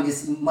that I'm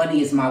just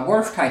money is my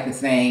worth type of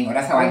thing, or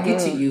that's how I get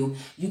to you.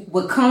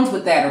 What comes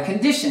with that are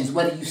conditions,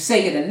 whether you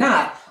say it or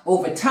not.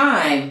 Over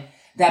time,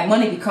 that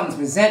money becomes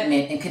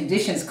resentment and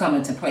conditions come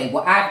into play.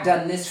 Well, I've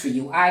done this for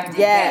you. I did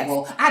that.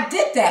 Well, I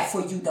did that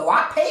for you though.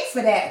 I paid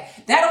for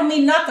that. That don't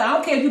mean nothing. I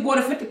don't care if you bought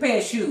a 50 pair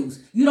of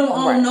shoes. You don't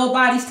own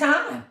nobody's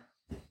time.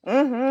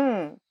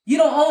 You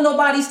don't own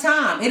nobody's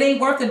time. It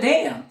ain't worth a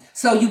damn.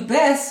 So you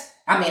best,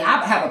 I mean,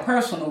 I have a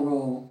personal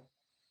rule,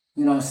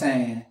 you know what I'm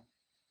saying?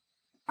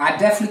 I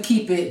definitely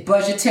keep it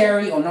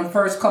budgetary on the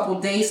first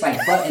couple dates, like,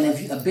 and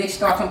if a bitch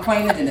start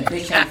complaining, then the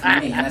bitch ain't for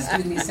me. And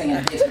excuse me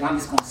saying bitch, but I'm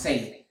just gonna say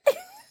it,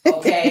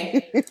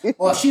 okay?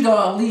 Or she don't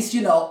at least,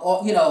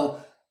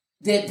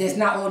 there's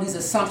not all these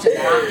assumptions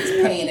that I'm just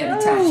paying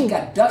every time. She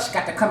got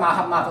to come out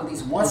her mouth at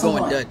least once a month.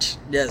 Going Dutch,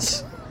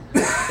 yes.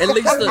 At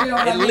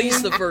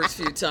least the first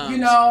few times.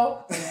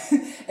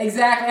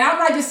 Exactly. I'm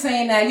not just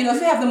saying that, if you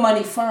have the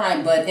money,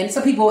 fine, and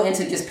some people are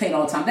into just paying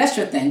all the time. That's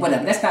your thing,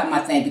 whatever. That's not my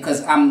thing,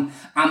 because I'm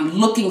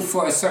looking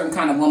for a certain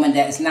kind of woman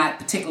that is not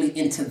particularly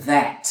into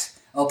that,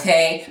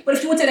 okay? But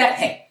if you're into that,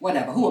 hey,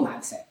 whatever. Who am I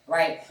to say,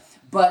 right?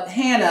 But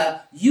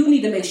Hannah, you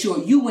need to make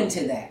sure you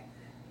into that,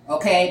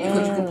 okay?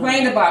 Because you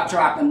complained about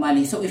dropping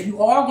money. So if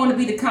you are going to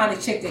be the kind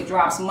of chick that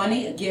drops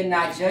money, again,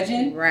 not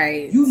judging,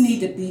 right? You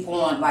need to be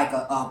on like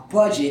a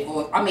budget,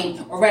 or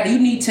rather, you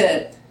need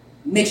to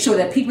make sure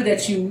that people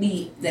that you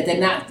meet, that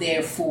they're not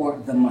there for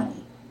the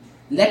money.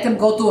 Let them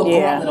go through a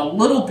gauntlet a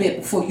little bit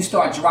before you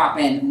start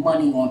dropping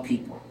money on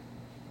people.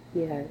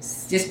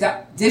 Yes. Just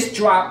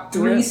drop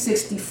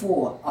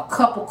 $3.64, a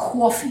cup of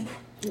coffee.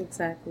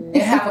 Exactly. And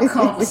have a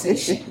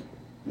conversation.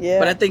 Yeah.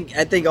 But I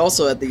think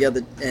also at the end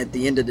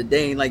of the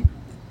day, like,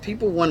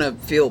 people want to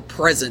feel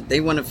present.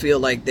 They want to feel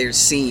like they're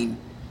seen,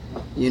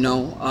 and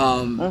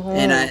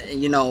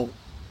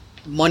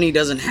money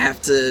doesn't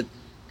have to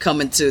come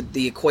into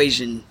the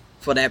equation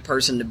for that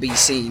person to be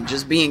seen.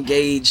 Just be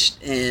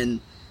engaged and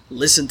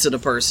listen to the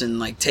person,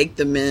 like, take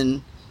them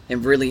in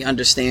and really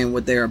understand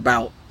what they're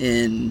about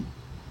and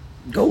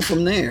go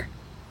from there.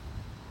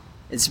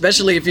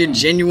 Especially if you're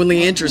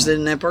genuinely interested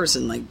in that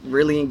person, like,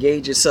 really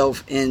engage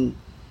yourself and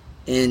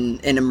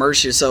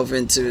immerse yourself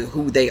into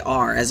who they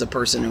are as a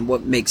person and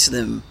what makes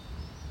them,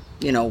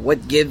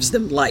 what gives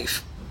them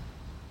life,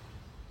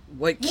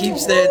 what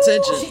keeps their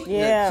attention. She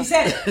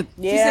said it.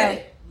 She said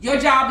it. Your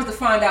job is to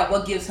find out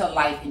what gives her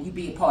life, and you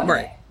be a part of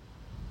that.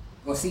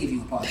 Or see if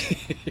you're a part of it.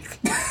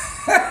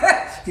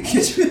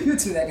 Because you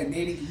to that, and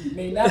you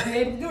may not be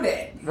able to do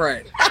that.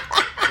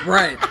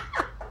 Right.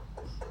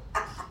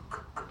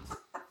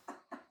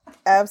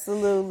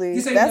 Absolutely.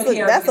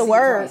 That's a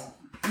word.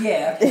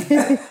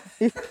 Yeah.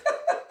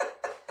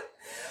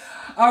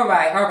 All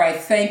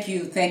right. Thank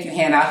you,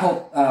 Hannah. I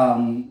hope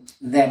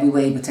that we were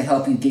able to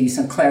help you, give you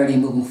some clarity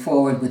moving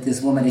forward with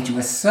this woman that you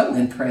were so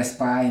impressed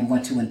by and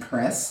want to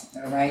impress.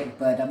 All right,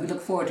 but we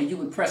look forward to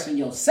you impressing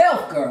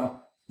yourself, girl.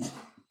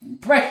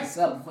 Impress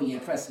yourself before you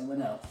impress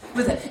someone else.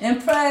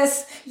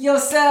 Impress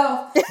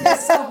yourself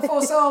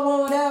before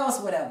someone else,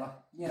 whatever.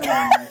 You know what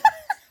I mean?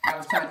 I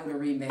was trying to do the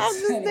remix.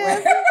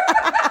 Anyway.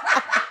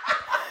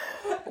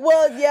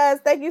 Well, yes,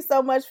 thank you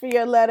so much for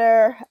your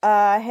letter,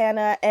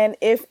 Hannah. And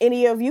if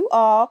any of you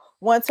all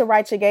want to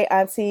write your gay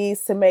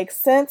aunties to make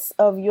sense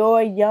of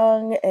your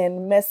young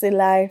and messy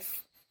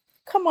life,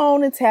 come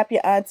on and tap your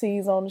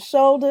aunties on the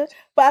shoulder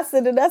by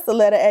sending us a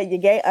letter at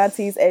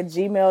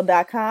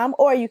yourgayaunties@gmail.com,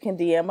 or you can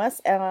DM us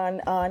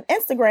on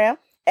Instagram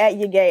at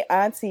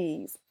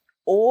yourgayaunties.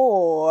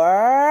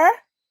 Or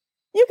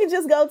you can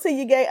just go to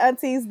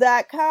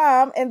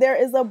yourgayaunties.com and there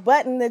is a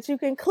button that you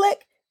can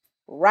click,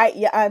 write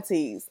your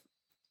aunties.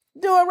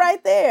 Do it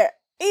right there.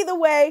 Either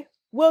way,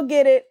 we'll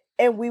get it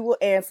and we will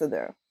answer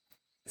them.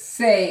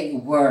 Say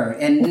word.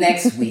 And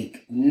next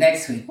week,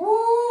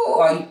 woo,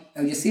 are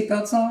your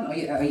seatbelts on?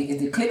 Is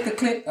the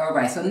click? All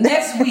right. So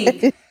next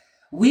week,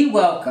 we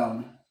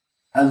welcome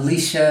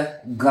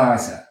Alicia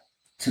Garza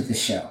to the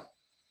show.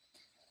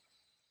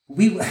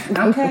 We will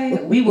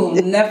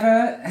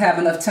never have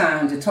enough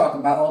time to talk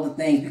about all the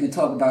things we can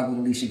talk about with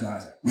Alicia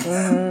Garza.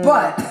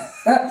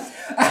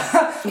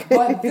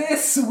 But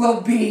this will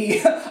be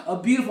a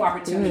beautiful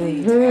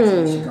opportunity to ask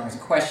Alicia Garza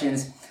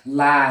questions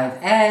live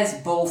as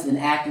both an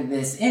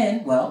activist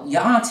and, well,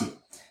 your auntie.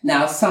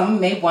 Now, some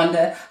may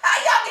wonder, how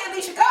y'all get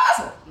Alicia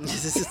Garza?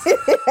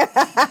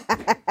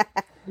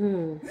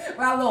 Well,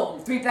 hello,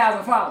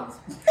 3,000 followers.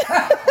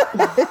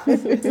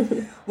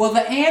 Well,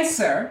 the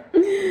answer,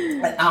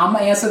 I'm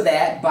going to answer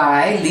that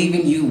by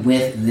leaving you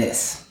with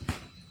this.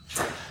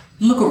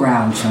 Look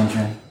around,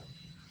 children,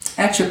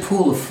 at your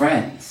pool of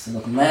friends.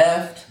 Look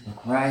left,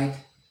 look right.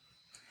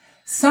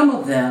 Some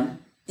of them,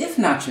 if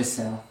not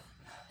yourself,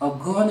 are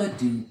going to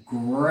do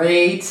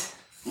great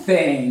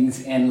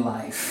things in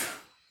life.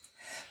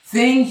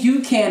 Things you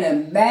can't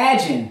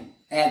imagine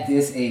at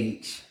this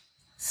age.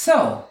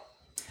 So,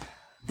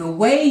 the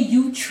way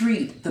you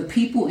treat the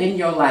people in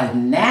your life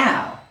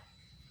now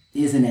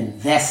is an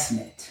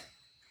investment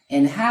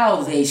in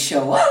how they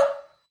show up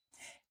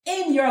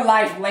in your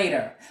life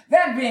later.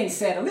 That being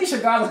said, Alicia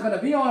Garza is going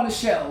to be on the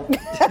show.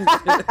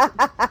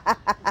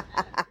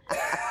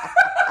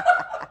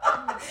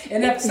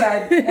 In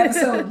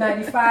episode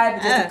 95, in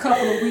just a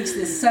couple of weeks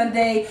this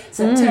Sunday,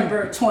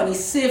 September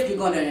 26th. You're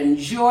going to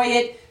enjoy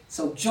it.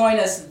 So join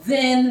us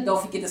then.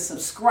 Don't forget to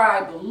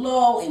subscribe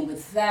below. And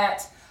with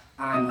that,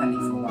 I'm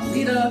Hanifa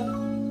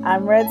Walida.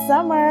 I'm Red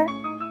Summer.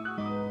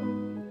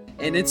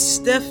 And it's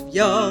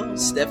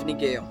Stephanie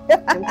Gale.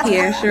 I'm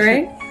Kiara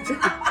Sheree.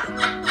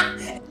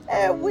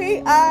 And we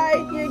are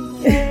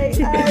your gay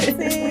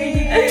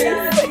aunties.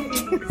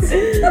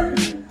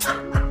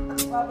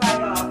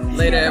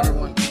 Later,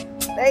 everyone.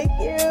 Thank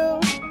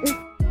you.